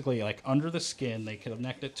basically like under the skin. They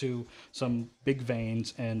connect it to some big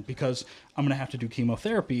veins, and because I'm going to have to do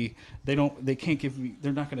chemotherapy, they're not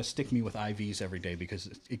going to stick me with IVs every day because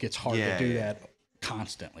it gets hard to do that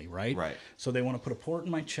constantly, right? Right. So they want to put a port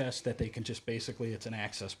in my chest that they can just basically, it's an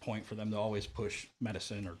access point for them to always push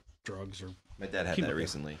medicine or drugs or. My dad had that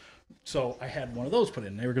recently. So I had one of those put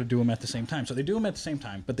in. They were going to do them at the same time. So they do them at the same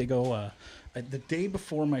time, but they go the day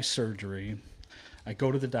before my surgery. I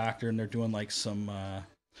go to the doctor and they're doing like some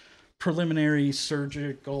preliminary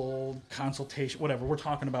surgical consultation, whatever. We're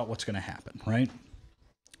talking about what's going to happen, right?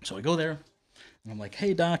 So I go there and I'm like,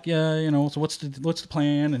 "Hey doc, so what's the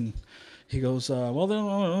plan?" And he goes, "Well, then,"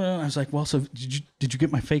 I was like, "Well, so did you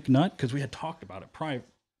get my fake nut? Because we had talked about it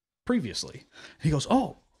previously." He goes,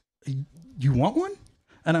 "Oh, you want one?"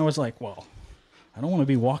 And I was like, "Well, I don't want to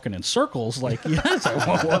be walking in circles. Like, yes, I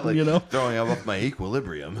want one, like throwing off my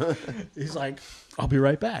equilibrium." He's like, "I'll be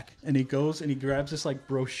right back." And he goes and he grabs this like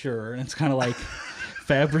brochure, and it's kind of like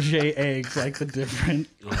Fabergé eggs, like the different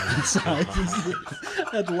sizes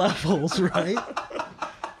and levels, right?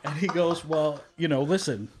 And he goes, "Well,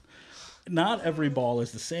 listen, not every ball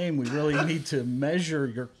is the same. We really need to measure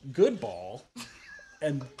your good ball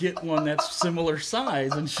and get one that's similar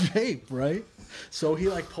size and shape, right?" So he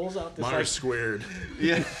like pulls out this. Mine are squared.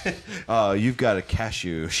 Yeah. You've got a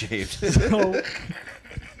cashew shaped. So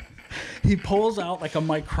he pulls out like a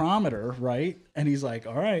micrometer, right? And he's like,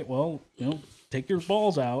 "All right, well, take your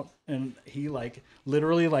balls out." And he like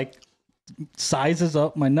literally like sizes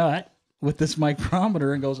up my nut with this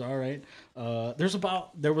micrometer and goes, "All right,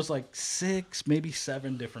 there was like 6, maybe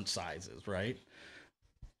 7 different sizes, right?"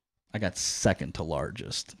 I got second to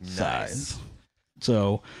largest size.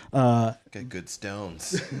 So, got good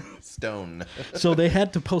stones. Stone. So they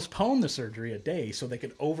had to postpone the surgery a day so they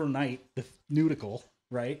could overnight the nudicle,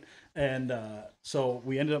 right? And so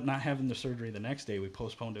we ended up not having the surgery the next day. We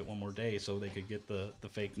postponed it one more day so they could get the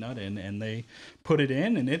fake nut in, and they put it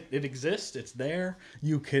in, and it exists. It's there.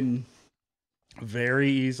 You can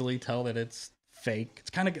very easily tell that it's fake. It's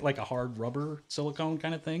kind of like a hard rubber silicone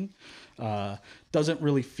kind of thing. Doesn't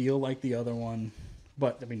really feel like the other one.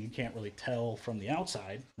 but I mean, you can't really tell from the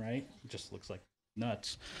outside, right? It just looks like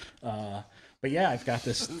nuts. But yeah, I've got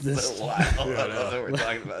this. So wild. I don't know what we're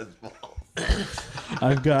talking about. His balls.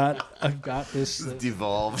 I've got this. It's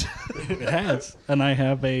devolved. It has, and I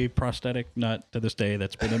have a prosthetic nut to this day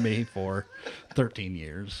that's been in me for 13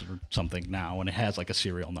 years or something now, and it has like a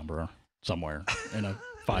serial number somewhere in a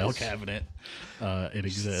file cabinet. It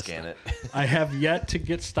exists. Scan it. I have yet to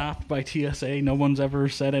get stopped by TSA. No one's ever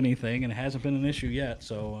said anything, and it hasn't been an issue yet.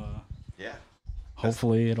 So Yeah.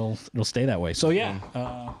 hopefully it'll stay that way. So yeah,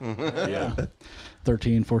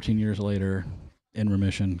 13, 14 years later, in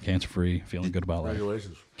remission, cancer free, feeling good about life.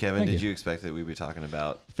 Congratulations. Kevin, Thank did you. you expect that we'd be talking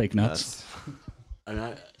about Fake nuts.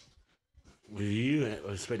 And with you,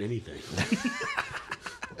 I expect anything.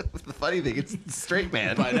 The funny thing, it's straight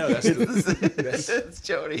man. I know, that's It's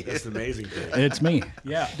Jody. That's the amazing thing. It's me.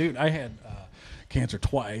 Yeah, dude, I had cancer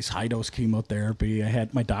twice, high dose chemotherapy. I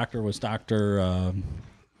had my doctor was Dr.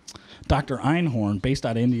 Einhorn, based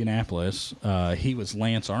out of Indianapolis. He was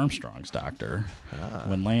Lance Armstrong's doctor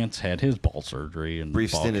when Lance had his ball surgery. And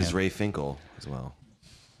Brief ball stint is cancer. Ray Finkel as well.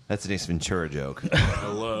 That's an Ace Ventura joke.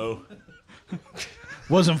 Hello.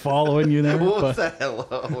 Wasn't following you there. What was but that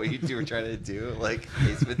hello? What you two were trying to do? Like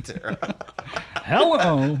Ace Ventura?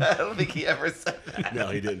 hello. I don't think he ever said that. No,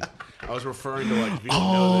 he didn't. I was referring to like if you didn't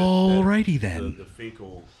know Alrighty that, then. the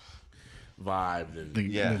fecal vibe, then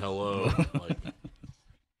Yeah. hello, like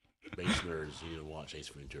base nerds, you know, watch Ace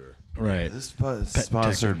Ventura. Right. This is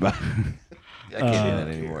sponsored by. I can't do that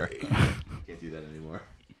anymore. Can't do that anymore.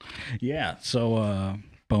 Yeah. So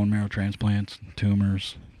bone marrow transplants,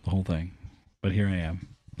 tumors, the whole thing. But here I am,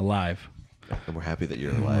 alive. And we're happy that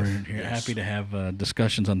you're We're alive. here happy to have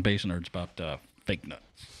discussions on Base Nerds about fake nuts.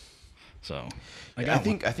 So I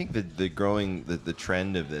think the growing the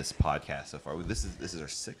trend of this podcast so far. This is our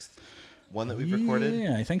sixth one that we've recorded.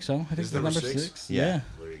 Yeah, I think so. I think Is it's number number 6. six? Yeah.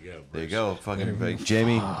 There you go. There you go. Fucking like,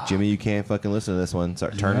 Jimmy, you can't fucking listen to this one.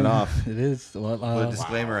 Start turning it off. It is. Put a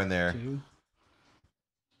disclaimer in there.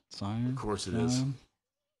 Siren. Of course it is.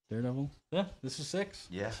 Daredevil. Yeah, this is 6.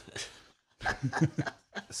 Yeah.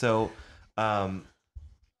 So,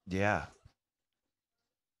 yeah.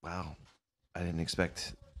 Wow. I didn't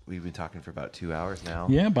expect. We've been talking for about 2 hours now.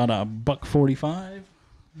 Yeah, about $1.45.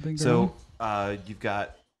 So, you've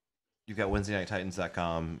got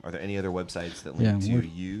WednesdayNightTitans.com. Are there any other websites that link to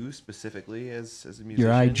you specifically as a musician?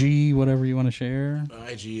 your IG, whatever you want to share.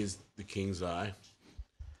 IG is the King's Eye.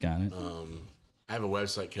 Got it. I have a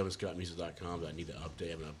website, kevinscottmusic.com, that I need to update. I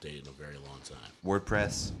haven't updated in a very long time.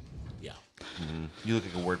 WordPress. Yeah. You look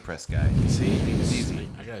like a WordPress guy. See, it's easy.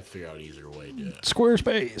 I gotta figure out an easier way to do it. Squarespace.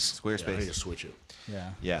 Yeah, I need Squarespace. to switch it. Yeah.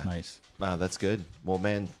 Yeah. Nice. Wow, that's good. Well,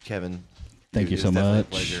 man, Kevin. Thank dude, you so it was definitely a much.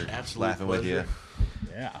 Pleasure Absolute laughing with you. pleasure.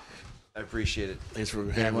 Yeah. I appreciate it. Thanks for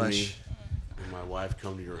Very having much. me and my wife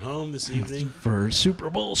come to your home this evening. For Super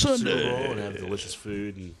Bowl Sunday. Super Bowl and have delicious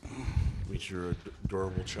food and meet your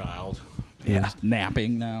adorable child. Yeah.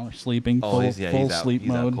 Napping now, or sleeping, Oh, full he's out, sleep he's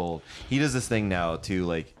mode. out cold. He does this thing now too,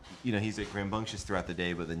 like he's like rambunctious throughout the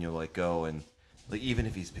day, but then you'll like go and like even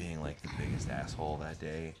if he's being like the biggest asshole that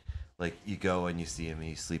day, like you go and you see him and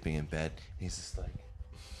he's sleeping in bed, and he's just like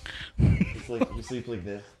you sleep like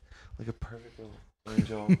this, like a perfect little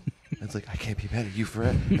angel. It's like I can't be mad at you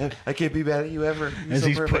forever. I can't be mad at you ever. You're As so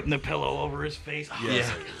he's perfect. putting the pillow over his face.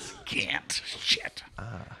 Yeah. Can't. Shit.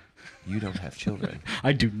 You don't have children.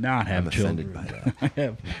 I do not have I'm children. offended by that. I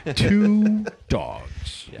have 2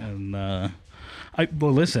 dogs. Yeah. And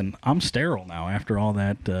well, listen, I'm sterile now after all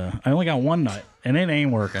that. I only got 1 nut, and it ain't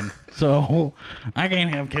working. So I can't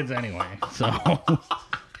have kids anyway. So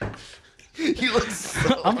You look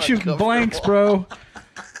so I'm shooting blanks, bro.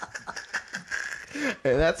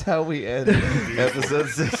 And that's how we end episode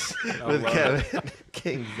 6 with Kevin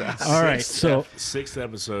King's Eye. All right, so Sixth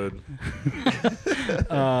episode.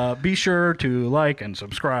 be sure to like and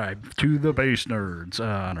subscribe to the Base Nerds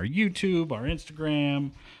on our YouTube, our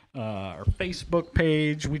Instagram, our Facebook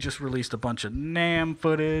page. We just released a bunch of NAMM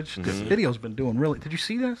footage. This video's been doing really. Did you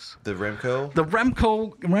see this? The Remco. The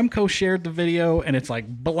Remco shared the video, and it's like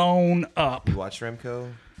blown up. You watched Remco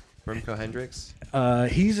Hendricks?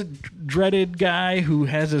 He's a dreaded guy who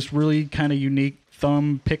has this really kind of unique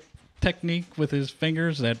thumb pick technique with his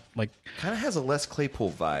fingers that like Kind of has a Les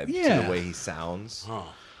Claypool vibe to Yeah. the way he sounds, Huh.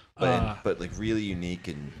 but like really unique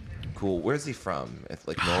and cool. Where's he from?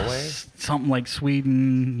 Like Norway? something like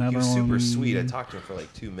Sweden. He was super Netherlands. sweet. I talked to him for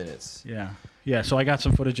like 2 minutes. Yeah. So I got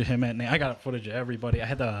some footage of him I got footage of everybody. I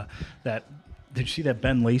had that. Did you see that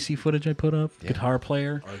Ben Lacey footage I put up? Guitar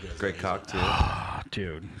player. Great cock too.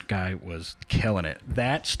 dude, guy was killing it.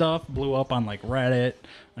 That stuff blew up on like Reddit,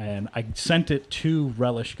 and I sent it to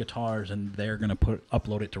Relish Guitars, and they're gonna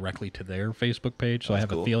upload it directly to their Facebook page. So I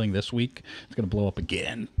have a feeling this week it's gonna blow up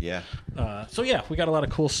again. Yeah. So yeah, we got a lot of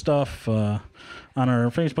cool stuff on our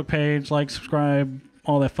Facebook page. Like, subscribe,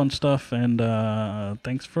 all that fun stuff, and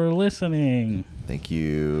thanks for listening. Thank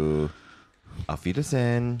you. Auf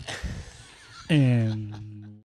Wiedersehen. And